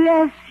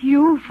 Bless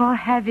you for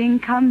having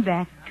come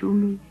back to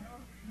me.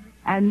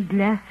 And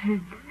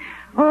blessed,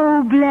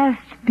 oh,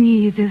 blessed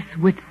be this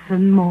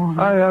Whitsun morn.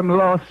 I am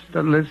lost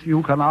unless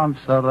you can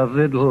answer a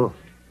riddle.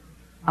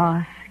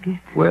 Ask it.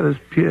 Where has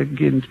Peer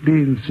Gynt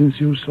been since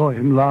you saw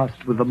him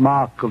last with the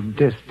mark of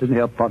destiny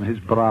upon his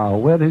brow?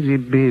 Where has he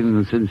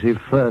been since he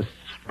first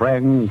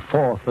sprang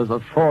forth as a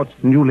thought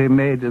newly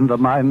made in the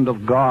mind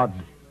of God?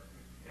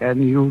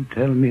 Can you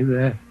tell me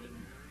that?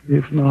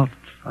 If not,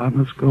 I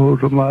must go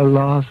to my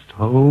last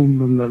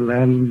home in the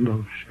land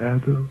of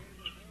shadows.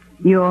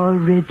 Your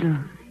riddle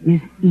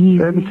is easy.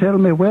 Then tell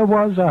me, where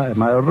was I?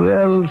 My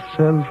real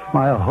self,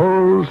 my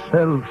whole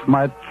self,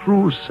 my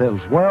true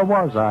self. Where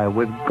was I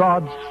with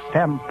God's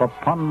stamp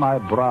upon my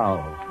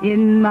brow?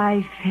 In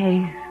my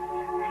faith,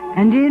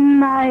 and in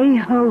my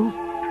hope,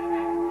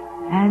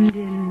 and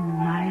in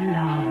my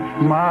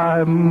love.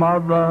 My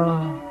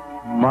mother,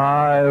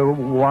 my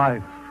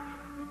wife,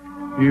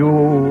 you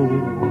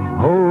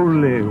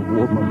holy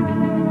woman.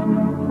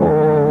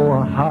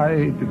 Oh,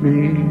 hide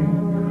me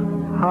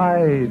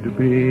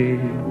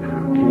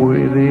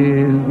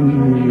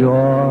within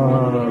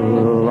your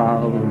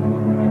love.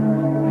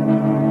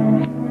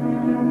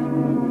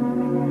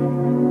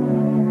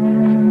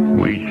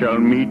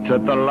 meet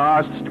at the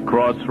last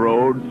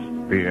crossroads,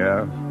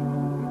 Pierre.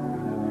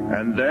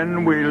 And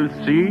then we'll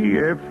see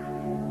if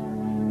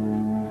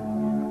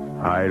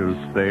I'll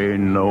say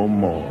no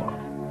more.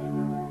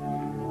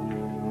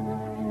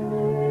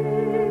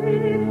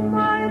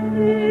 My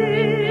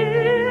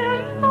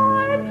dear,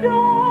 my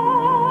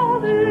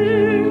darling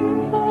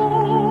boy,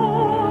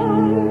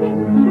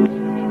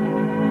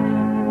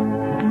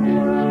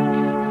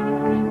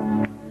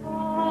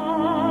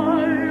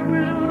 I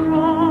will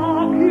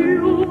rock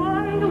you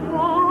and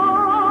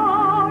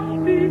watch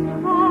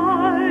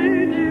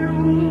beside you.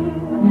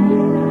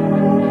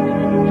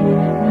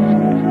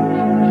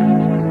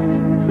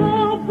 The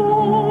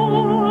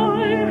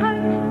boy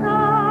has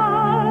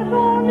sat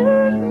on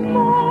his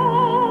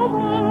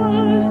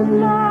mother's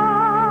lap.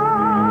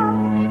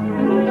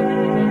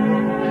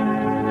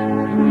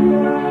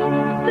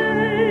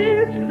 They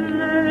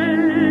played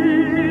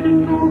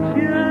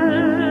together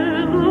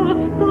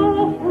the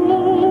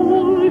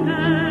whole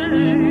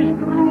day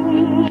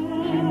through.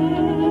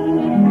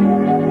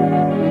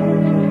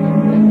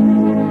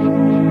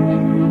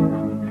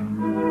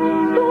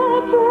 The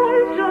boy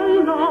shall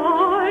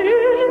lie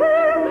in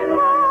his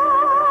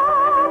mother's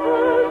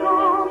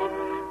arms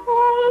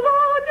all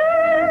the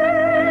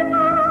days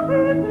of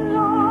his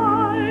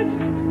life.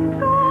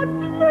 God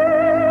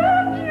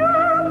bless you,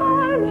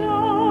 my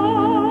love.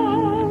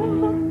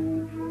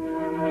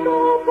 The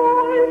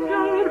boy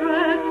shall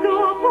rest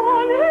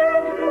upon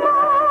his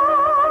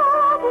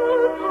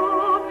mother's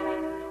heart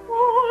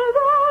all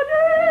the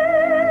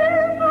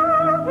days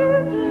of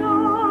his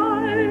life. He's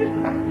weary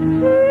now.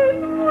 Sleep,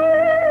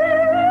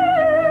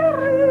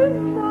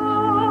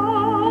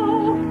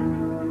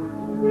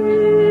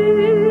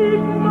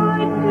 my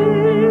dear, my darling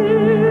boy.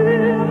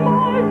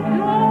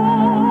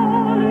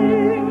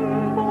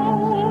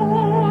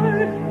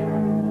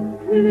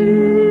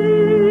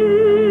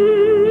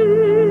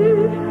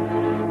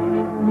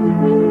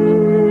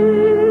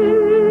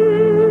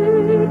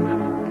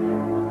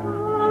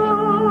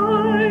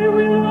 I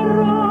will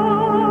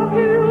rock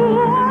you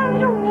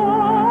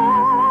and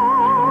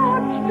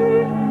watch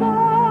beside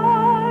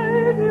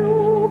you.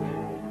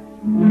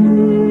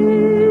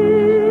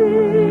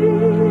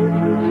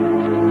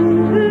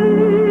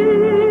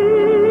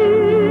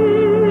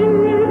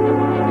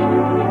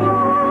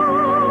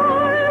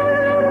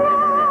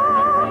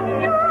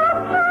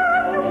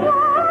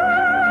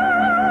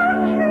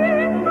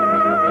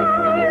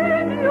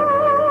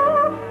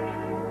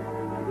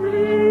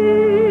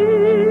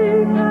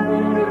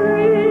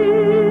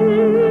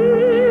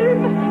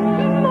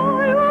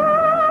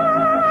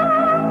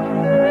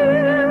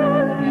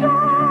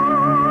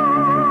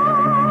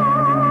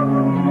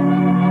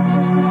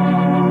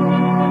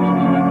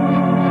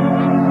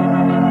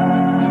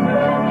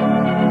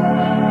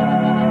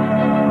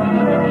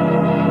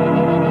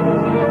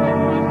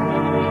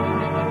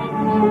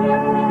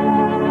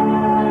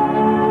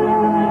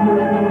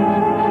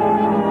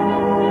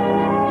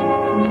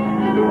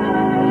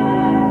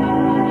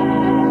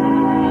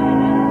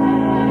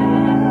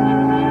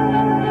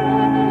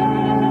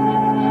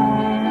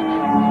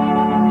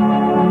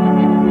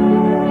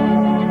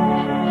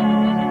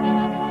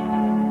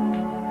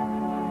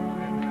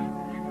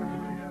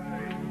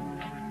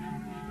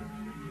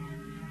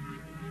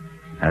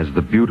 As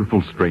the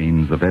beautiful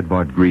strains of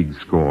Edvard Grieg's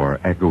score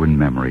echo in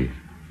memory,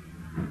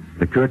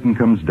 the curtain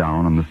comes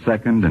down on the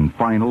second and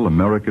final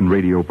American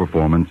radio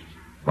performance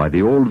by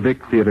the Old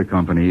Vic Theatre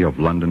Company of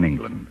London,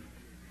 England.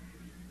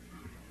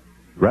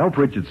 Ralph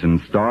Richardson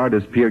starred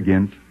as Peer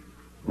Gynt.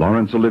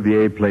 Laurence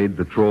Olivier played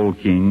the Troll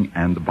King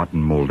and the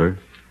Button-moulder.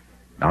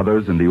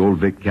 Others in the Old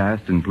Vic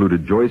cast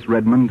included Joyce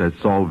Redman as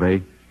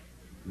Solveig,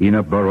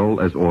 Ina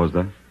Burrell as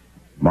Orza,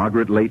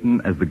 Margaret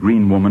Leighton as the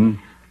Green Woman,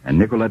 and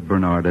Nicolette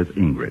Bernard as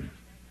Ingrid.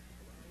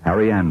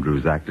 Harry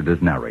Andrews acted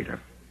as narrator.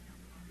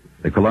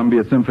 The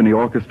Columbia Symphony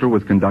Orchestra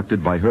was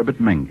conducted by Herbert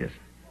Menges.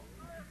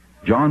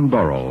 John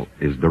Burrell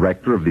is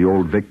director of the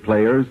Old Vic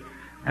Players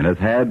and has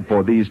had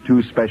for these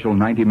two special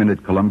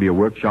 90-minute Columbia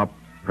Workshop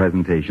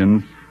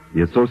presentations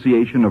the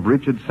association of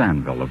Richard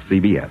Sandville of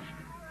CBS.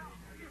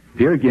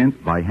 Peer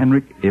Gynt by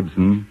Henrik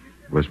Ibsen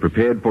was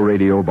prepared for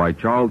radio by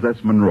Charles S.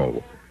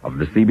 Monroe of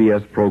the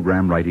CBS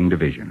Program Writing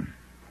Division.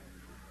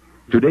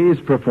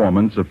 Today's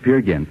performance of Peer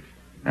Gynt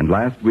and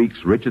last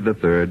week's Richard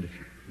III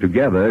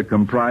together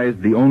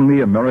comprised the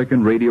only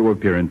American radio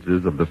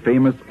appearances of the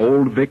famous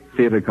Old Vic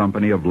Theatre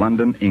Company of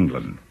London,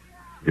 England,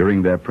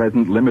 during their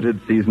present limited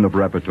season of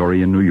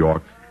repertory in New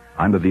York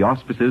under the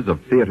auspices of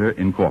Theatre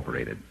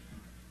Incorporated.